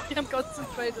 Sorry, I'm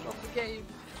concentrated on the game.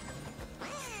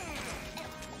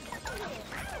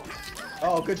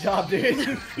 Oh, good job,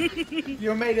 dude.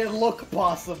 You made it look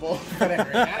possible, but in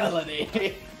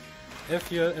reality.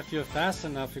 If you're fast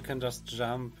enough, you can just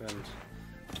jump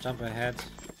ahead.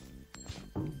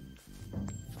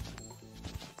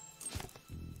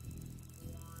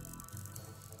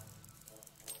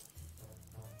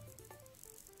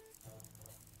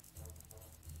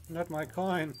 Not my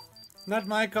coin! Not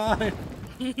my coin!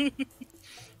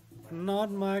 Not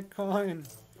my coin!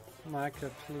 Micah,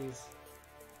 please.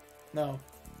 No.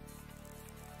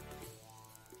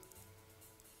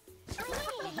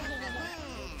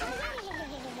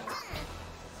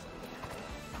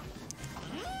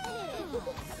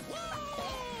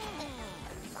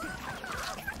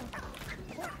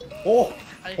 Oh!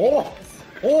 Oh!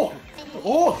 Oh!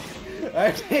 Oh!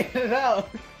 I made it out!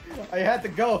 I had to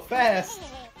go fast!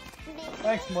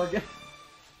 Thanks, Morgan.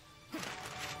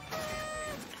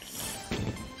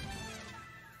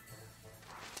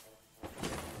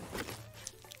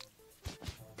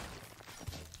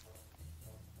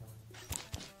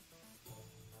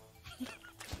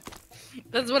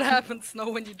 That's what happens, Snow,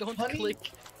 when you don't Honey?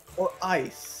 click. Or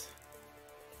ice?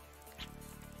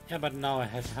 Yeah, but now I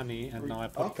have honey, and now I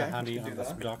put the honey on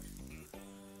this block.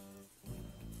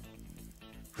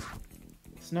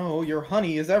 Snow, your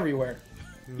honey is everywhere.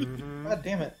 Mm-hmm. God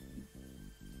damn it.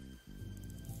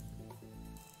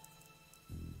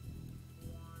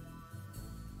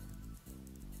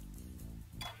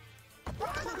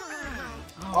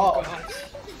 Oh, God.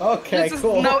 Okay, this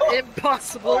cool. This is now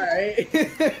impossible. Alright.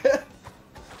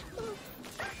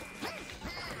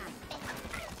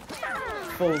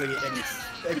 Fully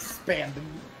expanded.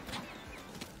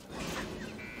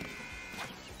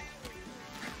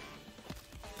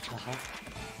 Uh-huh.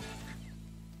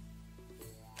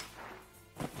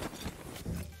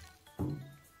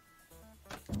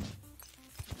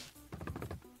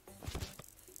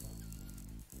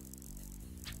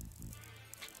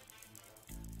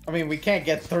 I mean, we can't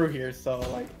get through here, so,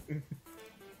 like...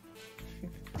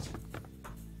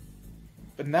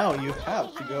 But now you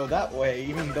have to go that way,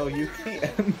 even though you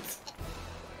can't.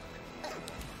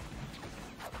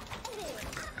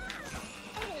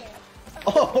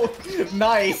 Oh,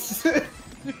 nice!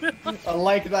 I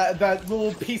like that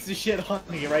little piece of shit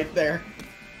honey right there.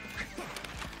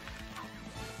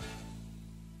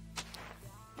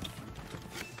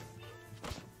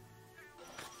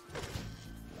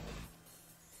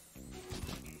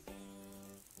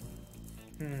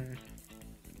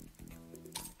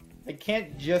 I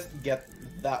can't just get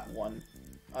that one.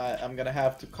 I'm gonna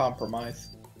have to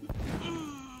compromise.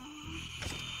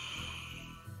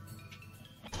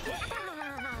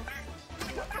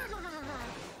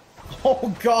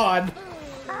 Oh God!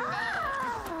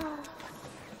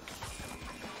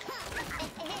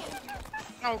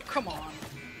 Oh, come on.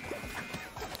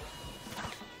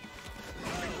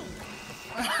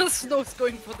 Snow's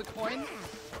going for the coin.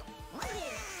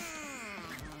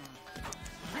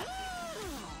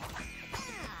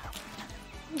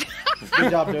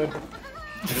 Good job, dude.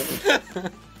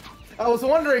 I was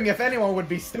wondering if anyone would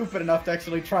be stupid enough to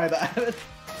actually try that.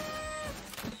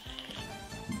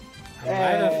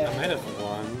 I might have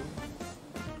won.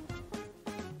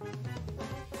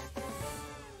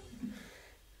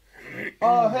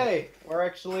 Oh, hey! We're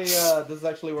actually, this is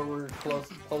actually where we're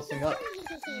closing up.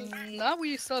 Now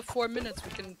we still have 4 minutes,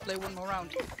 we can play one more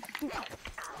round.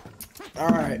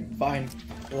 Alright, fine.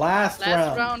 Last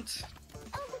round.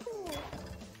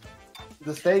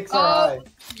 The stakes are high.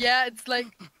 Yeah, it's like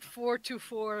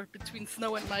 4-4 between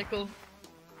Snow and Michael.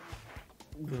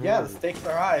 Yeah, the stakes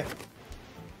are high.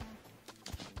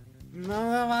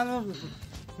 No.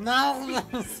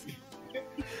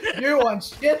 You want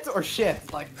shit or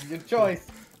shit? Like, your choice.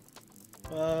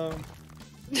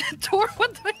 Tor,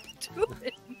 what are you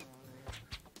doing?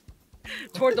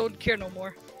 Tor don't care no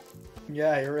more.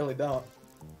 Yeah, you really don't.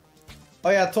 Oh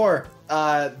yeah, Tor.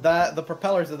 The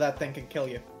propellers of that thing can kill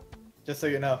you. Just so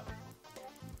you know.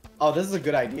 Oh, this is a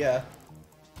good idea.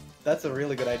 That's a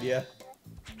really good idea.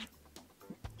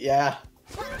 Yeah.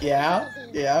 Yeah.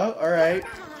 Yeah. All right.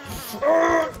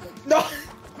 No.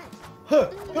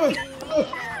 Help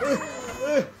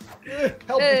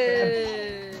me,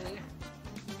 man.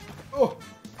 Oh.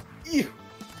 Ew.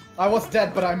 I was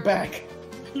dead, but I'm back.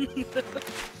 I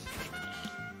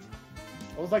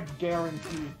was like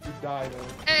guaranteed to die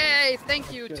though. Hey,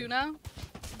 thank you, Tuna.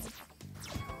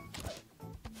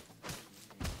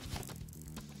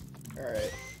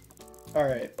 All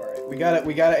right. We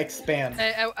gotta expand.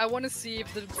 I want to see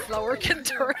if the flower can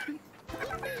turn.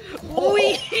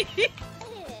 Wee!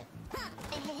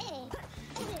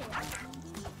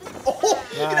 Oh,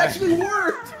 it actually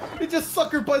worked! It just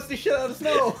sucker punched the shit out of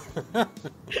Snow.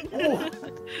 Oh.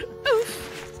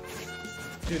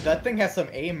 Dude, that thing has some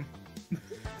aim.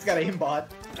 It's got aimbot.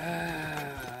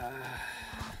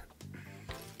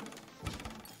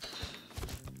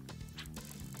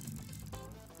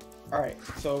 Alright,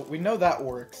 so we know that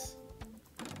works,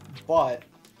 but...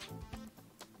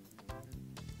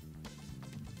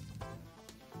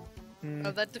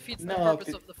 Oh, that defeats the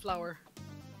purpose of the flower.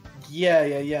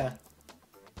 Yeah.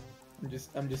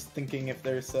 I'm just thinking if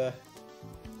there's a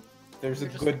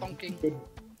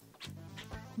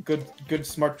good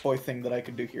smart boy thing that I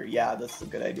could do here. Yeah, that's a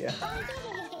good idea.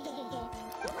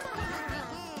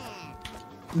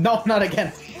 No, not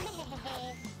again.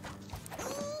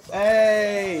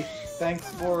 Hey, thanks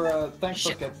for the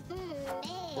gift.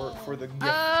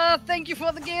 Thank you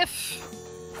for the gift.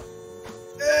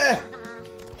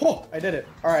 Oh, I did it.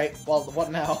 All right. Well, what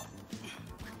now?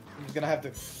 I'm just gonna have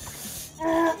to.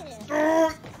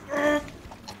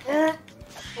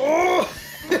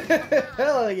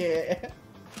 Hell yeah!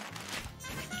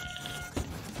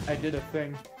 I did a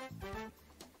thing.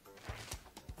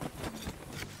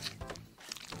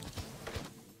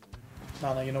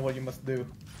 No, you know what you must do.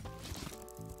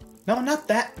 No, not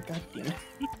that. God damn it.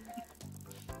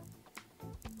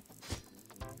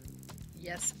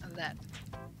 Yes, that.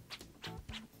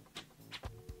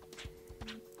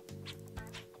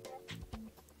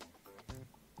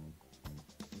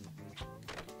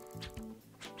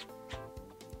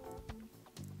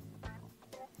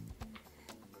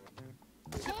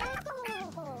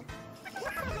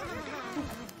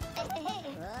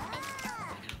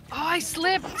 Oh, I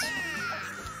slipped!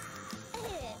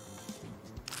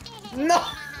 No!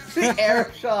 The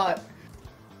air shot!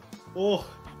 Oh.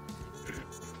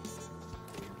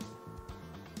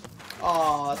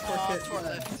 Oh, Tor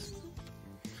left.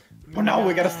 Oh no,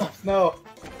 we gotta stop Snow.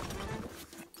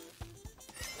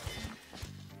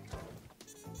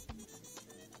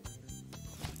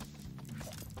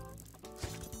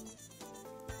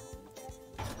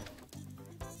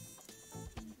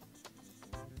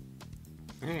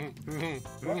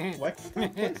 What?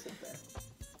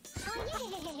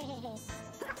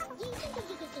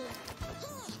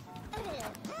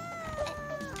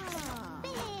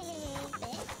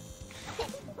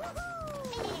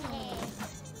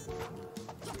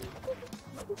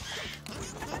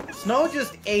 Snow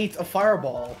just ate a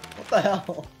fireball. What the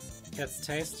hell? Gets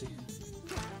tasty.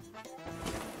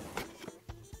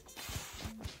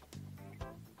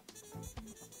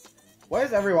 Why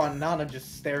is everyone Nana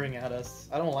just staring at us?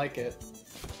 I don't like it.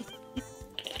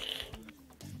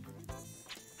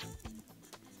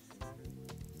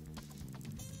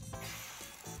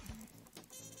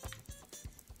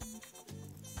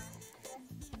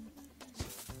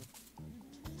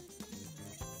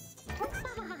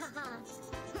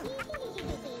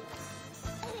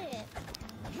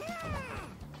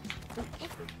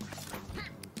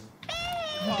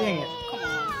 Dang it.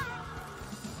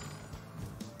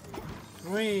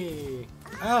 Wee.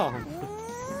 Oh.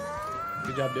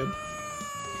 Good job, dude.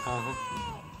 Uh-huh.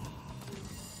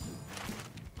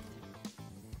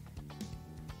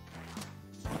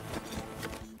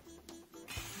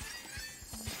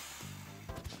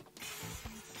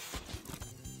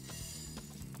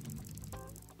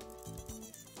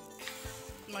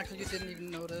 Michael, you didn't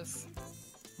even notice.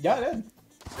 Yeah, I did.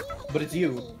 But it's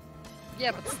you.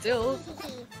 Yeah, but still.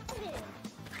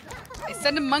 I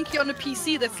sent a monkey on a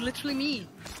PC, that's literally me.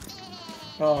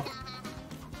 Oh.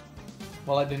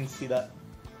 Well, I didn't see that.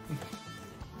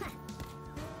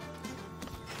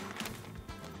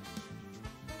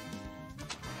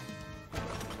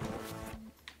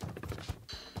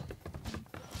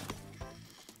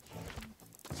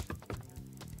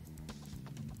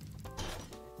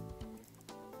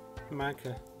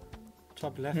 Michael.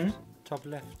 Top left. Hmm? Top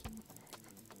left.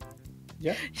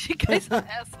 Yeah. You guys are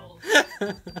assholes.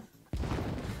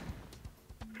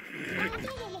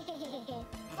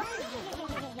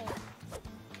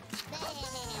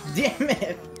 Damn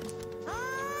it!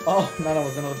 Oh, Nana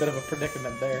was in a bit of a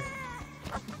predicament there.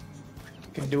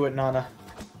 You can do it, Nana.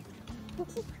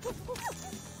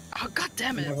 Oh, god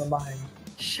damn it. Never mind.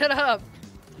 Shut up.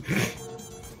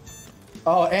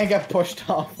 Oh, and got pushed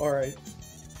off. Alright.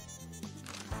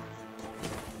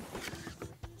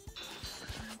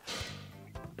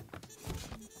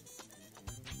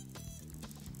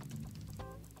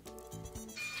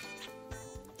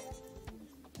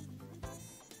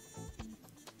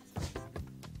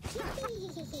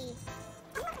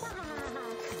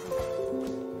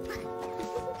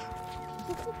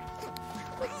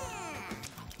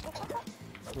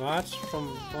 What?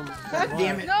 From God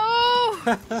damn it! No!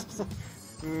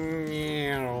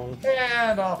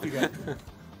 And off you go.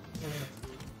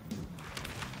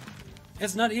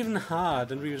 It's not even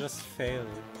hard, and we just fail.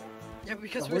 Yeah,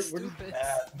 because Oh, we're just stupid.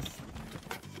 bad.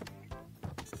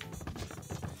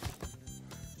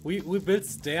 We built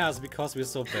stairs because we're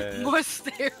so bad. More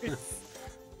stairs.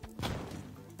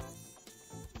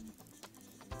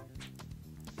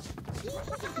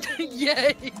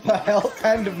 Yay! The hell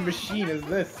kind of machine is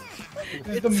this?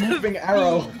 This is the moving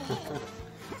arrow.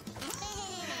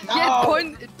 Yeah, Ow!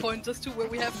 it points us to where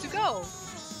we have to go.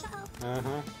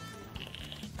 Uh-huh.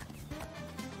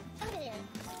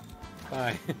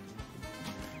 Bye.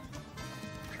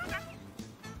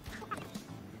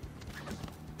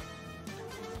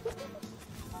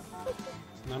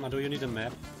 Mama, do you need a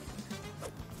map?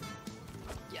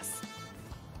 Yes.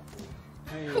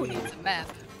 Hey. Who needs a map?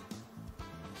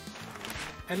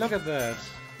 Hey, look at that.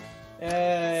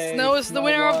 Yay, Snow is the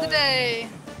winner of the won. day.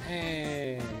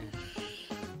 Hey.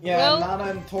 Yeah, Well- Nana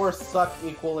and Tor suck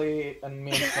equally, and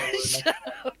me and Tor. Shut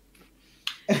up.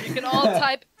 You can all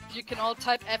type. You can all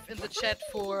type F in the chat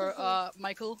for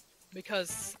Michael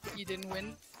because he didn't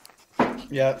win.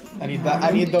 Yeah, I need that.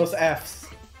 I need those Fs.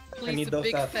 Please, need the those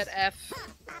big Fs. fat F.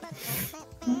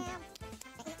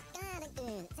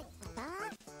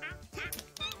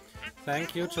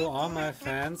 Thank you to all my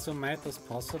fans who made this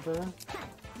possible.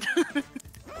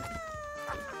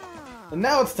 And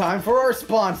now it's time for our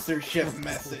sponsorship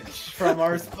message from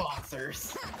our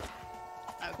sponsors.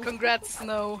 Congrats,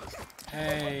 Snow.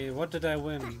 Hey, what did I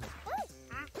win?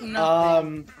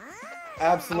 Nothing.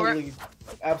 Absolutely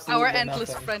Our endless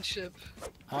nothing. friendship.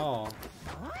 Oh.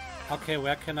 Okay,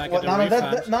 where can I get a Nana,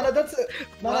 refund?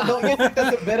 don't you think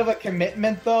that's a bit of a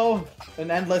commitment, though? An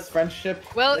endless friendship?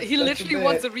 Well, he literally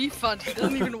wants a refund. He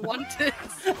doesn't even want it.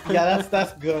 Yeah,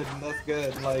 that's good. That's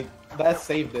good. Like, that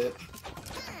saved it.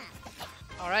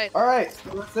 Alright. Alright, so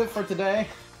that's it for today.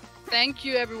 Thank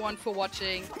you everyone for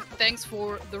watching. Thanks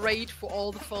for the raid, for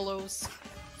all the follows,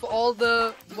 for all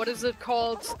the, what is it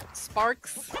called?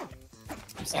 Sparks?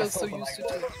 I'm still so used to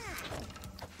it.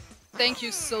 Thank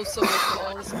you so much for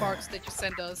all the sparks that you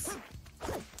sent us.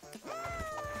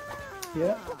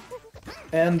 Yeah.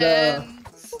 And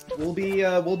we'll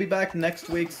be back next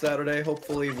week Saturday,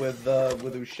 hopefully with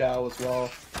Ushao as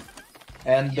well.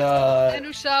 And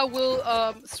Ushao will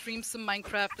stream some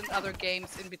Minecraft and other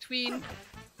games in between.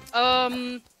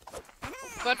 But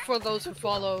for those who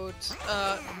followed,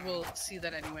 you will see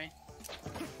that anyway.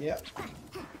 Yeah.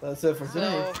 That's it for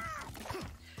today. So,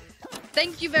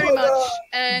 thank you very much,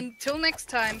 and till next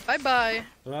time, bye-bye.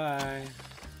 Bye.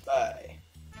 Bye.